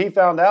saying in. is, he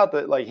found out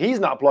that, like, he's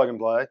not plug and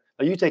play.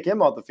 Like, you take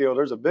him off the field,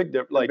 there's a big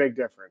difference. Like, big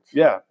difference.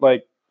 Yeah.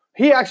 Like,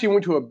 he actually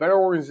went to a better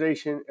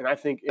organization, and I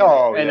think in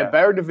a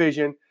better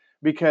division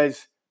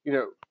because,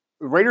 the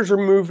Raiders are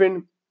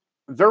moving.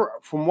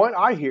 From what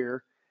I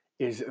hear,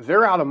 is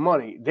they're out of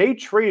money. They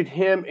traded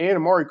him and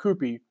Amari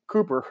Cooper,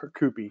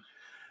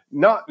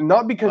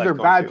 not because they're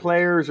bad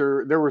players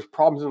or there was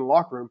problems in the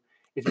locker room.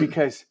 It's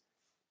because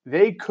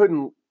they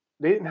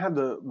didn't have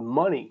the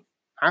money,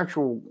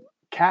 actual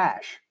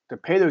cash, to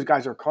pay those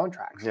guys their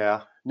contracts.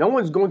 Yeah. No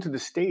one's going to the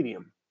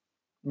stadium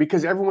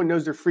because everyone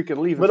knows they're freaking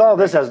leaving. But all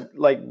this is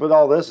like,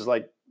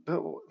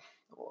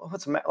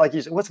 what's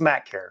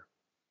Matt care?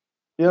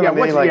 You know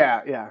what I mean? Like,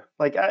 yeah.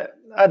 Like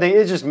I think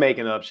it's just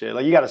making up shit.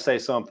 Like you got to say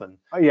something.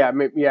 Yeah.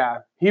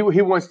 He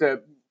wants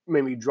to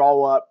maybe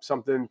draw up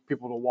something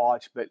people to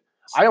watch, but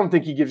I don't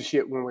think he gives a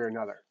shit one way or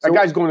another. That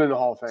guy's going in the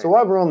Hall of Fame. So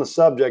while we're on the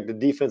subject of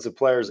defensive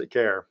players that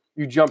care,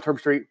 you jumped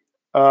Herbstreit.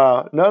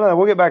 No,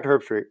 we'll get back to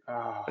Herbstreit.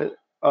 Oh.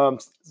 You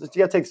got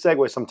to take the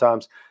segue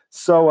sometimes.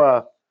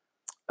 So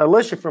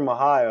Alicia from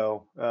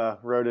Ohio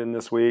wrote in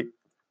this week,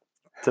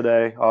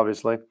 today,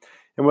 obviously,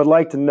 and would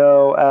like to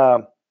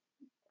know,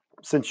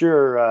 since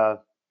you're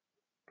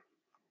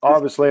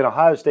obviously an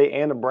Ohio State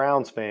and a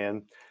Browns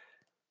fan,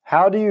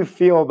 how do you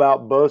feel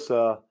about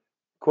Bosa,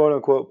 quote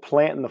unquote,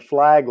 planting the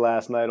flag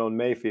last night on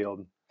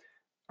Mayfield?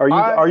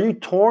 Are you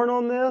torn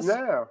on this?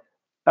 No.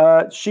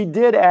 She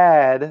did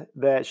add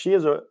that she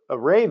is a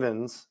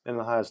Ravens and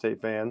Ohio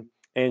State fan,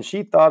 and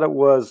she thought it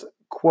was,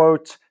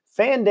 quote,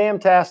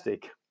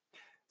 fan-damtastic.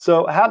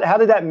 So how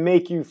did that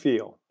make you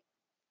feel?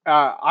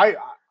 I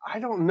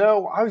don't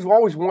know. I was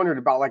always wondered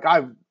about, like,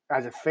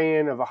 as a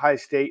fan of Ohio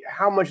State,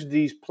 how much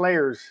these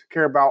players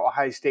care about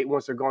Ohio State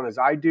once they're gone as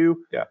I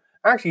do. Yeah.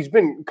 Actually, he's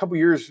been a couple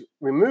years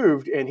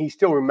removed, and he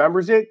still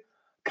remembers it.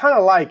 Kind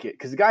of like it,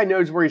 because the guy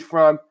knows where he's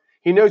from.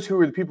 He knows who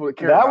are the people that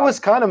care about That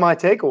was kind of my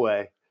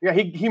takeaway. Yeah,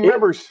 he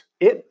remembers.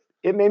 It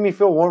made me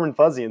feel warm and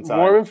fuzzy inside.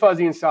 Warm and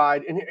fuzzy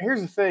inside. And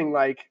here's the thing,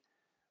 like,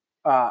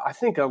 I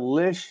think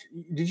Alish,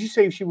 did you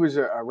say she was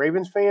a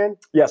Ravens fan?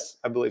 Yes,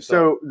 I believe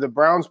so. So the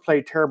Browns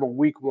played terrible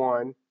week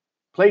 1,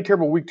 played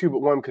terrible week 2, but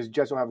won because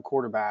Jets don't have a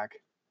quarterback.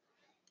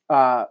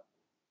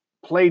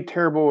 Played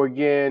terrible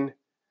again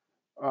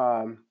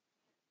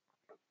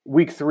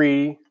week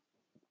 3,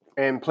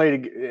 and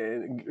played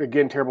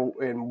again terrible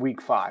in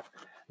week 5.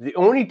 The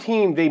only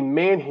team they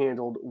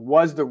manhandled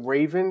was the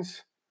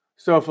Ravens.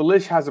 So if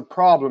Alish has a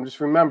problem,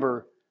 just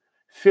remember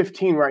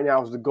 15 right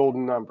now is the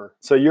golden number.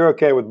 So you're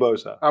okay with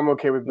Bosa? I'm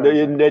okay with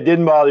Bosa. It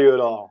didn't bother you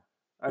at all?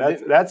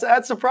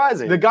 That's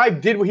surprising. The guy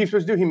did what he was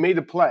supposed to do. He made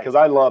the play. Because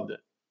I loved it.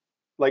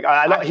 Like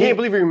I can't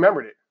believe he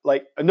remembered it.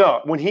 Like,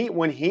 no, when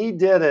he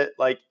did it,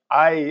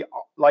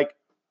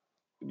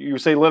 you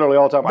say literally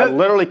all the time. I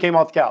literally came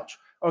off the couch.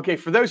 Okay,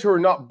 for those who are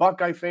not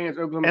Buckeye fans,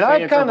 Oklahoma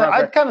fans,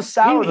 I kind of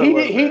soured he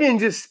didn't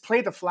just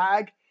plant the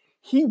flag.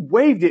 He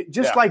waved it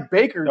just like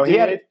Baker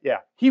did.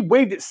 He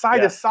waved it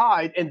side to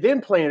side and then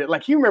planted it.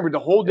 Like he remembered the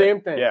whole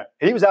damn thing. Yeah,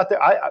 he was out there.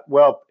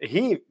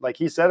 He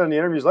said in the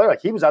interviews later,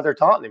 like he was out there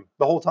taunting him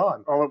the whole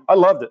time. I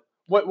loved it.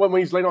 When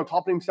he's laid on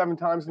top of him 7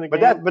 times in the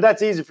game? But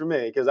that's easy for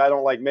me because I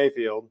don't like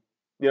Mayfield.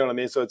 You know what I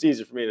mean? So it's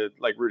easy for me to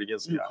like root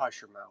agaagainst him. You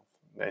hush your mouth.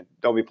 Man,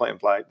 don't be planting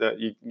flag.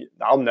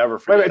 I'll never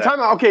forget that.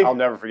 Okay. I'll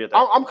never forget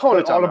that. I'm calling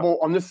it audible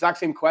on this exact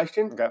same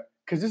question. Okay.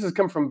 Because this has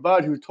come from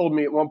Bud, who told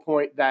me at one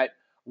point that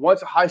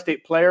once Ohio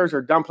State players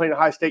are done playing at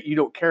Ohio State, you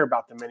don't care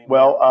about them anymore.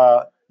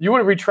 Well, you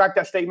want to retract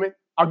that statement?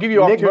 I'll give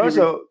you Nick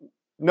Bosa.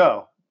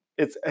 No,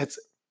 it's.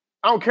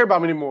 I don't care about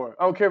him anymore.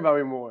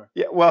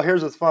 Yeah. Well,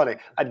 here's what's funny.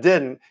 I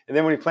didn't, and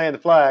then when he planted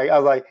the flag, I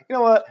was like, you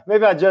know what?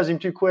 Maybe I judged him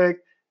too quick.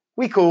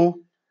 We cool.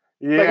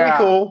 Yeah, like,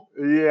 we cool.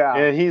 Yeah.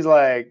 And he's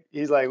like,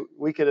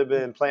 we could have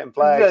been planting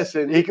flags.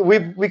 Listen,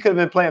 we could have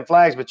been planting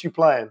flags, but you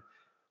playing.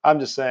 I'm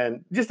just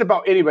saying. Just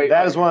about anybody.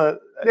 That is one of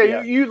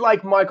the, you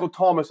like Michael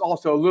Thomas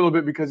also a little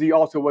bit because he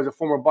also was a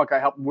former Buckeye,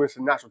 helped win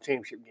some national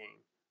championship game.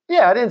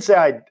 Yeah, I didn't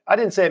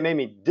say it made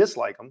me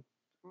dislike him.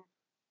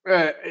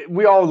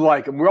 We all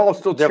like him. We're all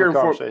still cheering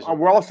for him.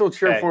 We're all still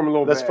cheering for him a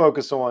little bit. Let's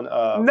focus on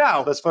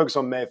Let's focus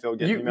on Mayfield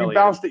getting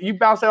humiliated. You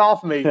bounced it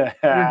off me.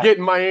 You're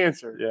getting my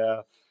answer.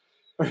 Yeah.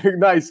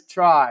 Nice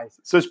try.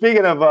 So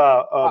speaking of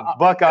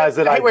Buckeyes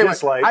that I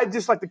dislike, I'd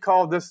just like to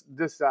call this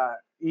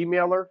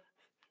emailer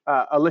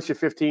Alicia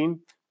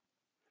 15.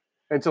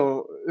 And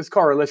so let's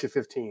call her Alicia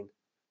 15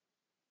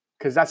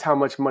 because that's how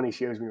much money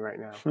she owes me right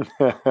now.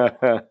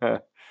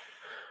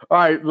 All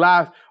right,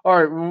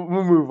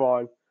 we'll move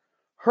on.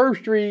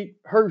 Herbstreit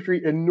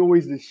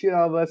annoys the shit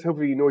out of us.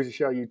 Hopefully he annoys the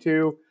shit out of you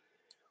too.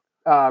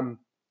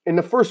 In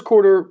the first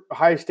quarter,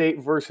 Ohio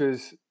State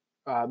versus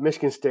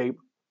Michigan State,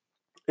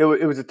 it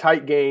was a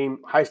tight game.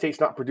 Ohio State's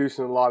not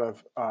producing a lot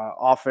of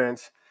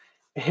offense.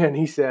 And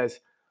he says,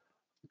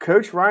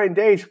 Coach Ryan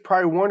Day's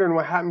probably wondering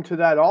what happened to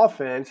that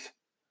offense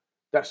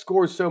that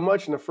scored so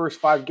much in the first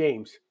 5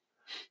 games.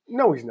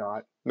 No, he's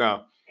not.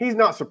 No. He's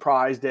not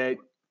surprised that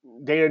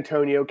Dan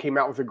Antonio came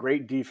out with a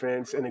great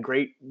defense and a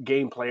great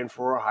game plan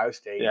for Ohio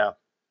State. Yeah.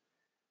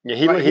 Yeah,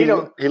 he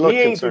looked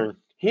concerned.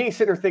 He ain't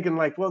sitting there thinking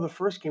like, well, the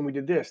first game we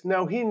did this.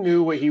 No, he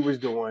knew what he was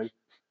doing.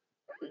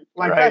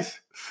 Like Right. that's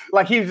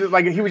like he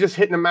was just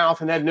hitting the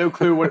mouth and had no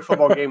clue what a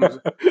football game was.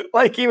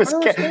 Like he was I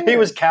don't understand. he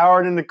was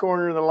cowered in the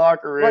corner of the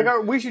locker room. Like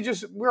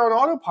we're on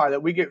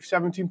autopilot. We get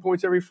 17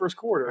 points every first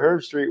quarter.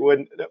 Herb Street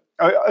wouldn't.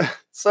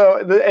 So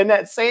in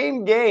that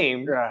same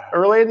game, Yeah.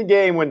 early in the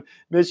game when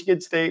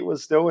Michigan State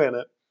was still in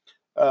it,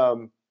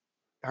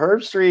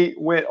 Herb Street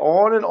went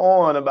on and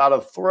on about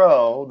a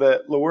throw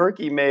that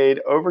Lewerke made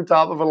over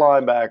top of a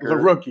linebacker. The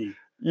rookie.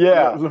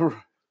 Yeah.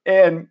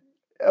 And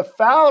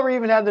Fowler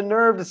even had the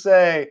nerve to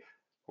say,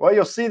 well,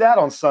 you'll see that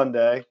on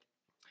Sunday.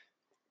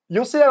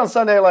 You'll see that on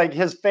Sunday, like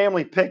his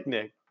family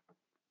picnic.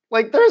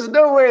 Like, there's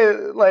no way,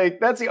 like,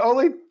 that's the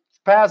only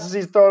passes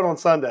he's thrown on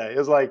Sunday. It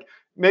was like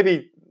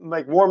maybe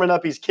like warming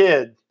up his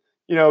kid,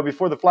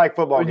 before the flag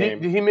football game.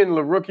 Did he mean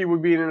LaRookie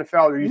would be an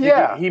NFL, or you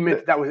think he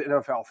meant that was an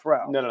NFL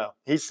throw? No.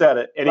 He said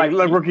it. And like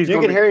LaRookie's you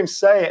can hear him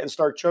say it and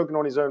start choking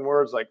on his own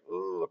words like,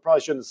 ooh, I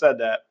probably shouldn't have said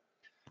that.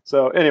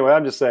 So anyway,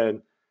 I'm just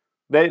saying,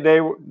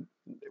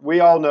 we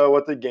all know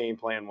what the game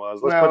plan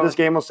was. Let's put this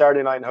game on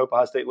Saturday night and hope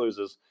Ohio State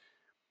loses.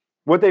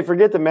 What they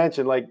forget to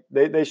mention, like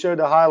they showed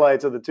the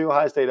highlights of the two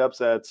Ohio State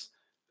upsets,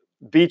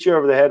 beat you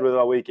over the head with it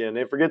all weekend.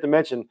 They forget to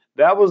mention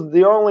that was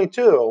the only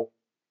two.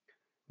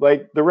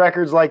 Like the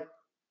record's like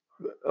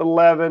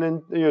 11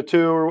 and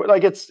 2, or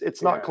like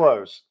it's not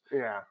close.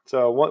 Yeah.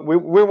 So we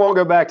won't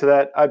go back to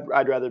that.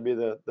 I'd rather be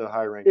the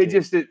higher ranked. It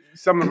just that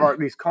some of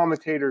these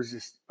commentators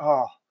just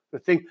the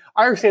thing.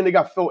 I understand they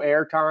got full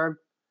airtime,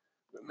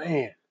 but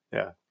man.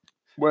 Yeah.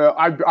 Well,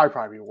 I'd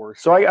probably be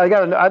worse. So I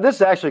got this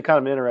is actually kind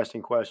of an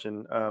interesting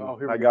question.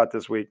 I got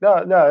this week.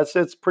 No,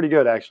 it's pretty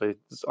good actually.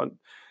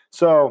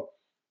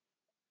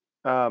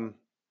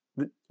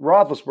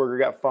 Roethlisberger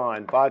got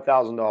fined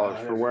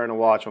 $5,000 for wearing a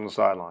watch on the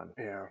sideline.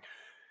 Yeah.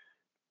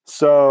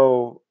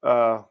 So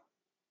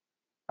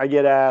I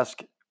get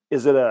asked,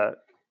 is it a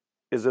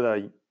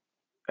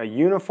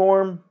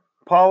uniform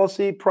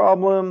policy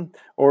problem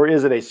or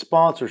is it a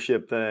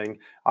sponsorship thing?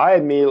 I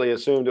immediately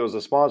assumed it was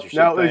a sponsorship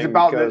thing. No, it's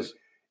about because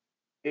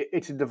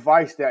it's a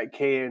device that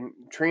can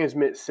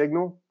transmit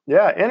signal.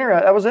 Yeah,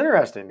 that was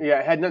interesting. Yeah,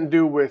 it had nothing to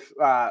do with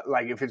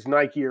like if it's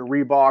Nike or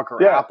Reebok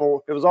or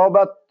Apple. It was all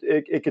about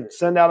it could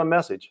send out a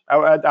message.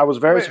 I was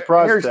very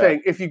surprised. Here's the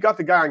thing: if you got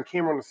the guy on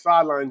camera on the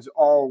sidelines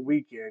all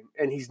weekend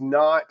and he's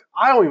not,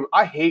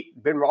 I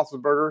hate Ben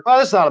Roethlisberger.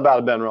 Well, it's not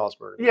about Ben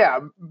Roethlisberger.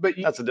 Yeah, but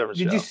that's a different.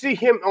 Did you see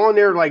him on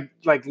there like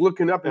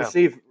looking up and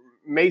see if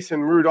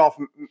Mason Rudolph,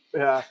 he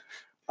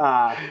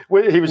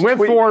was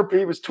Winthorpe,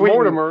 he was tweeting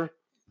Mortimer?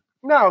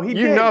 No, he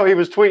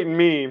was tweeting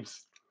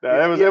memes.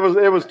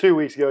 It was 2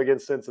 weeks ago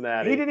against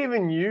Cincinnati. He didn't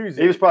even use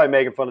it. He was probably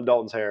making fun of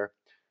Dalton's hair.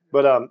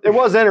 But it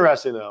was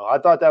interesting, though. I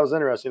thought that was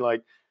interesting.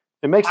 Like,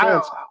 it makes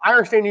sense. I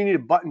understand you need to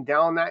button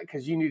down that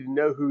because you need to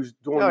know who's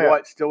doing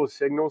what still with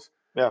signals.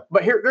 Yeah.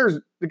 But there's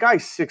the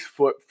guy's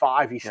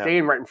 6'5". He's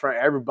staying right in front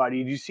of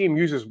everybody. Did you see him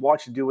use his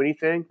watch to do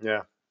anything?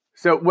 Yeah.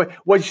 So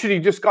what should he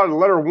just got a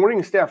letter of warning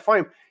instead of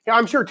fine him? Yeah,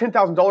 I'm sure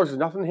 $10,000 is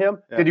nothing to him.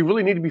 Yeah. Did he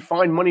really need to be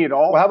fined money at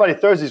all? Well, how about he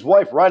throws his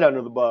wife right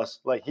under the bus?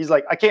 Like he's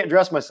like, I can't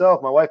dress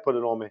myself. My wife put it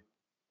on me.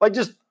 Like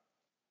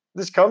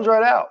this comes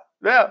right out.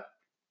 Yeah.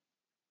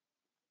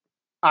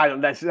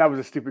 That was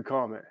a stupid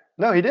comment.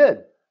 No, he did.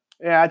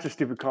 Yeah, that's a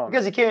stupid comment.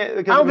 Because he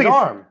can't of his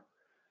arm.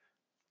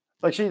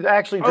 Like she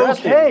actually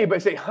dressed him.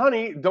 But say,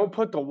 honey, don't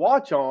put the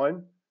watch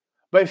on.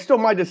 But it's still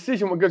my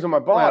decision what goes on my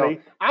body.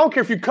 Well, I don't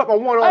care if you cut my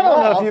one arm off. I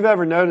don't know if you've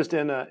ever noticed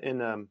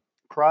in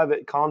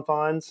private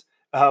confines,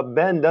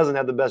 Ben doesn't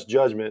have the best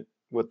judgment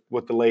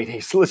with the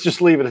ladies. So let's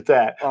just leave it at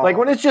that. Like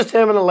when it's just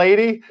him and a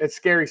lady. It's a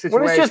scary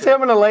situation. When it's just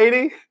him and a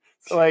lady.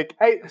 Like,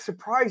 hey,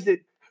 surprised that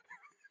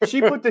she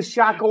put the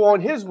shackle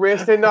on his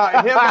wrist and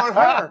not him on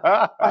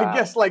her. I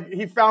guess like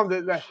he found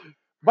that.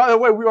 By the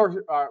way, we want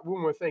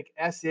to thank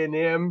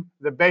S&M,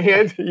 the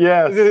band.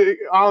 Yes.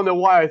 I don't know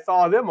why I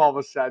thought of them all of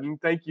a sudden.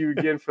 Thank you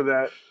again for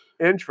that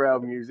intro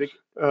music.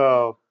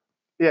 Oh,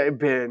 yeah,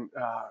 Ben.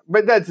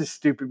 But that's just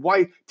stupid.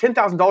 Why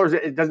 $10,000?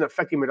 It doesn't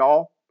affect him at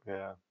all.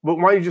 Yeah. But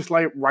why don't you just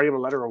write him a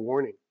letter of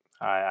warning?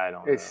 I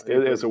don't know.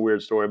 It's a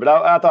weird story, but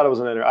I thought it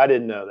was I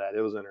didn't know that.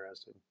 It was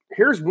interesting.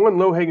 Here's one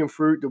low-hanging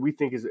fruit that we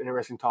think is an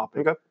interesting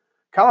topic. Okay.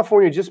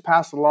 California just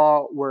passed a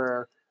law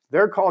where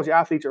their college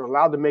athletes are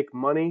allowed to make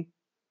money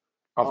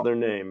off their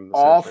name.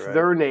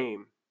 Their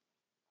name,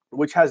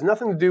 which has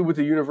nothing to do with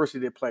the university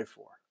they play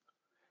for,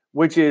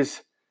 which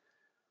is,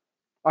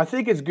 I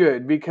think it's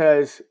good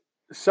because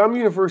some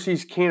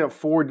universities can't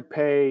afford to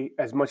pay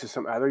as much as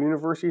some other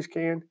universities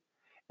can.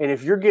 And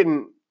if you're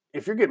getting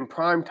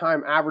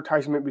primetime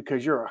advertisement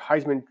because you're a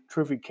Heisman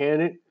Trophy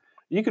candidate,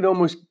 you can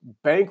almost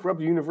bankrupt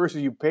the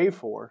university you pay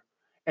for,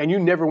 and you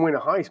never win a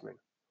Heisman.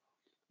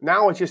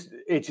 Now it's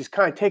just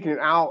kind of taking it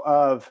out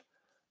of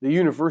the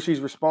university's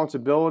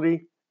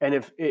responsibility, and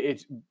if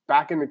it's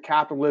back into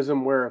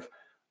capitalism, where if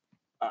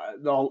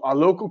a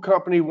local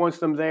company wants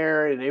them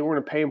there and they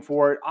want to pay them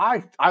for it,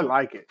 I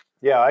like it.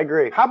 Yeah, I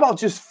agree. How about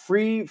just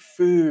free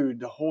food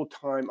the whole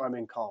time I'm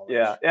in college?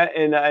 Yeah,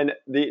 and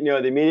the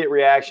the immediate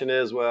reaction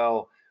is,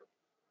 well,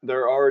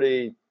 they're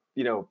already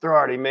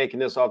making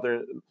this off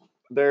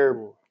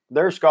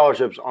their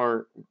scholarships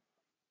aren't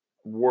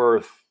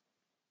worth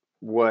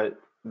what.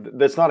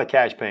 That's not a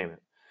cash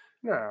payment.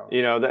 No.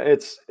 You know,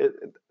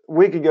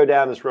 we could go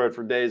down this road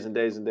for days and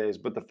days and days.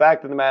 But the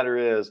fact of the matter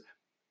is,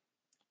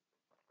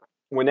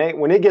 when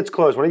it gets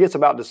close, when it gets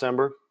about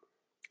December,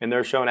 and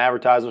they're showing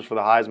advertisements for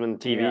the Heisman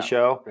TV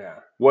show,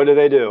 what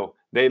do?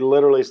 They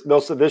literally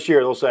this year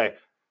they'll say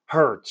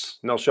Hurts,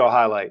 and they'll show a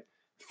highlight.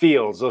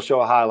 Fields, they'll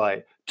show a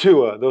highlight.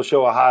 Tua, they'll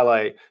show a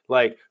highlight.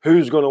 Like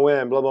who's going to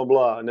win? Blah blah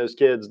blah. And those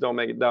kids don't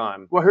make a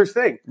dime. Well, here's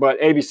the thing.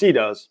 But ABC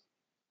does.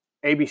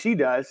 ABC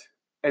does.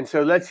 And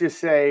so let's just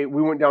say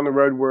we went down the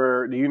road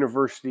where the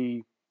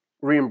university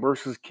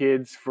reimburses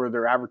kids for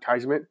their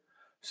advertisement.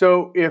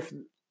 So if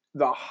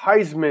the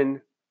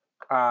Heisman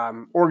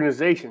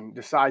organization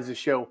decides to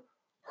show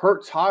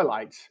Hurts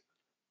highlights,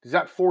 does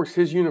that force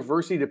his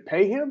university to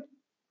pay him?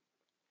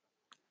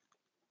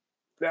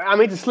 I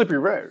mean, it's a slippery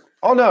road.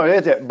 Oh no,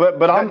 it's it. But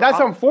that's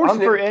unfortunate. I'm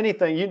for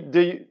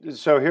anything.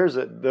 So here's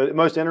the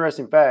most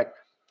interesting fact: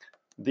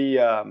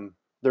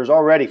 there's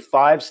already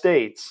 5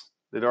 states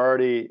that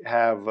already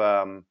have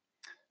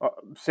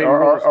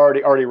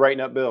already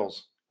writing up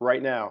bills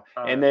right now,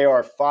 and they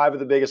are 5 of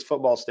the biggest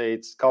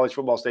college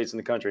football states in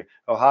the country.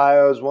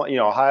 Ohio's one,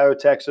 Ohio,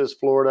 Texas,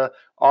 Florida,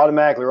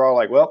 automatically are all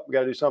like, well, we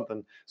got to do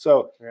something.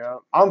 So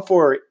I'm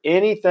for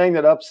anything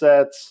that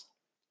upsets,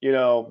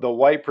 the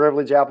white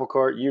privilege apple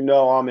cart.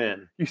 I'm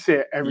in. You say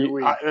it every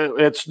week.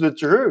 It's the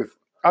truth.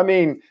 I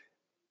mean,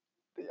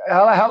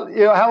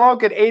 how long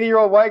could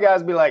 80-year-old white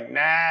guys be like,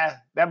 nah,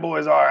 that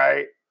boy's all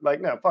right? Like,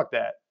 no, fuck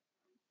that.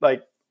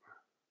 Like,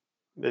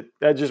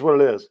 that's just what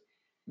it is.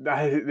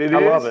 I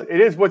love it.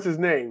 It is. What's his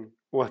name?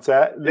 What's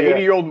that? The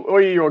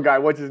 80-year-old guy.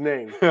 What's his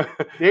name? The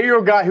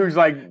 80-year-old guy who's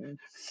like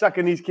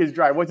sucking these kids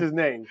dry. What's his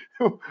name?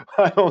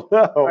 I don't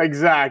know.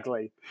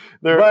 Exactly.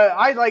 But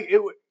I like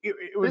it.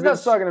 He's not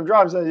sucking them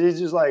dry. He's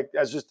just like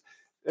it's just.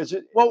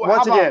 Well,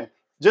 once again,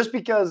 just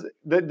because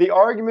the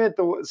argument,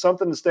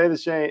 something to stay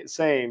the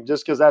same,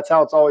 just because that's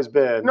how it's always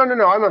been. No.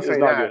 I'm not saying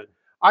that. Good.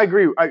 I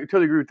agree. I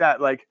totally agree with that.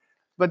 Like,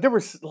 but there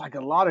was like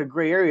a lot of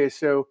gray areas.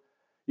 So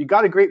you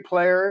got a great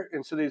player,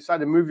 and so they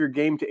decided to move your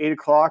game to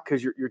 8:00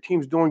 because your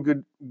team's doing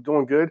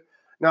good.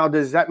 Now,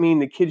 does that mean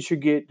the kids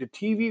should get the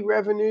TV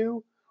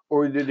revenue,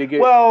 or did they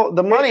get? Well,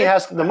 the money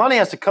has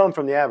to come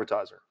from the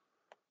advertiser.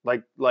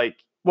 Like.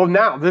 Well,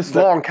 now this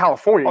law in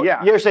California,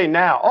 yeah. You're saying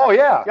now? Oh,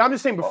 yeah. Yeah, I'm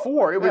just saying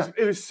before it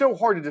was so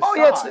hard to decide. Oh,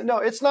 yeah.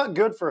 It's not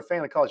good for a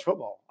fan of college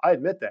football. I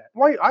admit that.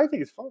 Why? I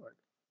think it's fun.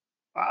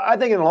 I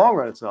think in the long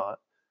run it's not.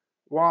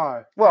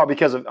 Why? Well,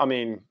 because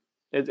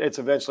it's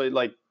eventually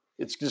like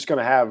it's just going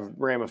to have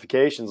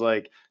ramifications.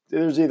 Like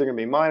there's either going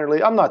to be minor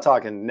league. I'm not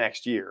talking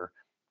next year.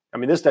 I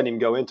mean, this doesn't even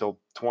go until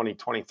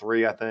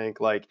 2023. I think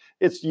like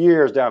it's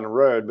years down the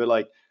road. But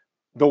like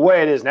the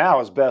way it is now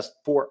is best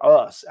for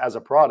us as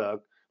a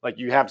product. Like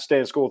you have to stay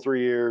in school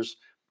 3 years.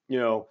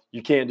 You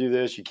can't do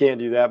this, you can't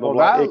do that.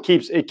 But it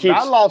keeps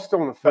that law's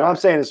still in effect. But I'm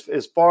saying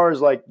as far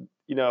as like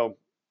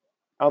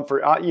I'm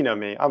for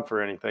me. I'm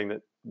for anything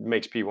that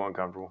makes people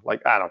uncomfortable.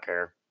 Like I don't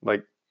care.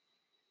 Like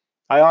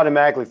I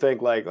automatically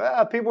think like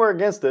people are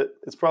against it.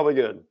 It's probably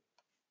good.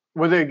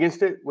 Were they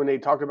against it when they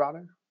talked about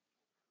it?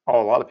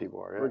 Oh, a lot of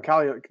people are. Yeah.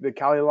 The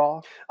Cali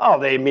law. Oh,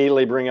 they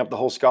immediately bring up the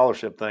whole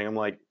scholarship thing. I'm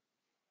like,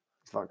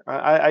 fuck.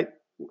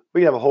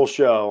 We have a whole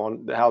show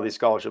on how these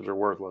scholarships are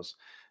worthless.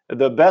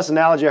 The best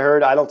analogy I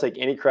heard, I don't take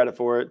any credit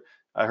for it.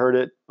 I heard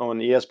it on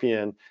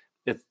ESPN.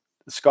 If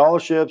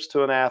scholarships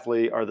to an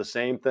athlete are the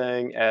same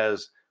thing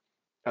as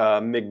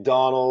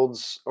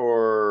McDonald's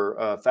or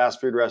a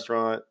fast food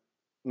restaurant,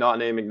 not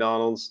named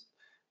McDonald's,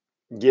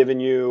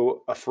 giving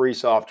you a free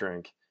soft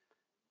drink.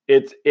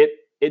 It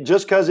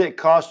just because it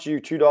costs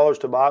you $2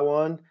 to buy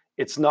one,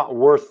 it's not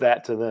worth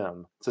that to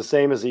them. It's the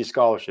same as these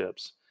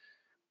scholarships.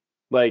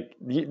 Like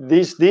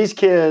these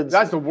kids,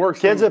 that's the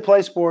worst. Kids that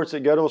play sports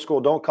that go to a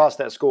school don't cost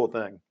that school a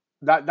thing.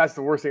 That's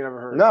the worst thing I've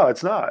ever heard. No,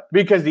 it's not,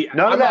 because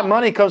none of that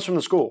money comes from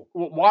the school.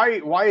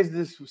 Why is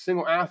this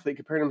single athlete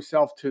comparing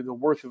himself to the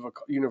worth of a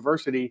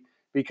university?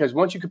 Because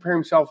once you compare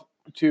himself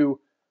to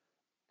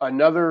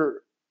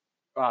another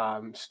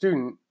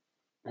student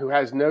who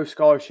has no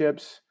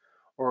scholarships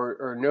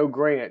or no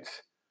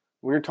grants,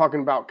 when you're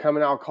talking about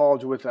coming out of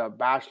college with a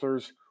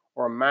bachelor's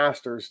or a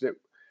master's, that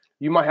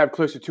you might have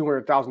close to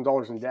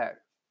 $200,000 in debt.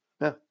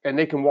 Yeah. And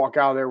they can walk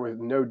out of there with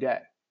no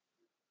debt.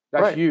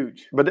 That's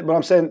huge. But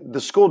I'm saying the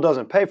school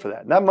doesn't pay for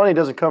that. That money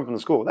doesn't come from the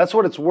school. That's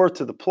what it's worth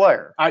to the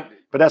player. But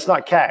that's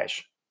not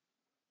cash.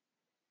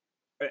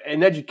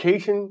 And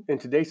education in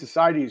today's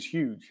society is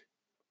huge.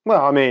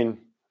 Well, I mean,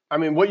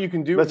 what you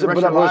can do.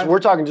 We're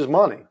talking just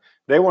money.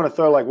 They want to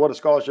throw like what a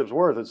scholarship's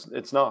worth.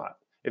 It's not.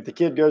 If the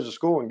kid goes to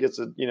school and gets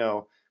it,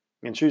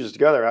 and chooses to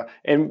go there,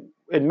 and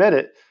admit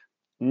it,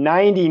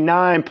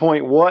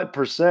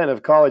 99%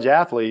 of college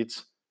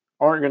athletes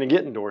aren't going to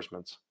get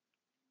endorsements.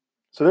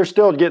 So they're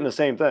still getting the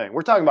same thing.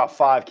 We're talking about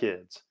 5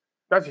 kids.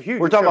 That's a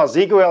huge. We're talking about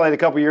Ezekiel Elliott a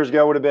couple years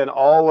ago would have been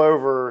all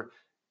over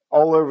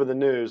the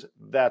news.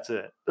 That's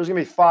it. There's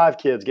going to be 5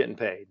 kids getting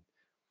paid.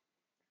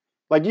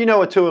 Like, you know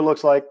what Tua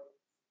looks like?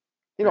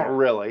 You don't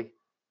really.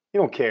 You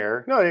don't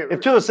care. No,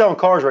 if Tua's selling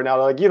cars right now,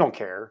 they're like, you don't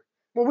care.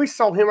 Well, we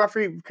saw him after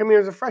he came in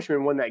as a freshman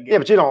and won that game. Yeah,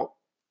 but you don't.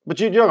 But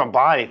you're not gonna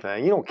buy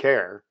anything. You don't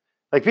care.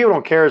 Like people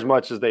don't care as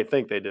much as they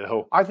think they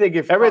do. I think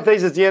if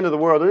Everything's at the end of the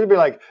world, there's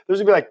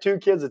gonna be like 2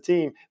 kids a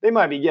team. They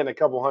might be getting a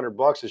couple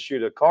 $100 to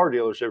shoot a car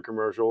dealership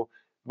commercial,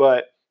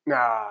 but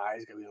nah,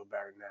 he's gonna be a little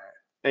better than that.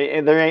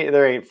 and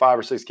there ain't 5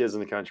 or 6 kids in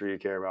the country you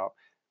care about.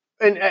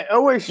 And at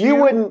OSU, You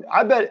wouldn't.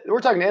 I bet we're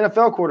talking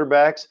NFL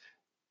quarterbacks.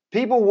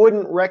 People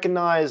wouldn't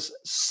recognize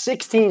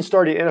 16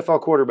 starting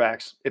NFL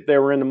quarterbacks if they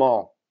were in the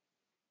mall.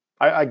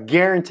 I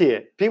guarantee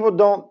it. People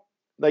don't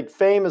like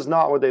fame is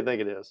not what they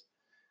think it is.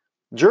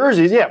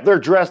 Jerseys, yeah, if they're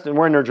dressed and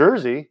wearing their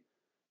jersey,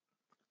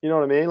 you know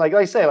what I mean? Like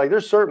I say, like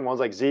there's certain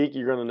ones like Zeke,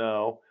 you're gonna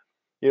know.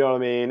 You know what I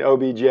mean?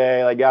 OBJ,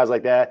 like guys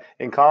like that.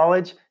 In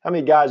college, how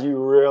many guys you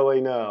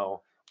really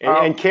know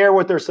and care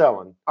what they're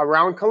selling?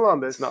 Around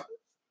Columbus. It's not.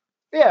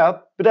 Yeah,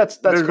 but that's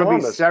there's Columbus.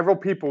 Going to be several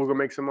people who are going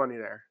to make some money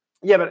there.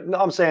 Yeah, but no,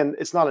 I'm saying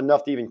it's not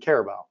enough to even care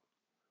about.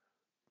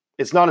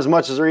 It's not as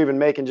much as they're even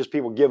making just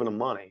people giving them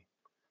money.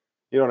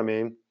 You know what I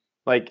mean?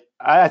 Like,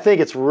 I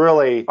think it's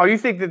really. Oh, you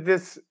think that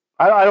this.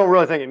 I don't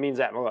really think it means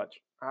that much.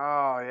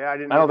 Oh, yeah. I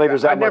didn't. I don't think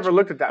there's that much. I never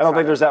looked at that. I don't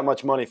think there's that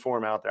much money for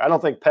him out there. I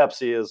don't think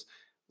Pepsi is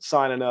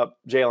signing up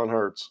Jalen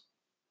Hurts.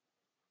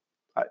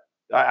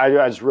 I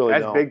just really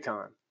don't. That's big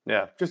time.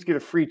 Yeah. Just to get a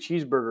free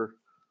cheeseburger.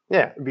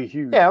 Yeah. It'd be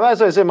huge. Yeah,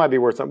 as I said, it might be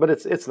worth something, but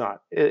it's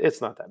not. It's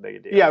not that big a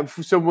deal. Yeah.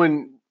 So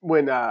when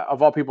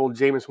of all people,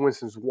 Jameis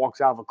Winston walks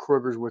out of a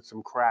Kroger's with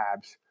some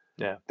crabs.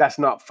 Yeah. That's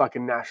not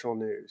fucking national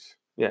news.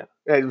 Yeah.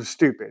 It was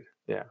stupid.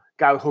 Yeah.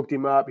 Guy hooked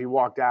him up. He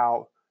walked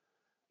out.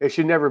 It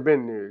should never have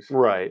been news.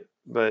 Right.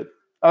 But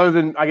other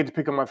than I get to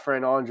pick on my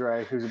friend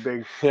Andre, who's a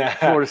big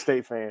Florida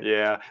State fan.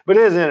 Yeah. But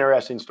it is an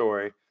interesting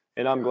story.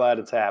 And I'm glad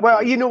it's happening.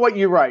 Well, you know what?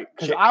 You're right.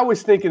 Because I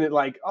was thinking that,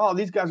 like, oh,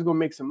 these guys are going to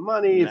make some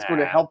money. It's going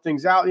to help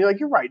things out. And you're like,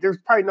 you're right. There's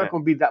probably not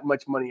going to be that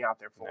much money out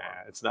there for them.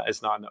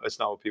 It's not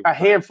what people. A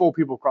handful of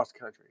people across the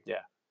country. Yeah.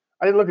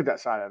 I didn't look at that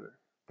side of it.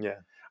 Yeah.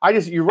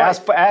 You're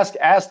right.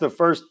 Ask the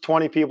first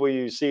 20 people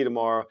you see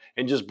tomorrow,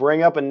 and just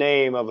bring up a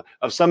name of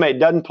somebody that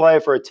doesn't play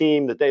for a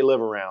team that they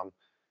live around.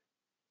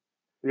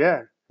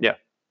 Yeah. Yeah.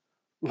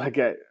 Like,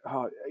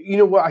 you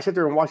know what? I sat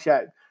there and watched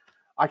that.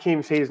 I can't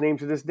even say his name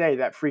to this day.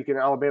 That freaking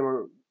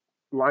Alabama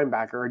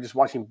linebacker. I just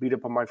watched him beat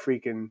up on my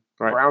freaking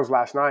Browns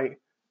last night.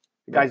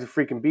 The guy's a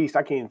freaking beast.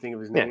 I can't even think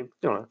of his name.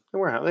 They don't know.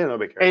 They don't know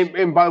big cares.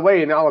 And by the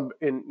way, in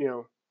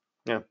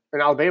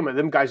Alabama,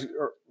 them guys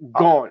are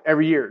gone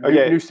every year.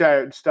 New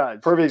studs.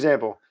 Perfect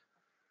example.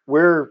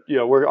 We're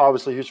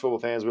obviously huge football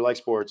fans. We like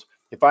sports.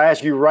 If I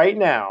ask you right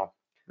now,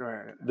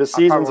 the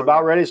season's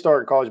about ready to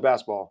start in college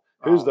basketball.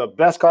 Who's the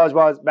best college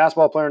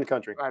basketball player in the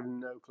country? I have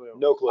no clue.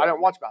 No clue. I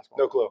don't watch basketball.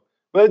 No clue.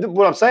 But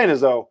what I'm saying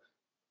is, though,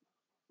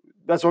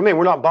 that's what I mean.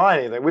 We're not buying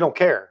anything. We don't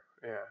care.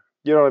 Yeah.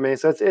 You know what I mean?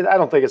 So I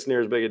don't think it's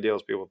near as big a deal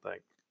as people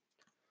think.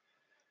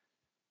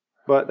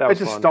 But that was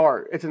fun. A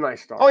start. It's a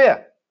nice start. Oh,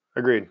 yeah.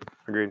 Agreed.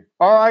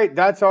 All right.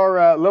 That's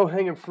our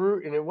low-hanging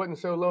fruit, and it wasn't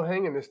so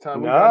low-hanging this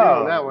time. We got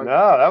in on that one.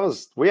 No, that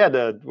was – we had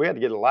to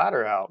get a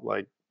ladder out.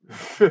 Like,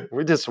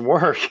 we did some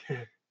work.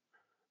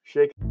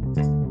 Shake.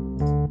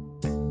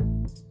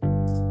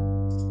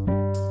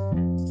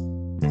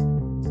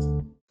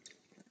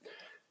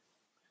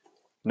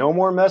 No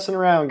more messing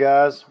around,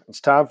 guys. It's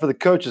time for the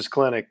Coaches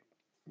Clinic.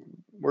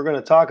 We're going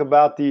to talk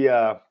about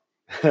the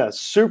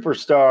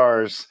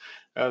superstars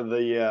of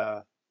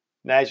the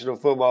National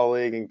Football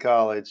League in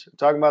college. We're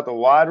talking about the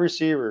wide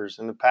receivers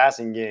in the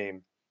passing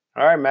game.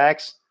 All right,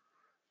 Max,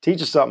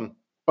 teach us something.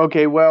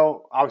 Okay,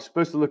 well, I was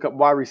supposed to look up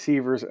wide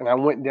receivers, and I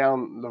went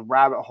down the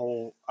rabbit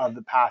hole of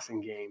the passing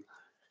game.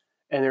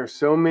 And there's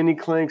so many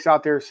clinics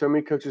out there, so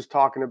many coaches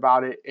talking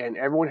about it, and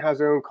everyone has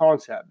their own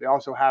concept. They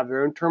also have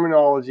their own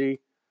terminology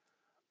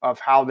of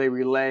how they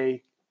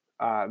relay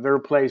their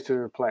plays to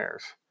their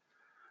players.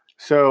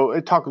 So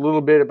I talk a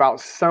little bit about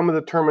some of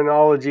the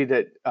terminology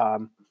that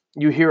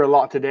you hear a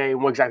lot today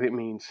and what exactly it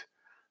means.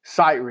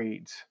 Sight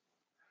reads.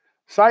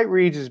 Sight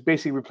reads is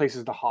basically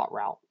replaces the hot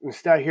route.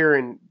 Instead of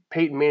hearing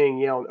Peyton Manning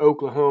yelling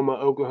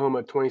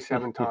Oklahoma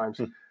 27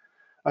 times,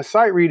 a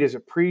sight read is a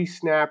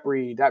pre-snap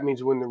read. That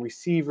means when the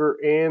receiver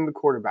and the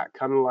quarterback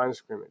come in the line of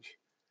scrimmage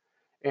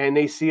and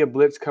they see a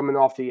blitz coming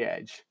off the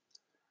edge.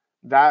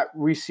 That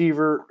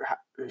receiver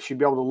should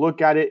be able to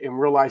look at it and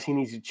realize he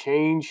needs to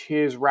change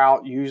his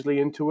route, usually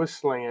into a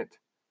slant.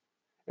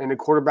 And the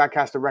quarterback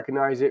has to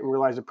recognize it and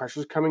realize the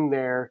pressure's coming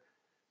there.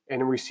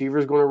 And the receiver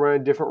is going to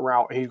run a different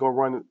route. And he's going to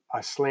run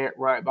a slant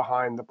right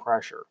behind the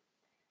pressure.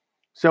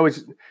 So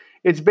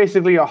it's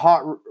basically a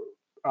hot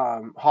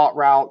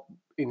route,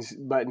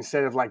 but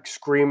instead of like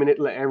screaming it,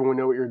 let everyone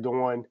know what you're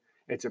doing,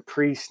 it's a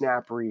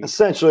pre-snap read.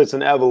 Essentially, it's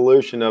an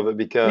evolution of it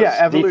because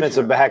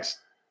defensive backs,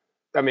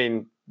 I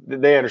mean,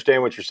 they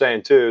understand what you're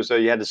saying too, so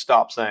you had to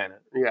stop saying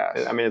it.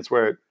 Yes. I mean, it's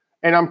where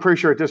and I'm pretty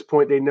sure at this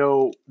point they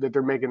know that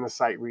they're making the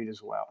sight read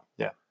as well.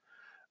 Yeah.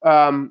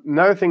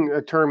 Another thing,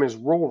 a term is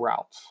roll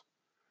routes.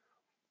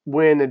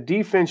 When a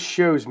defense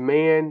shows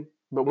man,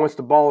 but once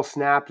the ball is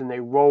snapped and they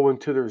roll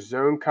into their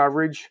zone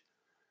coverage,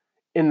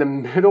 in the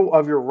middle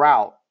of your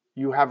route,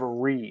 you have a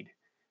read.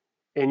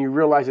 and you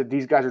realize that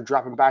these guys are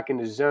dropping back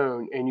into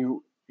zone, and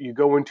you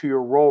go into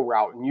your roll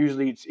route, and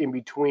usually it's in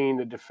between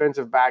the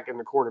defensive back and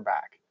the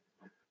quarterback.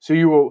 So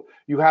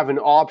you have an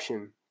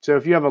option. So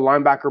if you have a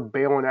linebacker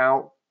bailing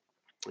out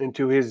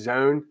into his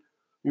zone,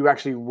 you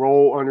actually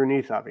roll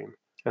underneath of him.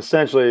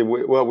 Essentially,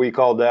 what we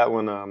called that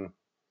one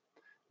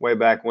way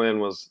back when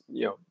was,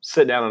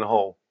 sit down in the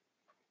hole.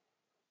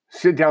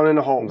 Sit down in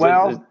the hole.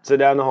 Well, sit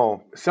down in the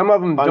hole. Some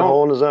of them Find a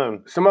hole in the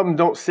zone. Some of them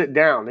don't sit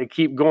down. They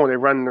keep going. They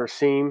run their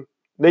seam.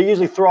 They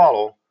usually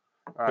throttle.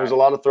 There's a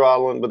lot of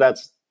throttling, but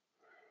that's.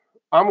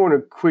 I'm going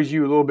to quiz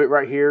you a little bit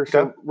right here.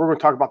 So Okay. We're going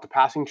to talk about the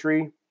passing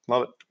tree.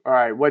 Love it. All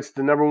right. What's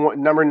the number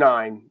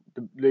 9?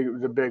 The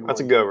big one. That's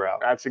a go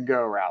route. That's a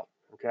go route.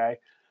 Okay.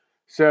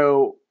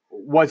 So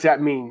what's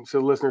that mean? So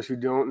listeners who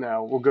don't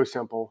know, we'll go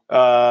simple.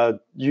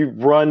 You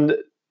run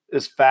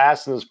as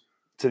fast and as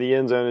to the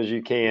end zone as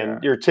you can. Yeah.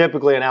 You're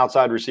typically an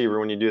outside receiver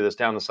when you do this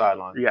down the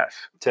sideline. Yes.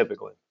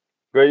 Typically.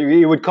 But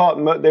you would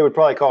call it, they would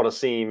probably call it a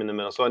seam in the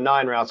middle. So a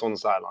 9 route's on the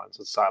sideline.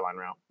 So it's a sideline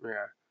route.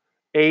 Yeah.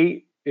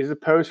 8 is a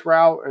post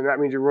route, and that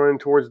means you're running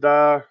towards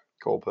the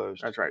goal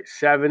post. That's right.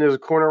 7 is a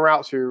corner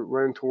route, so you're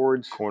running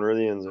towards corner of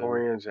the end zone.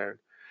 Corner of the end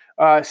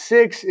zone.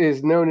 6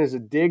 is known as a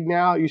dig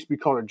now. It used to be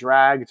called a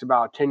drag. It's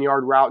about a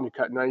 10-yard route, and you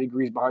cut 90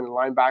 degrees behind the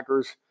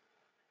linebackers.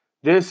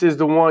 This is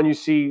the one you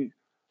see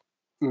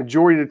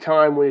majority of the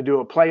time when they do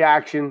a play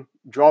action,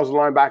 draws the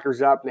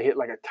linebackers up, and they hit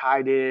like a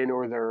tight end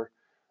or their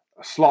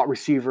slot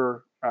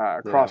receiver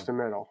across the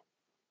middle.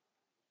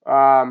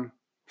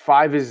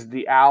 5 is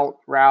the out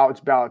route. It's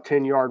about a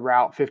 10-yard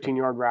route,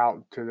 15-yard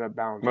route to the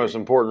boundary. Most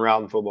important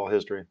route in football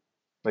history.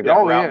 Like that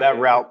route. Yeah. That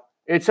route.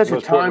 It's such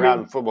a timing route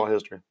in football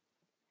history.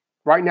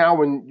 Right now,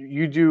 when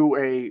you do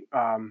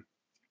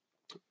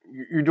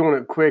you're doing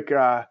a quick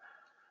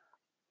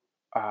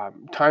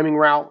timing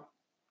route,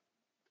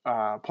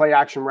 play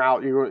action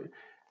route.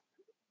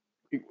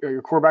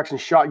 Your quarterback's in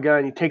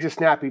shotgun. He takes a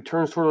snap. He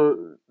turns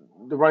toward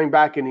the running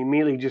back and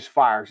immediately just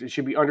fires. It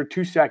should be under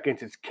 2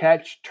 seconds. It's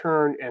catch,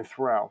 turn, and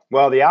throw.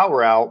 Well, the out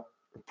route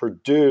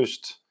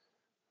produced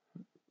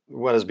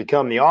what has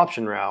become the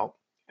option route,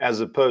 as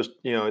opposed,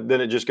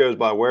 then it just goes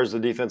by where's the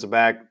defensive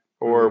back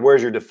or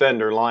where's your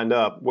defender lined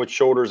up? Which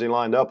shoulder is he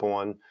lined up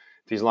on?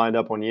 If he's lined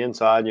up on the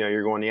inside,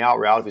 you're going the out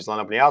route. If he's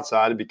lined up on the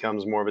outside, it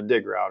becomes more of a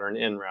dig route or an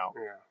in route.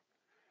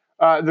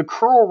 Yeah. The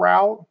curl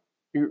route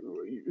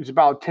is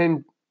about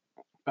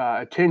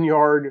a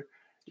 10-yard,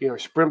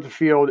 sprint the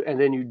field, and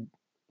then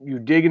you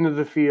dig into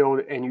the field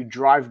and you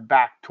drive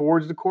back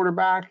towards the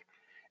quarterback,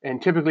 and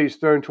typically it's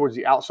thrown towards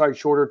the outside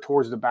shoulder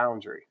towards the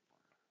boundary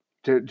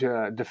to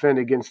defend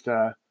against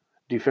the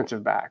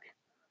defensive back.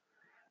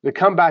 The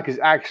comeback is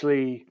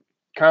actually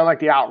kind of like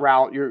the out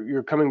route.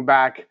 You're coming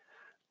back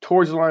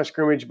towards the line of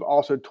scrimmage, but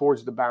also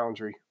towards the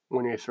boundary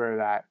when you throw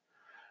that.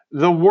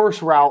 The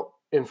worst route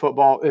in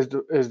football is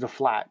the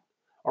flat.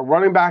 A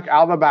running back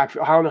out of the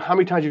backfield. I don't know how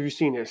many times have you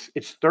seen this.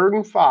 It's 3rd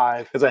and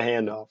 5. It's a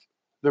handoff.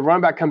 The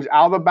running back comes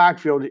out of the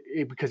backfield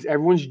because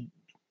everyone's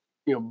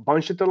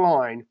bunched at the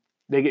line.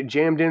 They get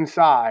jammed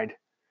inside.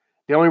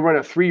 They only run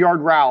a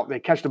 3-yard route. They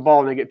catch the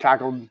ball and they get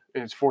tackled, and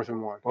it's 4th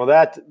and 1. Well,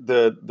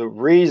 the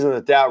reason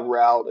that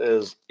route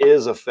is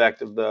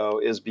effective though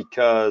is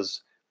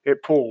because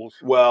it pulls.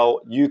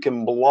 Well, you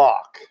can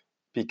block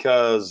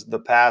because the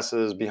pass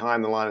is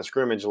behind the line of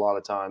scrimmage a lot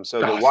of times. So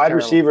the wide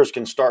receivers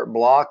can start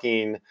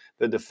blocking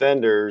the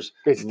defenders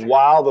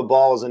while the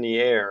ball is in the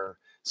air.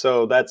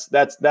 So that's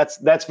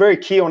very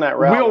key on that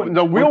route.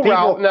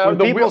 When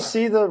people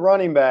see the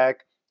running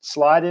back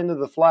slide into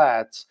the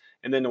flats,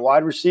 and then the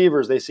wide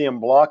receivers, they see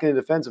them blocking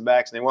the defensive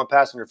backs, and they want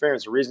pass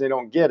interference. The reason they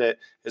don't get it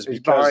is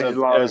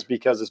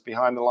because it's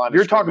behind the line.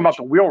 You're talking about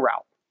the wheel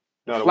route.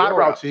 No, the flat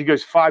route, so he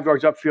goes 5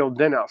 yards upfield,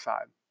 then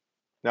outside.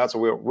 No, it's a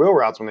wheel. Wheel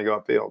routes when they go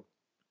upfield.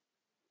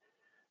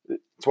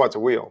 That's why it's a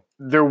wheel.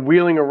 They're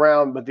wheeling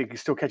around, but they can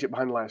still catch it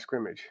behind the line of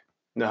scrimmage.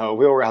 No,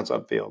 wheel route's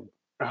upfield.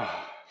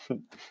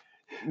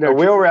 No, a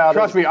wheel route.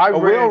 Trust me,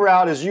 wheel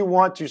route is you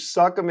want to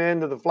suck them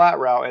into the flat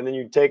route and then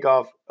you take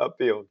off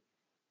upfield.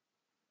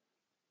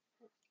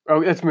 Oh,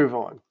 let's move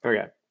on.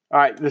 Okay. All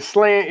right. The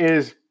slant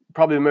is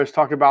probably the most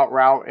talked about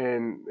route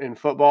in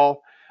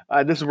football.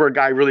 This is where a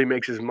guy really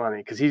makes his money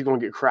because he's going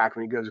to get cracked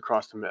when he goes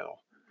across the middle.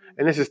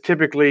 And this is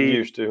typically he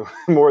used to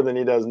more than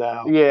he does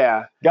now.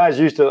 Yeah. Guys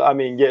used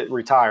to, get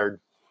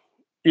retired.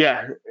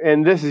 Yeah.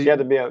 And this is you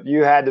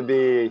had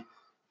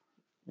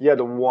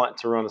to want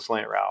to run a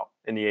slant route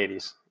in the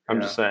 80s. I'm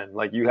just saying,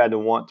 like you had to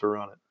want to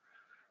run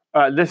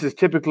it. This is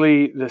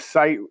typically the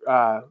sight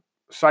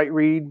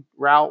read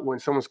route when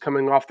someone's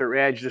coming off their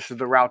edge. This is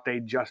the route they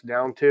adjust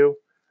down to.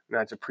 And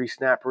that's a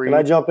pre-snap read. Can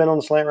I jump in on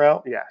the slant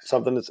route? Yeah.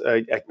 Something that's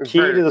a key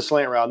to the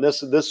slant route.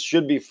 And this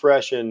should be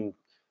fresh in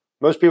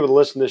most people that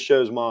listen to this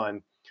show's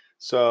mind.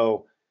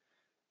 So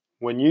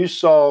when you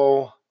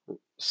saw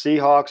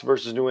Seahawks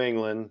versus New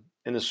England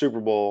in the Super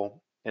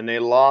Bowl and they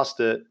lost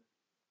it,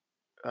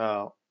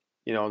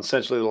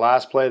 essentially the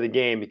last play of the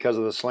game because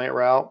of the slant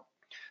route,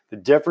 the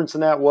difference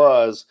in that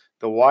was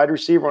the wide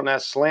receiver on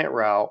that slant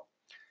route,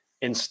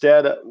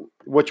 instead of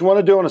what you want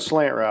to do on a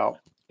slant route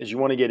is you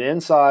want to get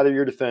inside of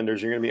your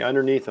defenders. You're going to be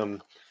underneath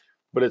them,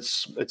 but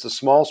it's a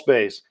small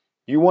space.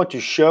 You want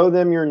to show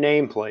them your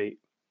nameplate.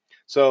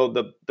 So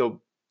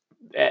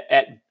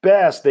at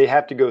best, they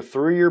have to go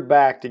through your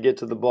back to get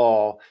to the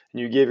ball,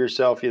 and you give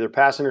yourself either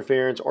pass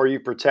interference or you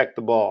protect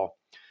the ball.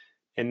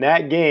 In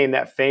that game,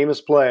 that famous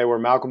play where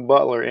Malcolm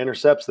Butler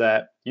intercepts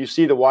that, you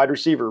see the wide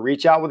receiver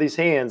reach out with his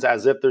hands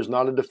as if there's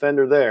not a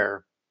defender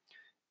there,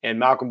 and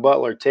Malcolm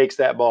Butler takes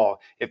that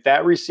ball. If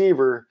that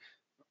receiver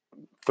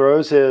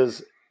throws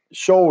his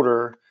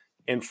shoulder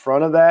in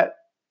front of that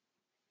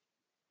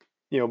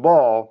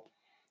ball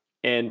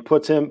and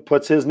puts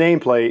his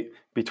nameplate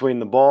between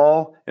the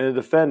ball and the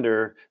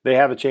defender, they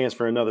have a chance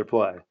for another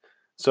play.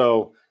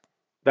 So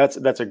that's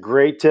a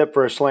great tip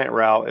for a slant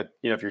route.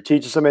 If you're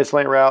teaching somebody a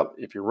slant route,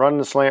 if you're running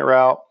a slant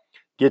route,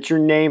 get your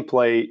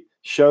nameplate,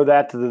 show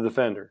that to the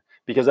defender.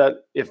 Because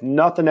if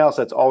nothing else,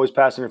 that's always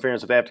pass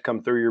interference if they have to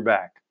come through your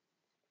back.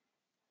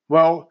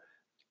 Well,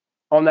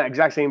 on that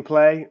exact same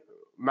play,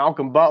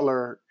 Malcolm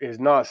Butler is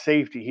not a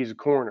safety. He's a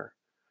corner.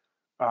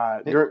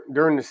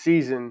 During the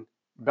season,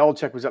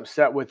 Belichick was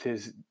upset with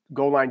his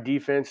goal line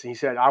defense. And he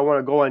said, I want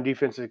a goal line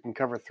defense that can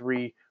cover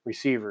 3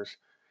 receivers.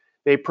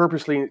 They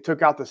purposely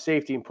took out the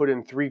safety and put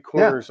in 3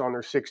 corners on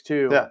their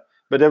 6-2. Yeah,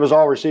 but it was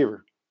all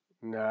receiver.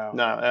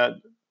 No.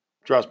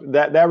 Trust me.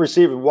 That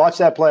receiver, watch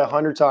that play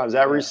 100 times.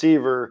 That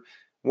receiver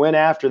went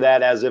after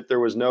that as if there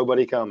was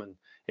nobody coming.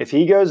 If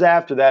he goes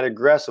after that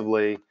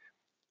aggressively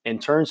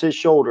and turns his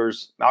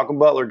shoulders, Malcolm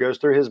Butler goes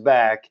through his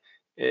back,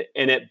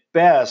 and at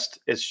best,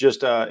 it's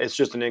just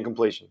an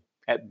incompletion.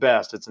 At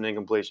best, it's an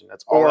incompletion.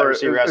 That's all that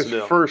receiver has to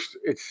do. First,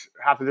 it's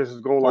half of this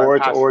is goal line.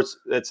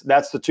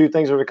 That's the 2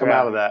 things that would come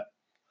out of that.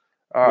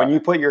 When you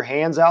put your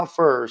hands out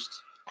first.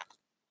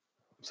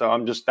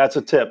 So that's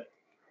a tip.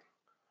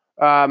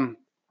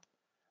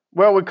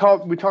 Well, we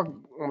talk a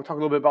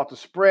little bit about the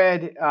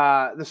spread.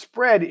 The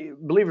spread,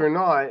 believe it or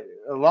not,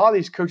 a lot of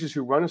these coaches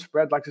who run a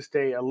spread like to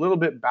stay a little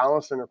bit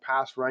balanced in their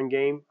pass run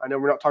game. I know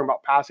we're not talking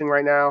about passing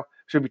right now.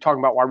 Should be talking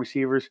about wide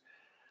receivers.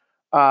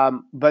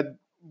 But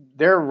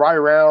they're right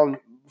around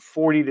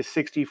 40 to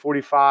 60,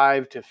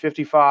 45 to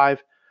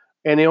 55,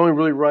 and they only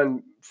really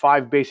run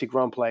 5 basic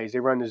run plays. They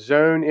run the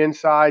zone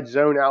inside,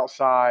 zone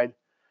outside,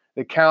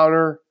 the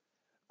counter,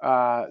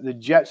 the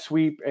jet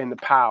sweep, and the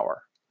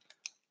power.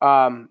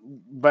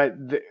 But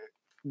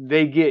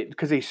they get,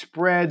 because they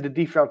spread the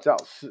defense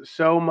out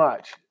so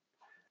much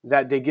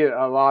that they get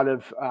a lot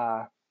of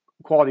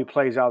quality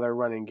plays out of their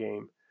running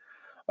game.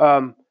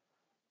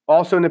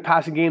 Also in the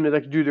passing game, they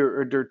like to do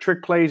their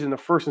trick plays in the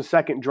first and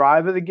second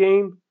drive of the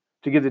game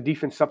to give the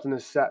defense something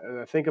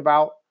to think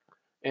about,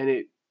 and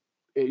it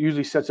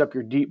usually sets up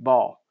your deep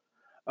ball.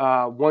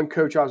 One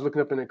coach I was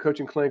looking up in a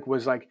coaching clinic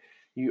was like,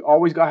 you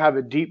always got to have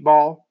a deep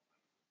ball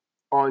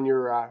on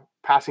your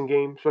passing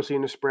game, especially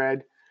in the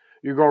spread.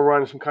 You're going to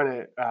run some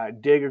kind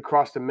of dig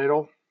across the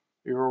middle.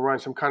 You're going to run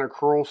some kind of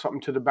curl,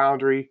 something to the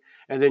boundary,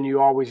 and then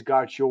you always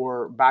got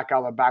your back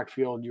out of the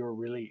backfield, your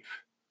relief.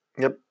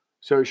 Yep.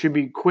 So it should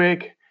be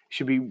quick.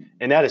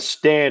 And that is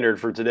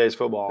standard for today's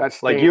football.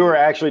 That's like you were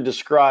actually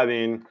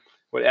describing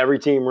what every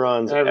team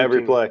runs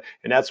every play.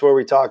 And that's where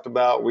we talked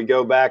about, we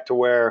go back to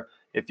where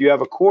if you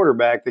have a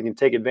quarterback that can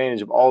take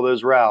advantage of all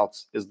those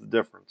routes is the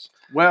difference.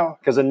 Well,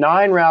 because a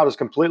 9 route is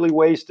completely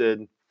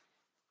wasted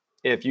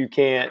if you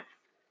can't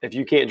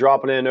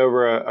drop it in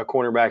over a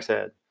cornerback's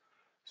head.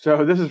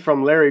 So this is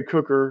from Larry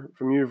Cooker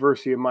from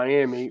University of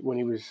Miami when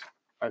he was,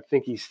 I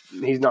think he's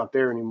not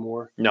there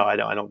anymore. No, I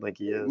don't think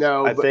he is.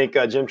 No, I think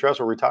Jim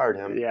Tressel retired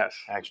him. Yes,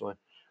 actually.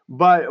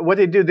 But what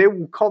they do, they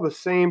will call the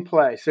same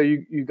play. So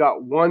you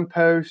got one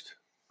post,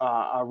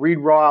 a read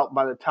route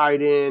by the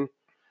tight end,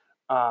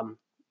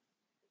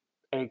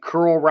 a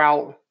curl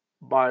route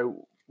by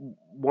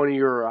one of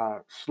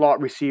your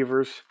slot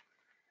receivers,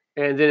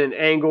 and then an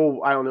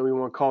angle. I don't know if you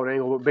want to call it an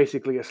angle, but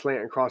basically a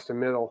slant across the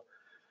middle.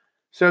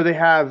 So they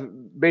have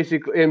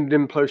basically, and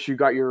then plus you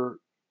got your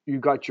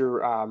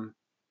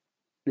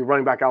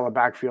running back out of the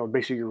backfield,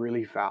 basically your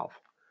relief valve.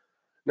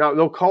 Now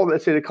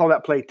let's say they call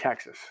that play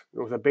Texas. It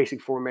was a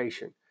basic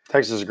formation.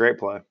 Texas is a great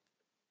play.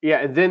 Yeah,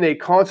 and then they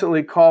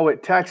constantly call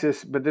it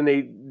Texas, but then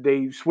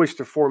they switch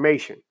to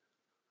formation.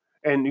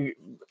 And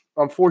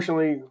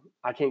unfortunately,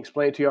 I can't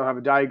explain it to you. I don't have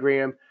a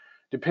diagram.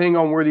 Depending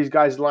on where these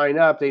guys line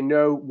up, they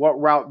know what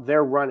route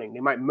they're running. They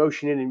might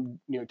motion in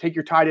and take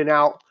your tight end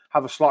out,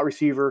 have a slot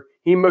receiver.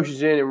 He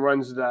motions in and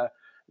runs the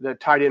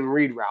tight end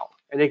read route.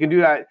 And they can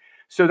do that.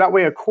 So that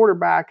way a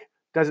quarterback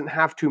doesn't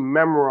have to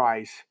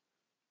memorize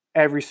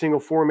every single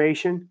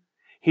formation.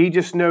 He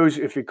just knows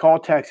if you call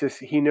Texas,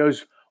 he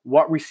knows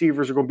what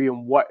receivers are going to be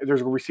in what. There's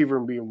a receiver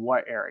going to be in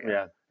what area.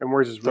 Yeah. And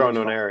where's his throw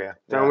into an area.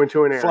 Throw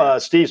into an area.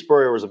 Steve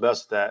Spurrier was the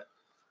best at that.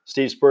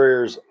 Steve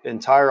Spurrier's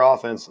entire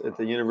offense at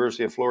the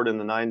University of Florida in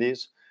the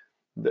 90s,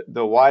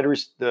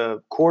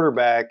 the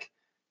quarterback,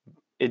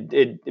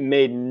 it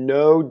made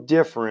no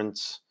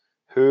difference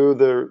who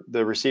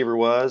the receiver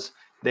was.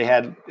 They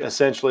had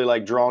essentially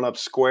like drawn up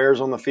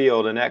squares on the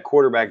field, and that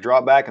quarterback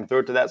dropped back and threw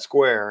it to that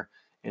square,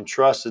 and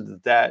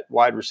trusted that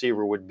wide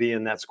receiver would be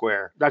in that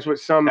square. That's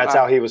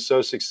how he was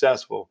so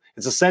successful.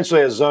 It's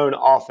essentially a zone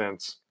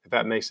offense, if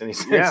that makes any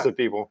sense to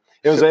people.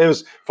 It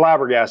was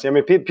flabbergasting. I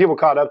mean, people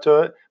caught up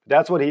to it. But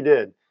that's what he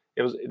did.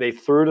 They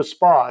threw to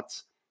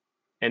spots,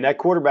 and that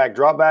quarterback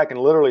dropped back and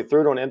literally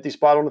threw to an empty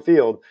spot on the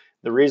field.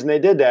 The reason they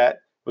did that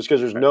was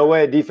because there's no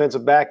way a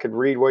defensive back could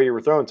read where you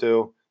were throwing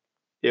to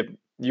if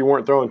you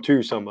weren't throwing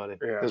to somebody.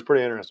 Yeah. It was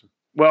pretty interesting.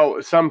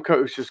 Well, some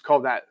coaches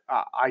call that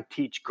I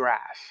teach grass.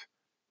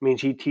 It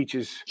means he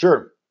teaches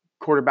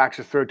quarterbacks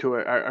to throw to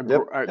a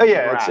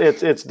grass.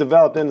 It's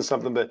developed into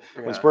something, but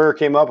when Spurrier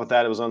came up with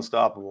that, it was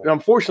unstoppable. And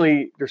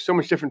unfortunately, there's so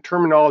much different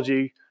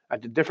terminology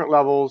at the different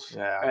levels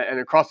and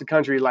across the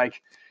country.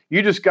 Like,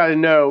 you just got to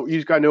know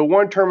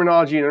one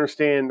terminology and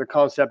understand the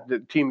concept that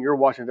the team you're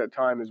watching at that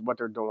time is what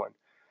they're doing.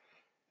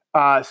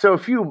 So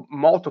if you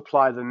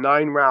multiply the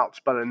 9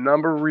 routes by the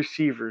number of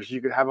receivers you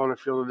could have on the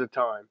field at a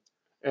time,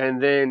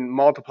 and then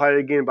multiply it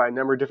again by a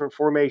number of different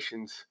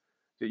formations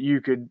that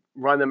you could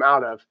run them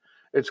out of,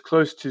 it's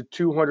close to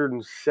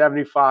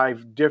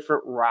 275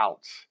 different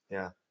routes.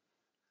 Yeah.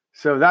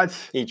 So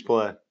that's each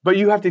play. But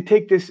you have to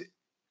take this,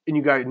 and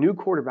you got a new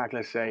quarterback,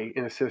 let's say,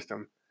 in a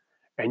system,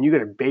 and you got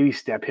to baby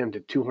step him to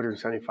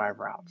 275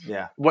 routes.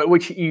 Yeah.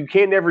 Which you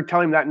can't never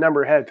tell him that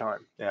number ahead of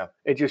time. Yeah.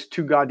 It's just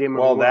too goddamn.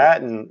 Well,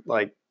 that and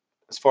like,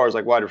 as far as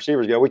like wide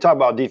receivers go, we talk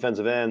about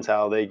defensive ends,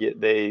 how they get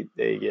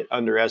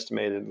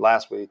underestimated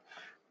last week.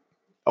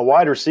 A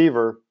wide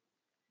receiver,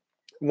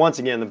 once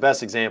again, the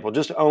best example,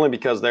 just only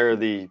because they're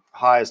the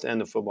highest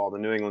end of football, the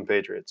New England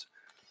Patriots.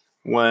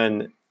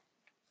 When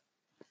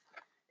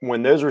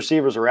those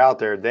receivers are out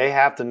there, they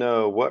have to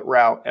know what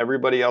route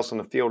everybody else on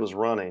the field is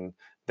running.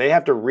 They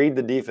have to read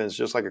the defense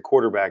just like a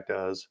quarterback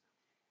does.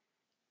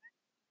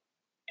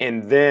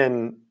 And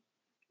then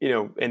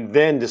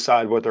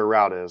decide what their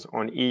route is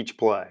on each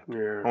play.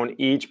 Yeah. On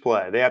each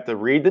play. They have to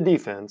read the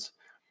defense.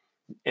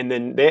 And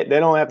then they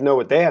don't have to know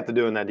what they have to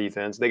do in that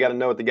defense. They got to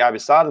know what the guy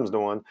beside them's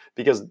doing,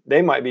 because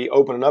they might be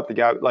opening up the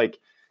guy. Like,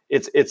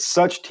 it's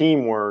such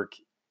teamwork.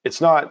 It's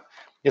not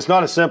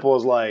as simple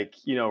as like,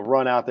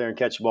 run out there and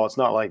catch the ball. It's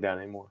not like that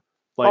anymore.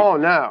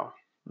 Like, no.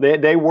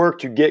 They work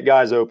to get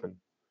guys open.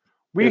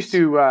 We used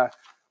to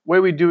way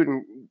we do it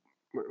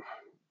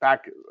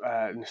back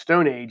in the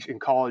Stone Age in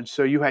college.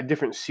 So you had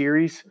different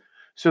series.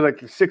 So like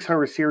the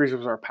 600 series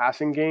was our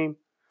passing game.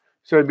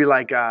 So it'd be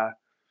like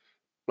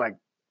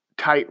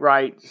tight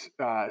right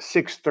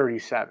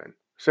 637.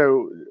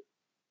 So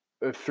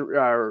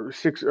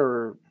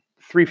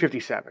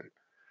 357.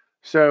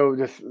 So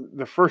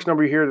the first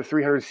number here, the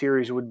 300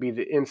 series, would be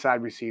the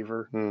inside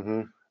receiver.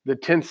 Mm-hmm. The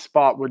 10th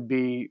spot would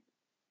be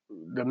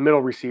the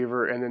middle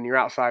receiver, and then your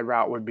outside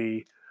route would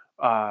be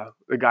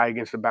the guy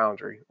against the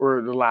boundary,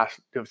 or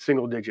the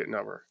single digit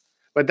number.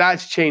 But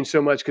that's changed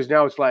so much because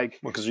now it's like,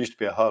 because it used to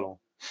be a huddle.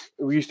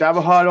 We used to have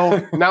a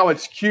huddle. Now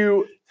it's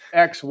Q,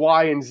 X,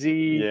 Y, and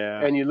Z,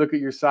 yeah. And you look at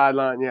your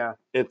sideline. Yeah,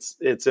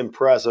 it's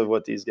impressive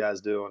what these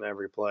guys do on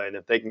every play, and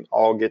if they can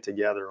all get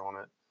together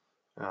on it,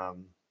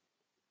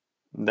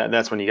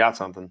 that's when you got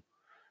something.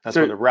 That's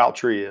what the route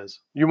tree is.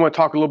 You want to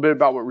talk a little bit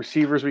about what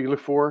receivers we look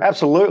for?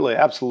 Absolutely.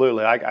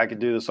 I could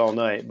do this all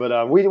night,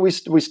 but we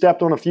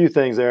stepped on a few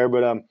things there.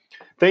 But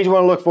things you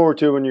want to look forward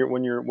to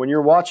when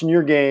you're watching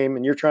your game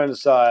and you're trying to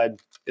decide,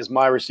 is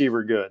my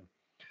receiver good?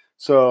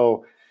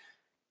 So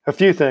a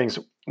few things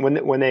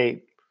when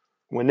they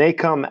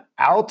come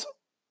out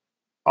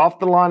off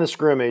the line of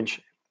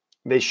scrimmage,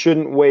 they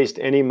shouldn't waste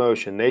any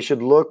motion. They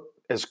should look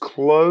as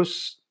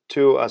close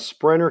to a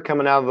sprinter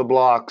coming out of the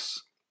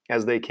blocks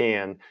as they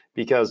can,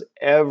 because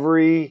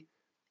every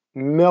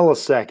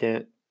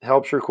millisecond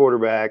helps your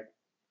quarterback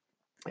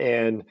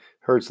and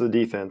hurts the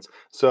defense.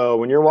 So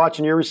when you're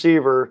watching your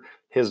receiver,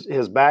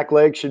 his back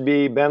leg should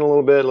be bent a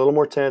little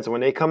more tense. And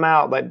when they come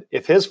out, like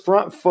if his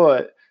front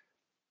foot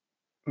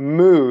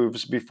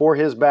moves before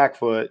his back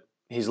foot,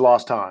 he's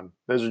lost time.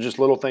 Those are just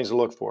little things to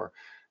look for.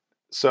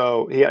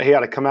 So he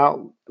had to come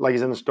out like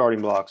he's in the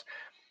starting blocks.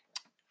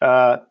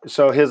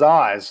 So his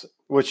eyes,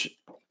 which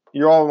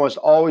you're almost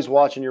always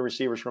watching your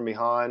receivers from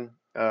behind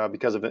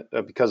because of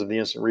the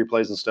instant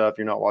replays and stuff.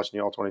 You're not watching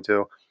the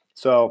all-22.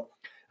 So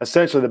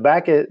essentially, the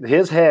back of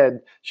his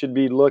head should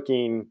be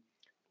looking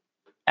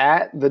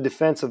at the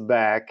defensive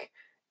back,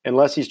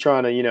 unless he's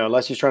trying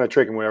to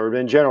trick him, whatever. But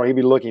in general, he'd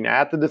be looking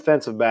at the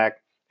defensive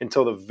back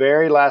until the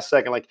very last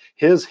second. Like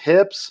his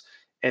hips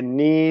and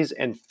knees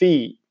and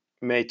feet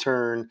may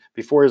turn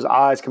before his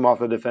eyes come off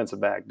the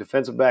defensive back.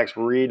 Defensive backs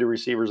read the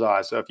receiver's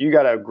eyes. So if you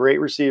got a great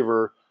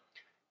receiver,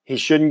 he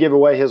shouldn't give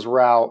away his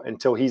route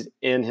until he's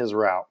in his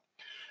route.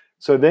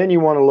 So then you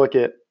want to look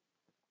at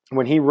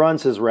when he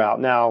runs his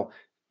route. Now,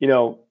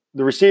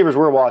 the receivers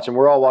we're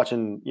all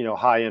watching,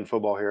 high-end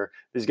football here.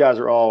 These guys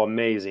are all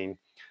amazing.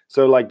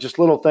 So like just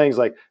little things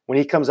like when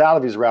he comes out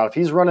of his route, if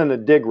he's running a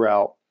dig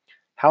route,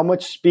 how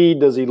much speed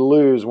does he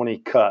lose when he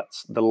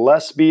cuts? The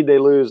less speed they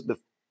lose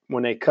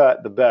when they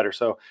cut, the better.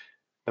 So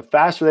the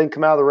faster they can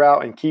come out of the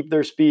route and keep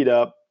their speed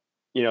up,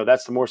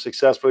 that's the more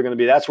successful they're going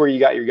to be. That's where you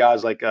got your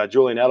guys like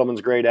Julian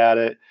Edelman's great at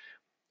it.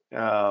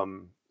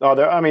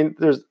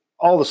 There's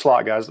all the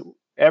slot guys,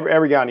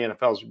 every guy in the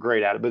NFL is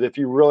great at it. But if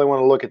you really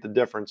want to look at the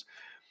difference,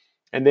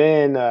 and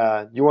then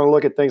you want to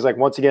look at things like,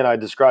 once again, I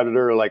described it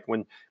earlier, like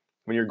when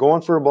you're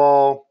going for a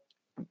ball,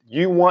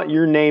 you want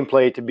your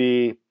nameplate to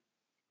be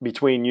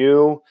between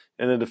you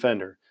and the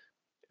defender.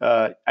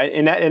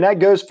 And that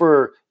goes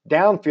for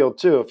downfield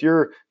too.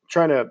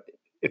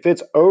 If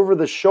it's over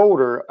the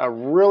shoulder, a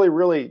really,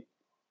 really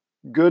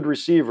good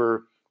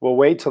receiver will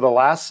wait till the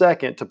last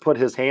second to put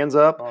his hands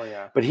up. Oh,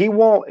 yeah. But he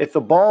won't, if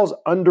the ball's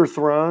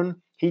underthrown,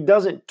 he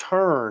doesn't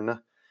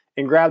turn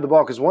and grab the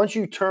ball. Because once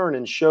you turn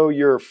and show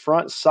your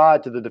front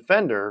side to the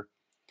defender,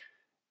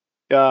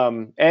 the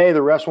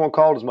refs won't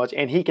call it as much,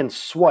 and he can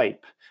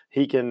swipe.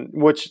 He can,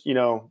 which,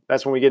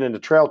 that's when we get into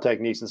trail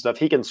techniques and stuff.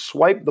 He can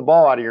swipe the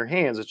ball out of your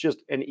hands. It's just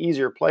an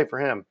easier play for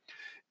him.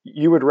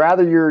 You would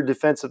rather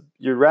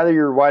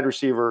your wide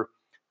receiver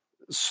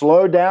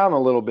slow down a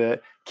little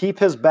bit, keep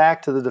his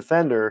back to the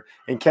defender,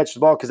 and catch the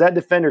ball, because that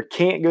defender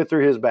can't go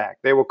through his back.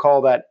 They will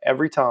call that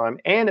every time,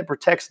 and it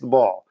protects the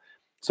ball.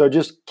 So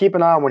just keep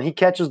an eye on when he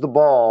catches the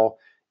ball.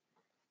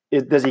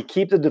 Does he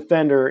keep the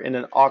defender in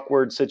an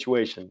awkward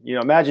situation?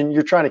 Imagine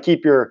you're trying to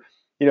keep your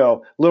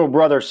little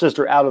brother or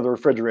sister out of the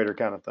refrigerator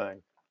kind of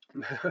thing.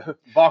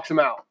 Box them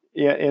out.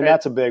 Yeah, and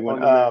that's a big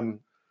one.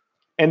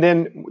 And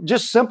then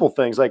just simple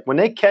things like when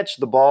they catch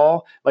the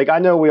ball, like I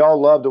know we all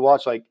love to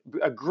watch, like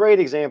a great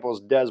example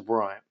is Dez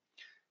Bryant.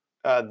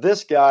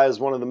 This guy is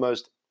one of the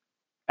most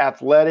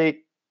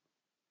athletic,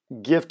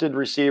 gifted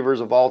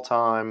receivers of all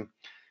time.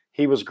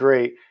 He was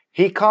great.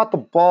 He caught the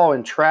ball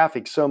in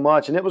traffic so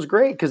much, and it was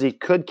great because he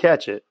could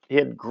catch it. He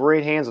had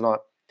great hands on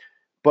it.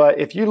 But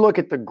if you look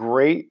at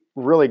the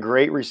really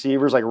great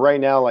receivers, like right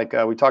now, like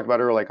we talked about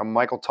earlier, like a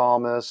Michael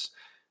Thomas,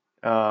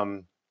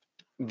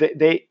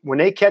 they when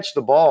they catch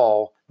the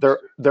ball,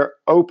 they're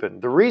open.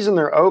 The reason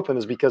they're open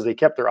is because they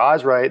kept their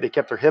eyes right, they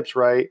kept their hips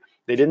right,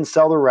 they didn't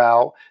sell the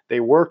route, they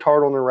worked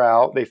hard on the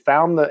route, they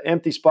found the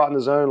empty spot in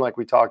the zone, like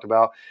we talked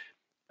about.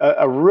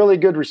 A really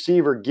good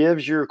receiver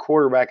gives your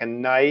quarterback a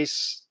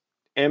nice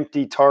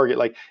empty target.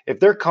 Like if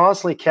they're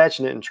constantly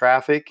catching it in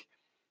traffic,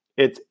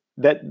 it's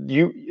that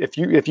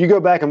if you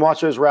go back and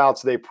watch those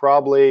routes, they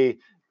probably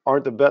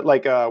aren't the best.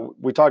 Like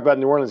we talked about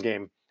in the New Orleans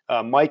game,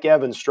 Mike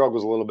Evans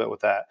struggles a little bit with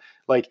that.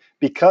 Like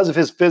because of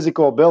his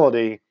physical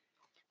ability,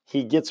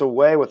 he gets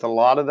away with a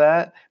lot of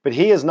that, but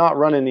he is not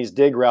running these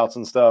dig routes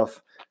and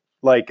stuff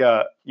like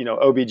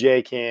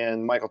OBJ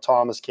can, Michael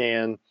Thomas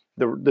can,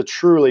 the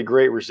truly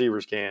great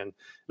receivers can.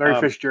 Larry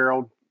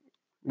Fitzgerald,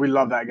 we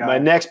love that guy. My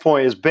next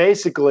point is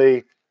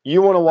basically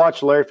you want to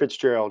watch Larry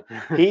Fitzgerald.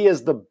 He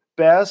is the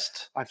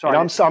best.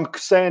 I'm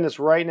saying this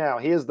right now.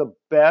 He is the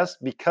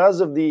best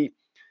because of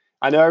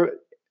I know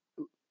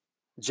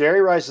Jerry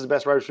Rice is the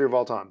best wide receiver of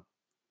all time.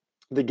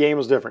 The game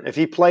was different. If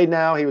he played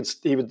now, he would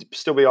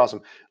still be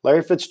awesome.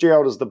 Larry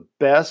Fitzgerald is the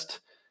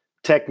best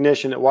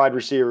technician at wide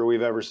receiver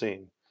we've ever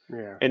seen.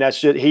 Yeah. And that's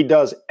just, he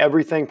does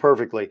everything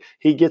perfectly.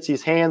 He gets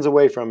his hands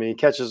away from him. He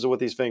catches it with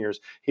his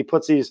fingers. He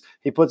puts his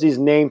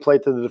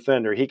nameplate to the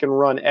defender. He can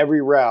run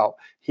every route.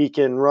 He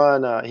can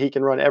run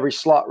every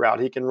slot route.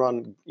 He can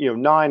run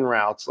 9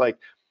 routes. Like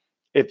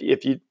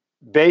if you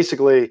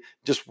basically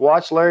just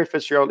watch Larry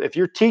Fitzgerald. If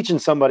you're teaching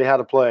somebody how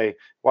to play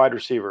wide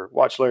receiver,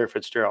 watch Larry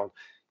Fitzgerald.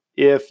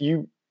 If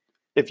you're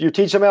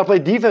teaching somebody how to play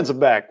defensive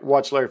back,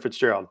 watch Larry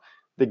Fitzgerald.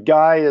 The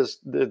guy is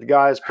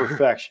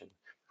perfection.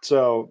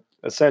 So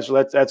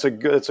essentially, that's a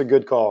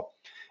good call.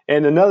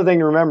 And another thing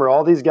to remember,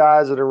 all these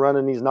guys that are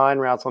running these 9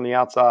 routes on the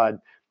outside,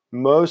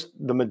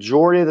 the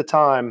majority of the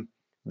time,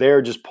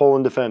 they're just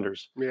pulling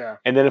defenders. Yeah.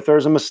 And then if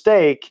there's a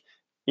mistake,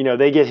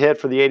 they get hit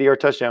for the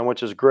 80-yard touchdown,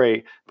 which is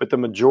great. But the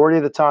majority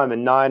of the time, the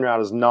 9 route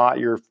is not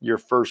your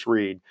first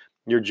read.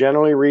 You're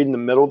generally reading the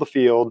middle of the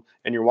field,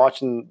 and you're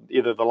watching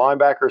either the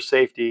linebacker or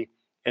safety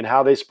and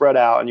how they spread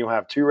out, and you'll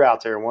have 2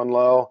 routes there, one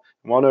low,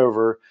 one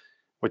over.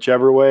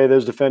 Whichever way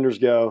those defenders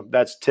go,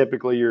 that's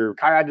typically your.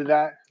 Can I add to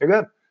that? You're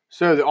good.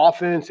 So the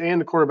offense and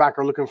the quarterback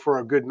are looking for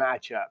a good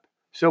matchup.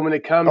 So when they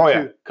come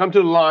to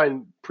the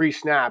line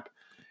pre-snap,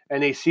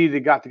 and they see they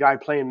got the guy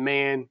playing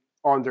man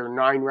on their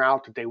 9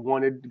 route that they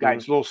wanted, the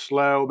guy's a little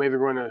slow, maybe they're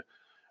going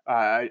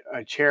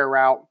a chair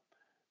route,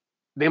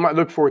 they might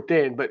look for it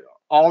then. But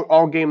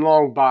all game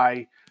long,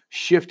 by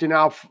shifting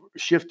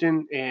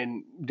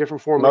and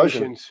different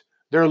formations,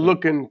 they're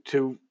looking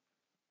to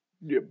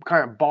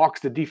kind of box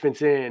the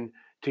defense in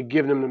to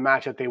give them the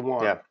match that they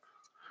want. Yeah.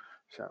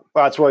 So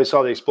that's why we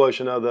saw the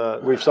explosion in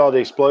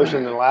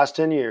the last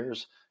 10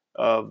 years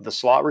of the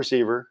slot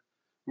receiver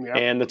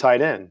and the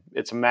tight end.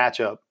 It's a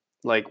matchup.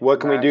 Like what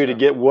can we do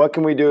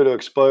to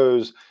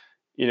expose,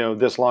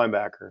 this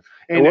linebacker?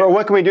 And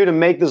what can we do to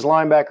make this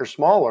linebacker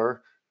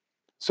smaller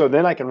so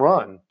then I can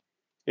run?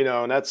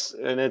 And that's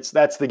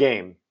the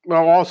game.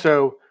 Well,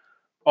 also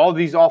all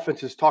these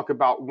offenses talk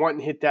about wanting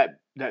to hit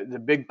the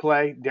big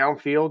play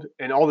downfield,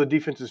 and all the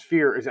defense's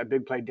fear is that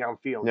big play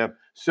downfield. Yep.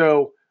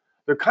 So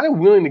they're kind of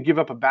willing to give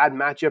up a bad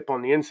matchup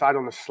on the inside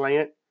on the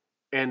slant,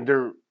 and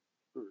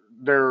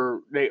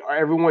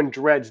everyone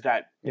dreads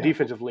that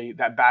defensively,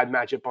 that bad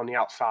matchup on the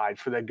outside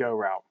for the go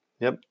route.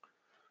 Yep.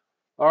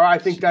 All right, I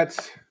think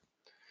that's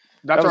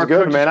That's That was our good,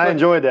 coaches man. I clip.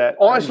 enjoyed that.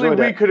 Honestly, I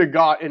enjoyed we that. could have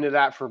got into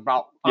that for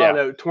about, I don't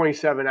know,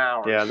 27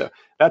 hours. Yeah,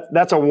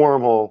 that's a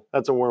wormhole.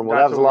 That's a wormhole.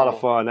 That was a lot of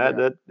fun.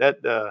 That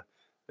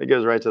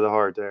goes right to the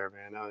heart there,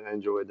 man. I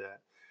enjoyed that.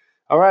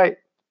 All right.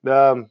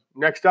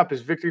 Next up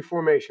is victory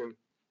formation.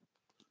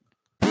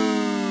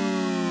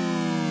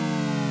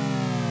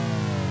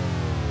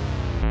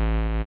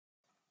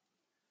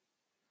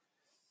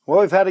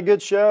 Well, we've had a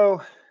good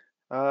show.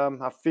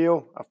 I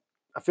feel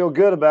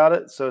good about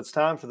it. So it's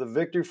time for the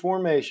victory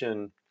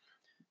formation.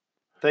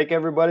 Thank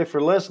everybody for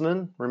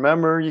listening.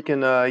 Remember, you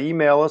can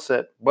email us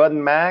at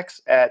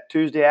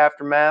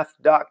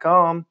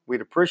budandmax@tuesdayaftermath.com.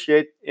 We'd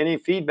appreciate any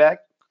feedback.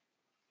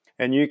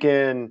 And you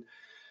can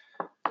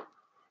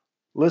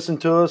listen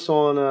to us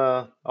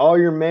on all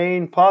your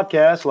main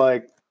podcasts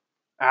like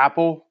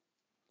Apple,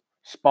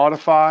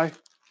 Spotify,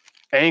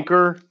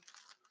 Anchor,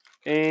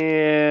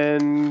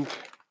 and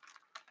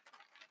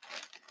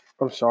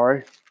I'm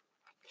sorry.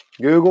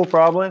 Google,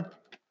 probably.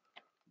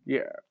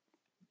 Yeah.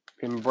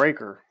 And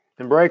Breaker.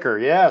 And Breaker,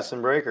 yes.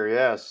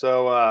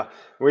 So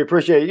we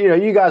appreciate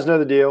it. You guys know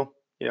the deal.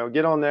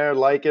 Get on there,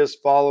 like us,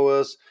 follow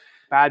us.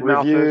 Bad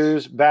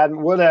Reviews, bad,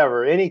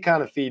 whatever. Any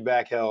kind of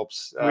feedback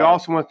helps. We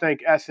also want to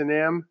thank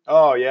S&M.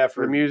 Oh, yeah,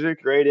 for the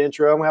music. Great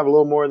intro. We'll have a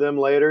little more of them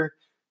later.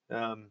 We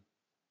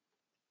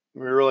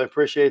really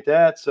appreciate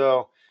that.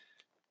 So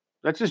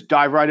let's just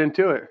dive right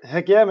into it.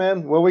 Heck yeah,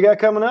 man. What we got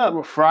coming up?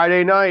 Well,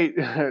 Friday night,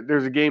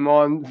 there's a game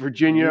on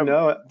Virginia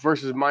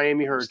versus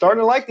Miami Hurricanes. Starting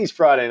to like these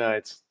Friday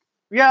nights.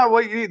 Yeah,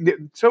 well,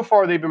 so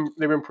far they've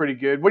been pretty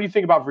good. What do you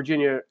think about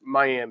Virginia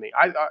Miami?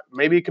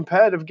 Maybe a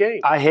competitive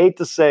game. I hate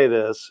to say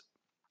this.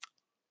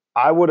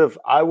 I would have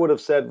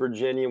said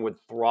Virginia would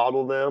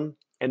throttle them,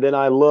 and then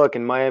I look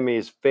and Miami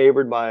is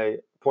favored by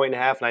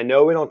 1.5. And I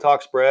know we don't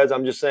talk spreads.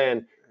 I'm just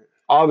saying,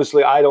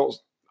 obviously, I don't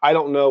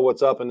know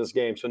what's up in this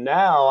game. So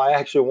now I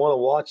actually want to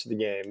watch the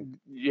game.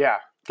 Yeah,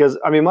 because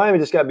Miami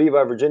just got beat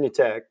by Virginia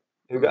Tech,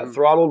 who got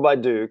throttled by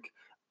Duke.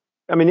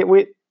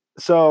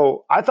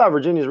 So I thought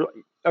Virginia's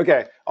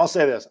okay. I'll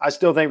say this: I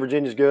still think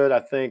Virginia's good. I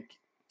think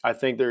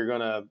they're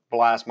gonna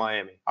blast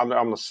Miami. I'm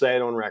gonna say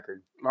it on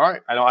record. All right.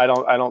 I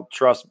don't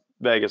trust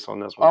Vegas on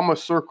this one. I'm gonna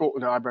circle.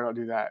 No, I better not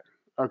do that.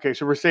 Okay,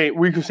 so we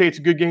can say it's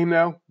a good game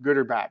though, good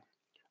or bad.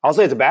 I'll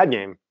say it's a bad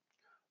game.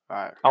 All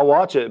right. I'll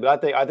watch it,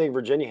 but I think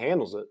Virginia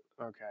handles it.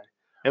 Okay.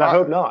 And I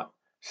hope not.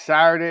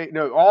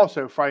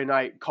 Also Friday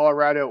night,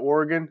 Colorado,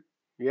 Oregon.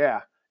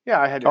 Yeah.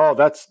 I had. Oh,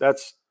 that's a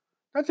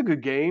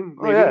good game.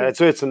 Maybe. Oh yeah,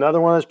 it's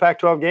another one of those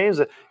Pac-12 games.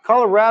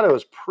 Colorado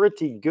is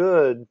pretty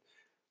good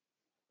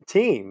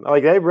team.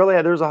 Like they really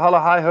had, there's a lot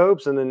of high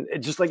hopes, and then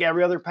just like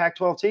every other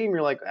Pac-12 team,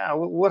 you're like,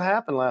 what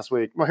happened last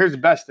week? Well, here's the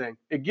best thing: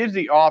 it gives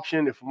the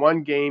option if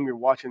one game you're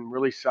watching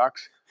really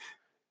sucks,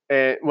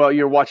 and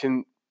you're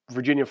watching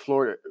Virginia,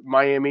 Florida,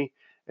 Miami,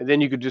 and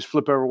then you could just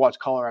flip over and watch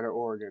Colorado,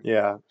 Oregon.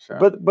 Yeah, so.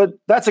 But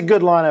that's a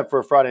good lineup for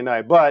a Friday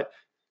night. But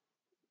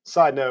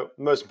side note,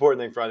 the most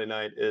important thing Friday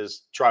night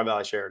is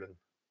Tri-Valley Sheridan.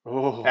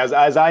 Oh.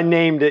 As I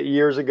named it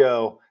years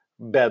ago,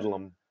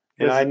 Bedlam.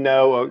 And I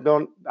know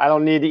I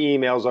don't need the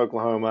emails,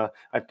 Oklahoma.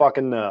 I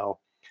fucking know.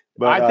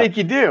 But I think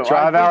you do.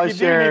 Tri-Valley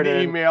Sheridan.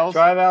 Need the emails.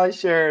 Tri-Valley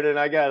Sheridan.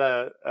 I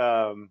gotta,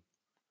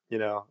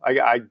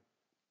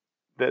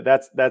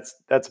 that's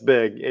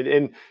big.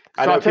 And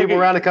I know people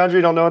around the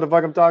country don't know what the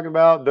fuck I'm talking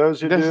about. Those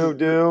who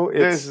do.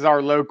 This is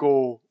our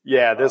local.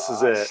 Yeah, this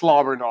is it.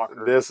 Slobber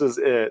knocker. This is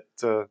it.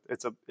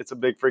 It's a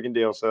big freaking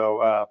deal.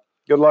 So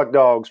good luck,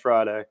 dogs.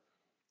 Friday.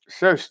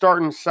 So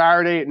starting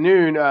Saturday at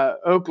noon,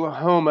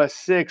 Oklahoma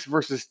 6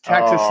 versus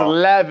Texas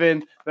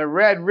 11, the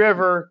Red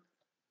River.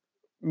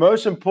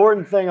 Most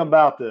important thing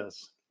about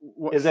this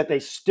is that they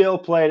still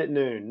played at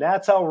noon.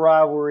 That's how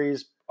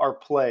rivalries are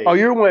played. Oh,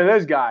 you're one of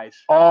those guys.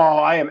 Oh,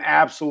 I am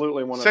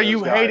absolutely one of those guys. So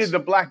you hated the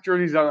black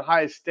jerseys on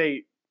Ohio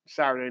State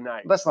Saturday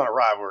night. That's not a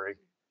rivalry.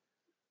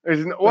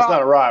 That's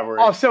not a rivalry.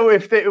 Oh, so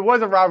if it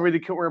was a rivalry, they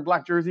couldn't wear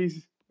black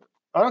jerseys?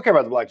 I don't care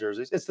about the black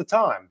jerseys. It's the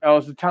time. Oh,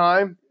 it's the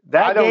time?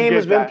 That game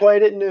has been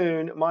played at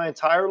noon my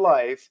entire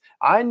life.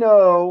 I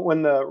know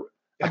when the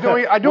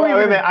I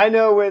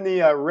know when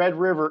the Red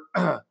River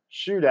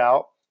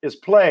shootout is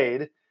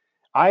played.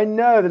 I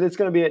know that it's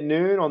going to be at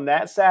noon on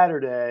that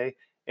Saturday,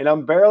 and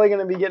I'm barely going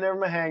to be getting over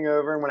my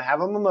hangover. I'm going to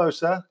have a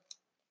mimosa.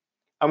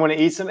 I'm going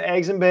to eat some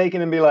eggs and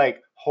bacon and be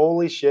like,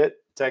 "Holy shit,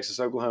 Texas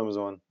Oklahoma's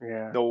on."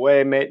 Yeah, the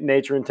way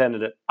nature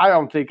intended it. I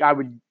don't think I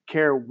would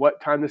care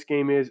what time this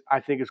game is.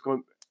 I think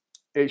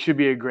it should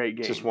be a great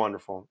game. Just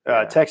wonderful.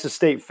 Yeah. Texas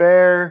State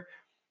Fair.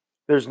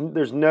 There's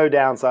no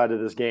downside to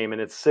this game,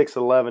 and it's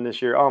 6-11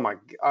 this year. Oh my!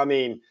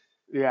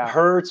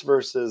 Hertz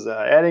versus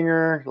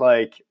Ettinger.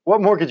 Like, what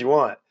more could you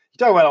want? You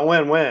talk about a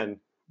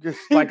win-win. Just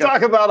like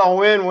about a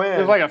win-win.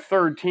 There's like a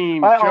third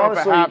team show up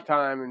at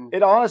halftime, and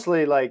it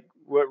honestly, like,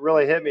 what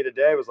really hit me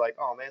today was like,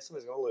 oh man,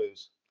 somebody's gonna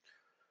lose.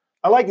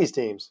 I like these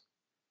teams.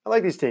 At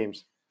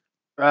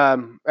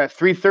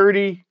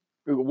 3:30.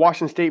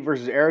 Washington State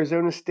versus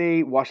Arizona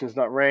State. Washington's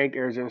not ranked.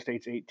 Arizona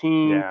State's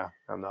 18. Yeah,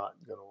 I'm not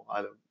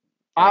gonna.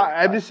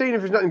 I'm just saying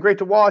if there's nothing great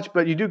to watch,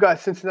 but you do got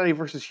Cincinnati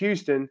versus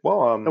Houston.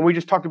 Well, and we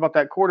just talked about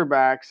that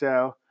quarterback.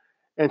 So,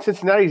 And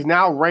Cincinnati's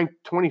now ranked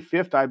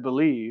 25th, I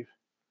believe.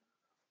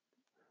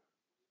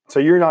 So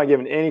you're not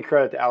giving any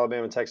credit to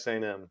Alabama and Texas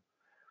A&M.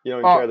 You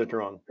don't even care that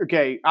they're on.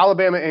 Okay,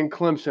 Alabama and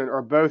Clemson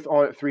are both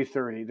on at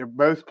 3:30. They're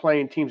both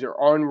playing teams that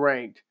are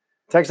unranked.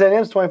 Texas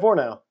A&M's 24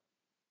 now.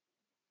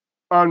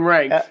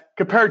 Unranked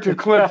compared to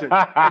Clemson.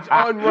 It's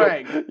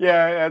unranked.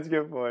 Yeah, that's a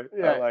good point.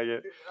 Yeah. I like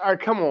it. All right,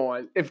 come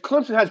on. If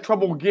Clemson has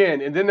trouble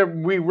again, and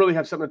then we really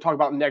have something to talk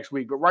about next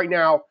week. But right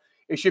now,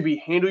 it should be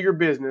handle your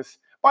business.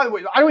 By the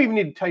way, I don't even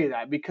need to tell you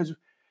that because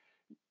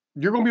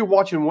you're going to be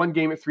watching one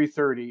game at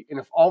 3:30, and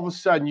if all of a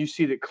sudden you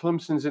see that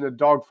Clemson's in a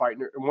dogfight,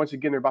 and once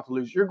again they're about to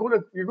lose, you're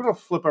going to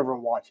flip over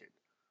and watch it.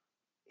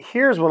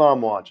 Here's what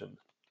I'm watching.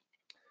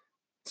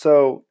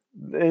 So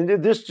and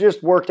this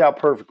just worked out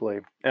perfectly,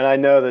 and I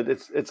know that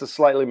it's a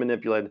slightly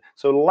manipulated.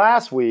 So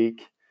last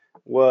week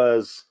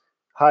was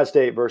Ohio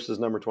State versus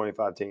number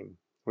 25 team.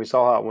 We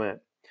saw how it went.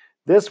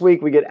 This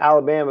week we get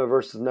Alabama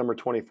versus number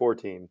 24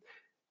 team.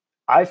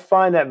 I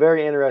find that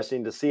very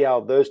interesting to see how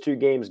those two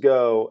games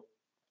go,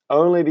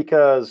 only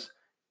because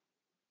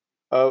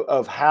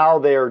of how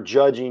they are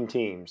judging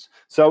teams.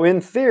 So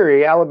in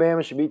theory,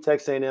 Alabama should beat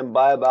Texas A&M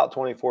by about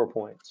 24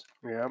 points.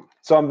 Yeah.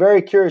 So I'm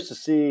very curious to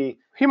see.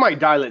 He might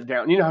dial it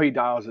down. You know how he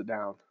dials it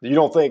down. You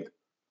don't think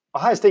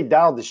Ohio State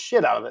dialed the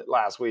shit out of it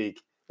last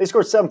week? They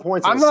scored 7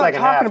 points in the second half.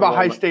 I'm not talking about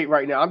Ohio State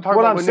right now. I'm talking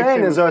what about I'm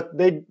saying is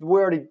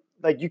we already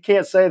you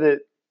can't say that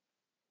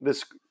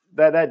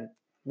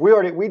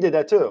we did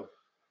that too.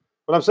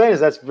 What I'm saying is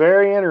that's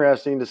very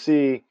interesting to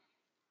see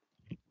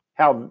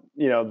how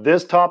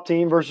this top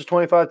team versus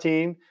 25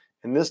 team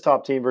and this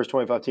top team versus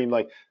 25 team,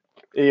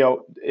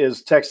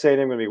 is Texas A&M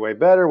going to be way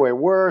better, way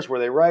worse? Were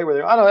they right?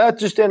 I don't know. That's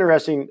just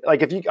interesting.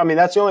 That's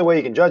the only way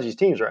you can judge these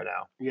teams right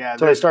now. Yeah,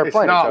 so they start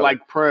playing. It's not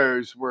like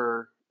pros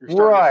where you're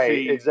starting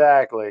to see.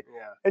 Exactly.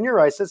 Yeah. And you're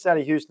right.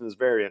 Cincinnati, Houston is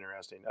very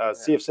interesting.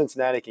 See if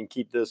Cincinnati can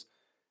keep this.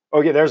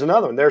 Okay, there's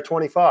another one. They're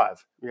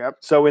 25. Yep.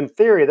 So in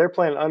theory, they're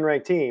playing an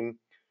unranked team.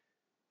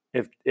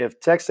 If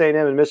Texas A&M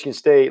and Michigan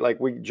State, like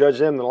we judged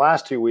them the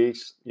last 2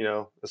 weeks,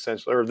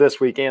 essentially, or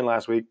this week and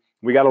last week,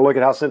 we got to look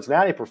at how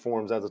Cincinnati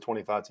performs as a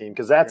 25 team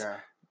because that's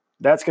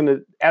going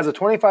to, as a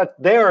 25,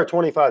 they are a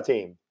 25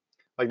 team.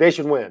 Like they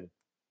should win.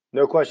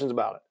 No questions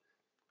about it.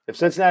 If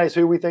Cincinnati's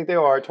who we think they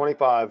are at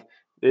 25,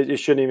 it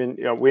shouldn't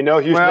even, we know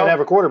Houston doesn't have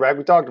a quarterback.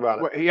 We talked about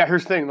it. Well, yeah,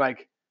 here's the thing.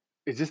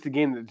 Is this the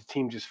game that the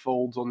team just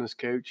folds on this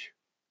coach?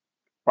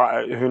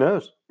 Who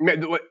knows?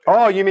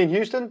 Oh, you mean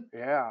Houston?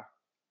 Yeah.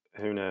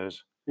 Who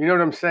knows? You know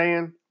what I'm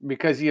saying?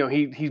 Because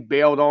he's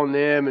bailed on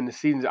them and the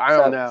seasons. I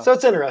don't know. So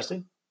it's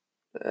interesting.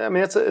 I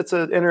mean, it's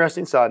an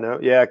interesting side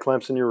note. Yeah,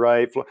 Clemson, you're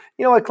right. You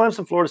know what?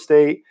 Clemson, Florida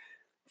State,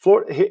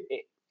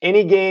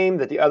 any game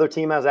that the other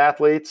team has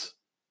athletes,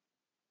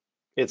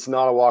 it's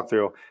not a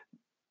walkthrough.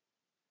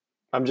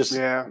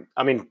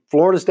 I mean,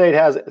 Florida State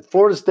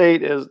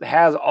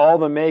has all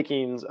the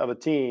makings of a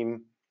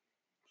team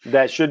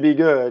that should be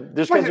good.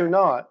 Just because they're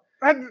not.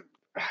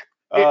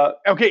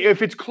 Okay,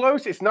 if it's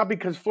close, it's not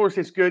because Florida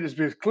State's good. It's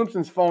because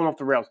Clemson's falling off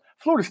the rails.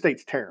 Florida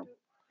State's terrible.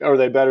 Are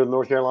they better than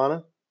North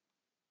Carolina?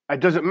 It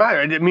doesn't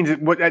matter. It means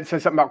that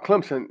says something about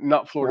Clemson,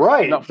 not Florida.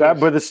 Right, not Florida.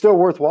 But it's still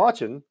worth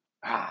watching.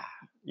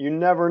 You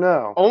never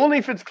know. Only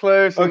if it's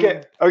close.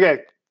 Okay.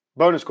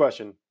 Bonus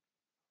question: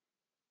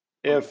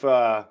 If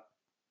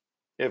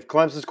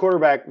Clemson's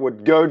quarterback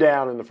would go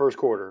down in the first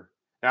quarter,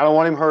 and I don't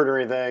want him hurt or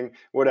anything,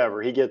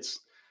 whatever, he gets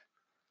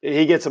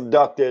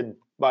abducted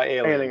by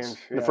aliens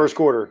in the first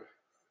quarter.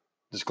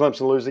 Does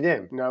Clemson lose the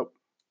game? Nope.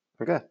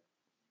 Okay.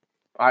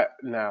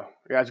 No.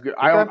 Yeah, that's good.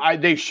 Okay.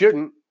 They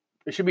shouldn't.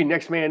 It should be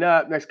next man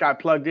up, next guy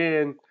plugged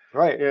in.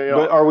 Right.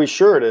 But are we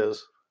sure it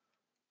is?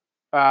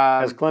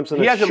 Has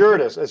Clemson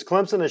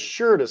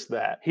assured us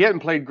that? He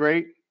hasn't played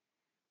great.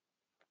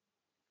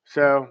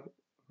 So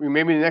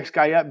maybe the next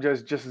guy up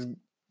just as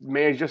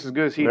good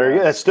as he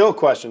does. That's still a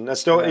question.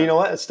 That's still you know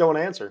what? It's still an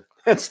answer.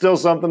 It's still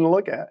something to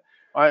look at.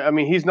 I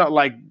mean, he's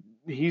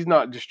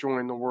not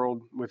destroying the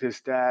world with his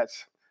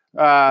stats.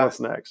 What's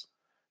next?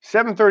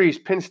 7:30 is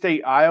Penn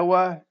State,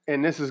 Iowa,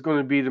 and this is going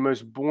to be the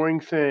most boring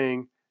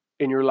thing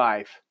in your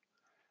life.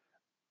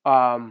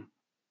 I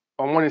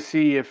want to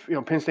see if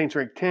Penn State's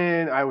ranked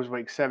 10, Iowa's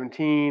ranked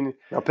 17.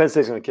 Now Penn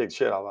State's going to kick the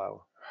shit out of Iowa.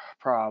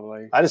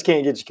 Probably. I just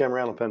can't get you to come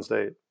around on Penn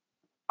State.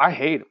 I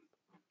hate them.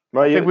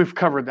 Well, I think we've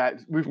covered that.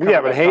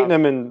 But hating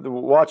them and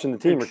watching the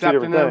team are two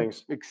different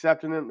things.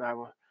 Accepting them,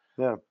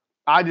 yeah.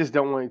 I just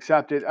don't want to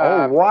accept it.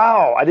 Oh,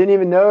 wow. I didn't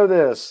even know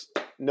this.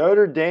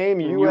 Notre Dame,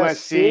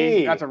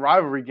 USC. That's a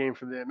rivalry game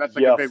for them. That's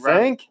a big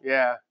rivalry.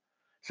 Yeah.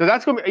 So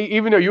that's going to be,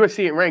 even though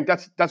USC ain't ranked,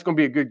 that's going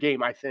to be a good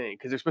game, I think,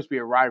 because they're supposed to be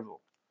a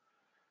rival.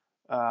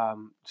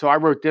 So I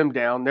wrote them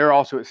down. They're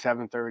also at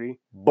 7:30.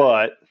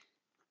 But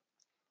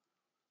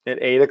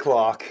at 8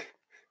 o'clock.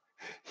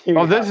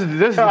 This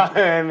is.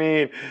 I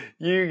mean,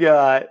 you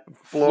got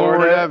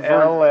Florida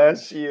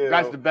LSU.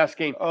 That's the best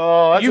game.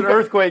 Oh, that's an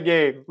earthquake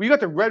game. Well, you got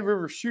the Red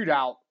River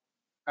Shootout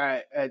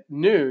at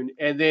noon,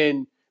 and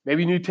then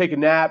maybe you need to take a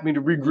nap, need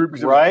to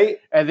regroup. Right.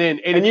 And then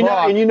 8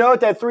 o'clock. And at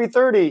that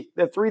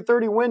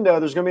 3:30 window,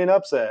 there's going to be an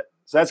upset.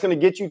 So that's going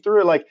to get you through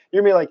it. Like,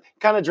 you're going to be like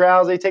kind of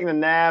drowsy, taking a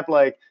nap,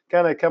 like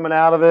kind of coming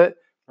out of it.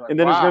 Like, And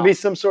then there's going to be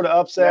some sort of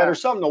upset Yeah. or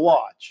something to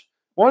watch.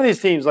 One of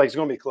these teams like is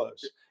going to be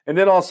close. And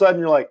then all of a sudden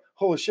you're like,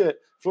 holy shit,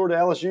 Florida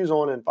LSU's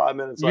on in 5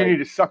 minutes. You need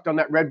to suck on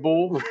that Red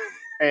Bull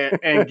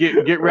and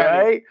get ready.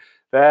 Right?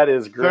 That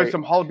is Throw great.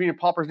 some jalapeno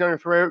poppers down your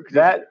throat.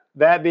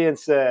 That being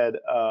said,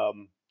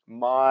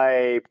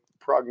 my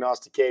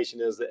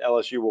prognostication is that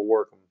LSU will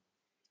work them.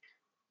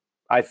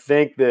 I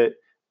think that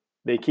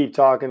they keep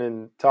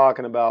talking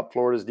about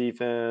Florida's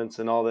defense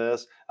and all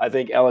this. I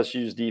think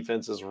LSU's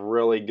defense is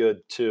really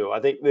good too. I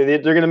think they're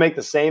going to make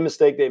the same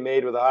mistake they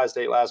made with Ohio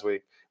State last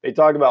week. They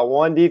talked about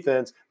one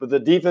defense, but the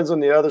defense on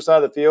the other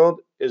side of the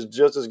field is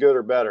just as good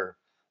or better.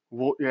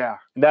 Well, yeah.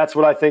 And that's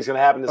what I think is going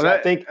to happen.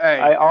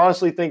 I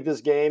honestly think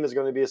this game is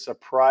going to be a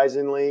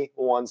surprisingly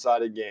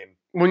one-sided game.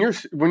 When you're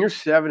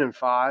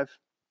 7-5,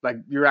 like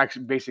you're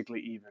actually basically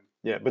even.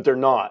 Yeah, but they're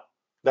not.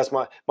 That's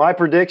my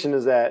prediction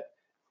is that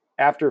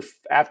after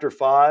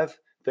 5,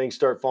 things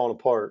start falling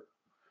apart.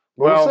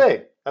 We'll see.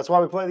 That's why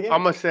we play the game.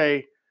 I'm gonna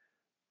say,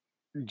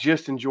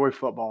 just enjoy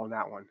football in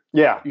that one.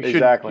 Yeah,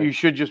 exactly. You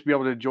should just be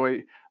able to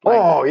enjoy.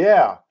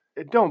 Yeah.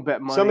 Don't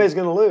bet money. Somebody's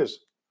going to lose.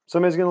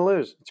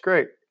 It's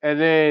great. And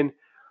then,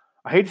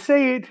 I hate to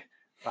say it,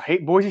 I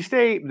hate Boise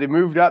State. They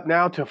moved up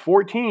now to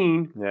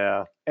 14.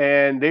 Yeah.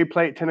 And they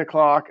play at 10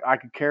 o'clock. I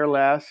could care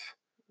less.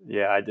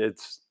 Yeah,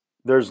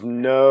 there's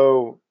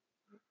no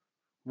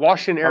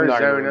Washington, I'm Arizona. not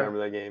going to remember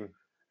that game.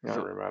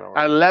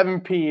 At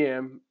 11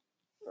 p.m.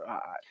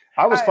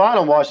 I was fine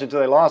on Washington until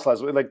they lost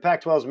last week. Like,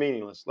 Pac-12 is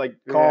meaningless. Like,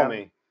 call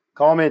me.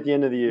 Call me at the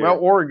end of the year. Well,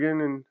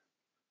 Oregon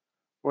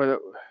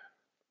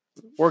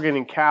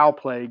and Cal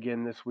play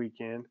again this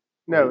weekend.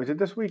 No, is it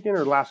this weekend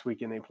or last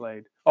weekend they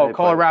played? Oh,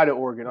 Colorado,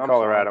 Oregon.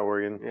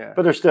 Oregon. Yeah.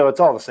 But it's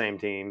all the same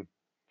team.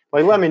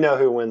 Like, let me know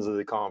who wins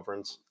the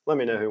conference. Then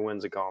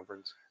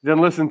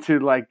listen to,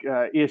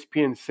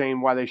 ESPN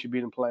saying why they should be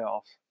in the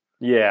playoffs.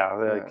 Yeah.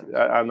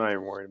 I'm not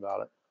even worried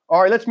about it.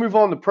 All right, let's move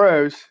on to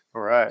pros.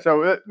 All right. So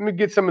let me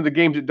get some of the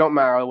games that don't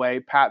matter out of the way.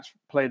 Pats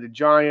play the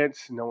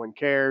Giants. No one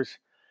cares.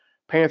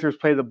 Panthers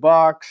play the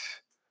Bucks.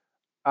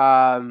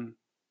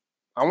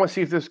 I want to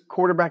see if this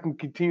quarterback can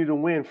continue to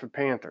win for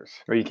Panthers.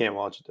 Or you can't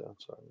watch it, though.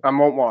 Sorry. I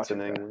won't watch it.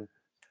 In England.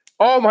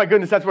 Oh, my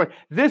goodness. That's right.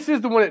 This is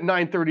the one at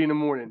 9:30 in the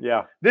morning.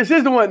 Yeah. This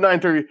is the one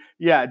at 9:30.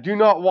 Yeah, do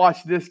not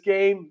watch this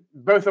game.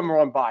 Both of them are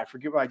on bye.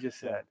 Forget what I just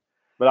said.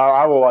 But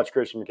I will watch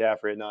Christian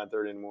McCaffrey at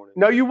 9:30 in the morning.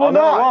 No, you will not.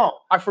 No, I won't.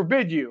 I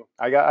forbid you.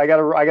 I got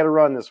to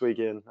run this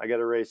weekend. I got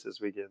a race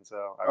this weekend,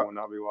 so I will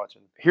not be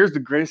watching. Here's the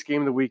greatest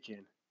game of the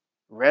weekend: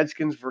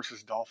 Redskins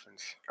versus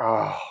Dolphins.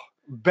 Oh,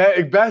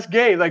 best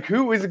game. Like,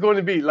 who is it going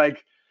to be?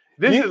 Like,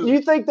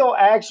 you think they'll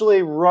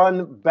actually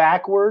run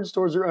backwards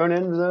towards their own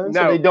end zone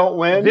so they don't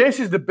win? This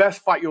is the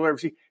best fight you'll ever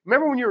see.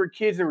 Remember when you were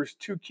kids and there was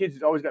 2 kids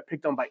that always got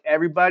picked on by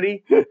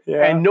everybody?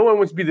 Yeah. And no one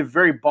wants to be the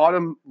very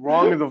bottom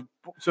rung of the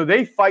 – so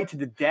they fight to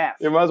the death.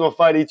 They might as well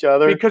fight each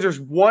other. Because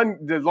as long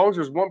as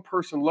there's one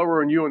person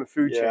lower than you on the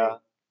food chain.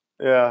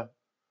 Yeah.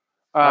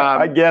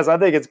 I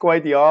think it's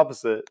quite the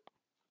opposite.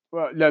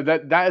 Well, no,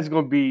 that is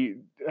going to be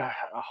a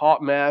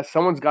hot mess.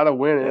 Someone's got to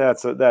win it. Yeah,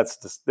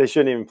 they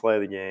shouldn't even play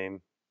the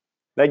game.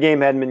 That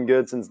game hadn't been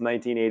good since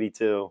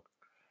 1982.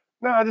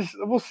 No,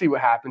 we'll see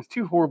what happens.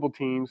 2 horrible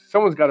teams.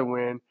 Someone's got to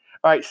win.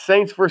 All right,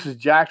 Saints versus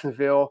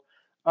Jacksonville.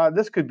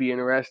 This could be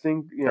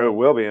interesting. It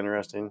will be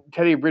interesting.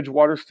 Teddy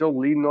Bridgewater still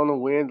leading on the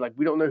win. Like,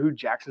 we don't know who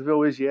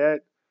Jacksonville is yet.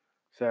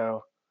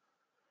 So,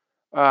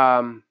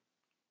 I'm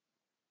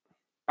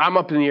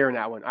up in the air in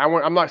that one.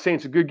 I'm not saying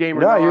it's a good game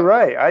or not. No, you're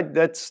right.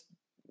 That's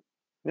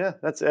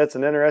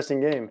an interesting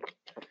game.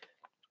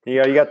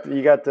 You got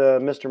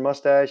Mr.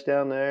 Mustache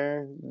down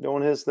there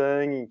doing his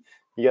thing.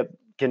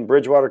 Can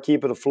Bridgewater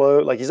keep it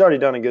afloat? Like, he's already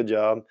done a good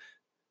job.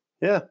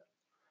 Yeah.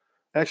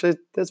 Actually,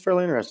 that's a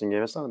fairly interesting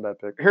game. It's not a bad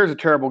pick. Here's a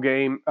terrible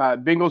game.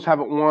 Bengals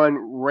haven't won.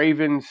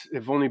 Ravens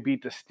have only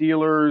beat the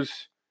Steelers.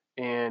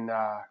 And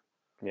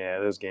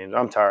those games.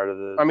 I'm tired of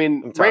this. I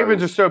mean,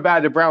 Ravens are so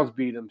bad the Browns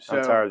beat them. So.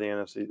 I'm tired of the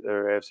NFC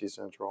or AFC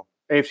Central.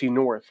 AFC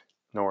North.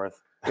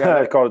 Yeah,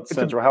 I called it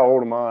Central. How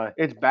old am I?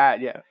 It's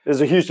bad, yeah. Is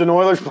the Houston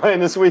Oilers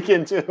playing this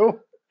weekend too?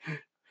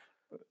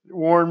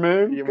 Warren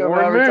Moon? Yeah,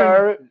 Warren Moon.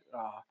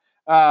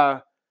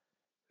 Retirement?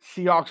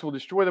 Seahawks will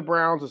destroy the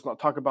Browns. Let's not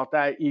talk about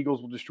that.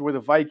 Eagles will destroy the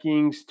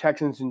Vikings,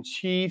 Texans, and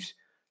Chiefs.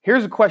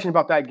 Here's a question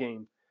about that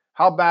game.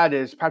 How bad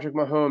is Patrick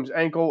Mahomes'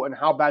 ankle, and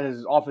how bad is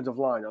his offensive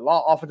line? A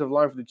lot of offensive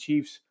line for the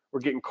Chiefs were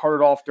getting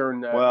carted off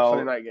during the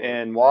Sunday night game.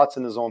 And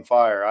Watson is on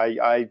fire.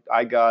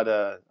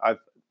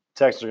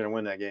 Texans are going to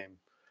win that game.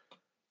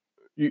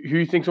 Who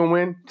you think's going to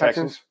win?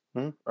 Texans.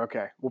 Mm-hmm.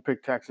 Okay, we'll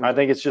pick Texans. I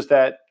think it's just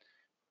that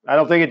I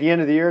don't think at the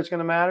end of the year it's going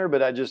to matter,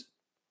 but I just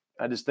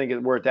think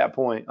we're at that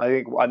point.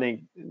 I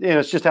think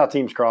it's just how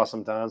teams cross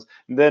sometimes.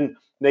 And then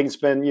they can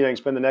spend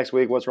the next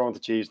week. What's wrong with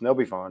the Chiefs? And they'll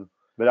be fine.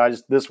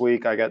 But this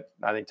week I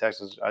think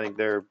Texans. I think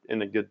they're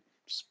in a good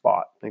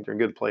spot. I think they're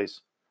in a good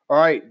place. All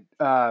right.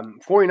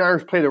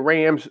 49ers play the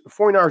Rams.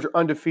 49ers are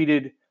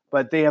undefeated,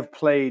 but they have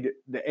played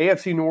the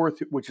AFC North,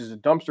 which is a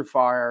dumpster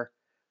fire,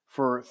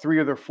 for 3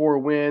 of their 4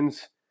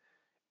 wins.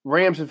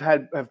 Rams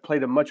have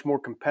played a much more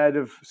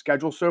competitive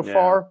schedule so Yeah.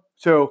 far.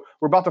 So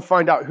we're about to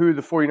find out who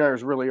the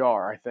 49ers really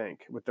are, I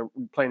think, with the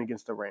playing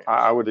against the Rams.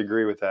 I would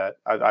agree with that.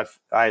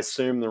 I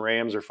assume the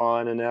Rams are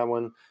fine in that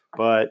one,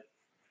 but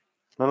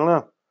I don't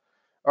know.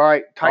 All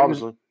right,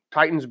 Obviously.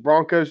 Titans,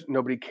 Broncos,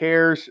 nobody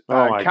cares.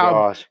 Oh my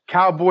gosh.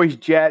 Cowboys,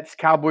 Jets.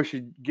 Cowboys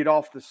should get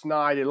off the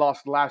snide. They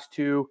lost the last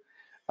two.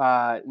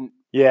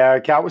 Yeah,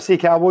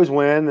 Cowboys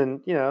win,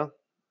 and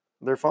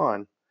they're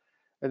fine.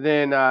 And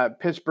then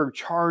Pittsburgh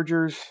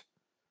Chargers.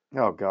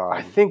 Oh God.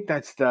 I think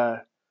is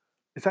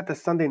that the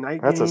Sunday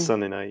night That's game? a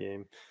Sunday night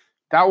game.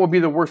 That will be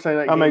the worst Sunday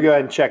night game. I'm gonna go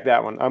ahead and check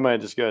that one. I'm gonna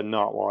just go ahead and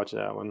not watch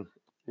that one.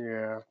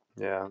 Yeah.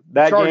 Yeah.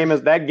 That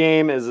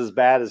game is as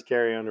bad as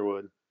Carrie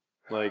Underwood.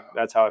 Like,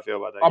 that's how I feel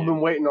about that I've game.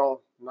 been waiting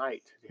all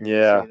night to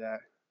Yeah. say that.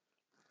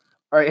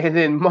 All right, and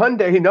then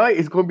Monday night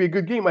is going to be a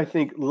good game, I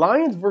think.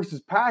 Lions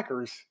versus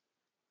Packers.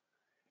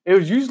 It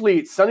was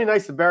usually Sunday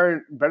night's the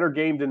better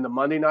game than the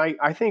Monday night.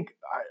 I think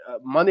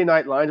Monday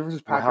night Lions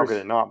versus Packers. Well, how could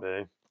it not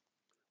be?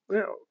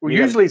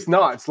 Usually it's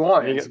not. It's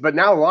Lions. But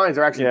now the Lions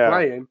are actually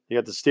playing. You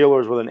got the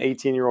Steelers with an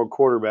 18-year-old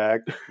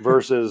quarterback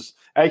versus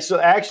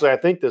actually, I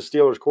think the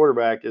Steelers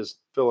quarterback is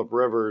Phillip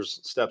Rivers'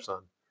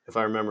 stepson, if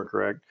I remember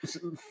correct.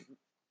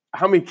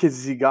 How many kids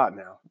has he got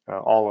now?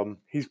 All of them.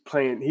 He's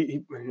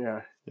playing.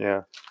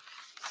 Yeah.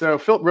 So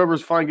Phillip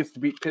Rivers finally gets to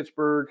beat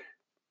Pittsburgh.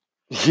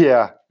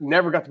 Yeah.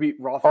 Never got to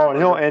beat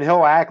Roethlisberger. Oh, and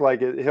he'll act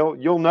like it.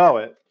 You'll know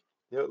it.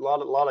 A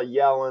lot of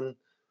yelling,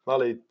 a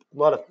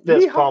lot of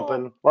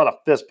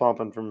fist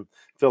pumping from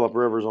Phillip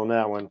Rivers on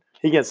that one.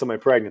 He gets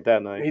somebody pregnant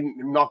that night. He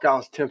knocked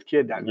out his 10th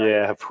kid that night.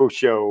 Yeah, for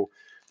sure.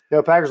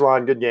 Packers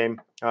line, good game.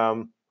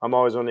 I'm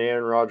always on the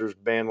Aaron Rodgers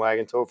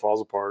bandwagon until it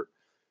falls apart.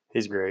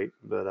 He's great,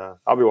 but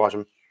I'll be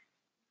watching.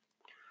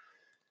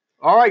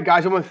 All right,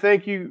 guys, I want to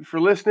thank you for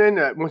listening.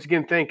 Once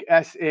again, thank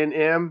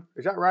SNM.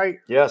 Is that right?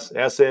 Yes,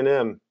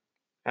 SNM,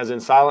 as in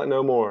Silent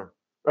No More.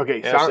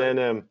 Okay,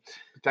 SNM.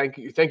 Thank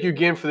you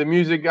again for the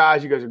music,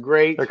 guys. You guys are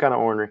great. They're kind of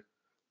ornery.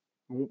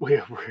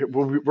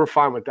 We're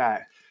fine with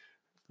that.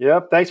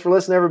 Yep. Thanks for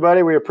listening,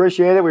 everybody. We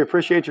appreciate it. We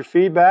appreciate your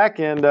feedback.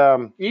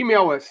 And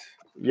email us.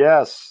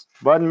 Yes,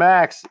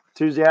 BudandMax,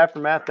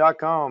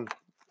 TuesdayAftermath.com.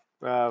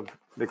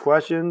 The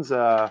questions,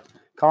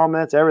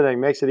 comments,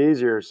 everything makes it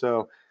easier.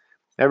 So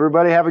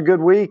everybody have a good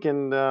week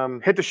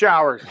and hit the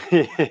showers.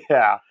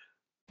 Yeah.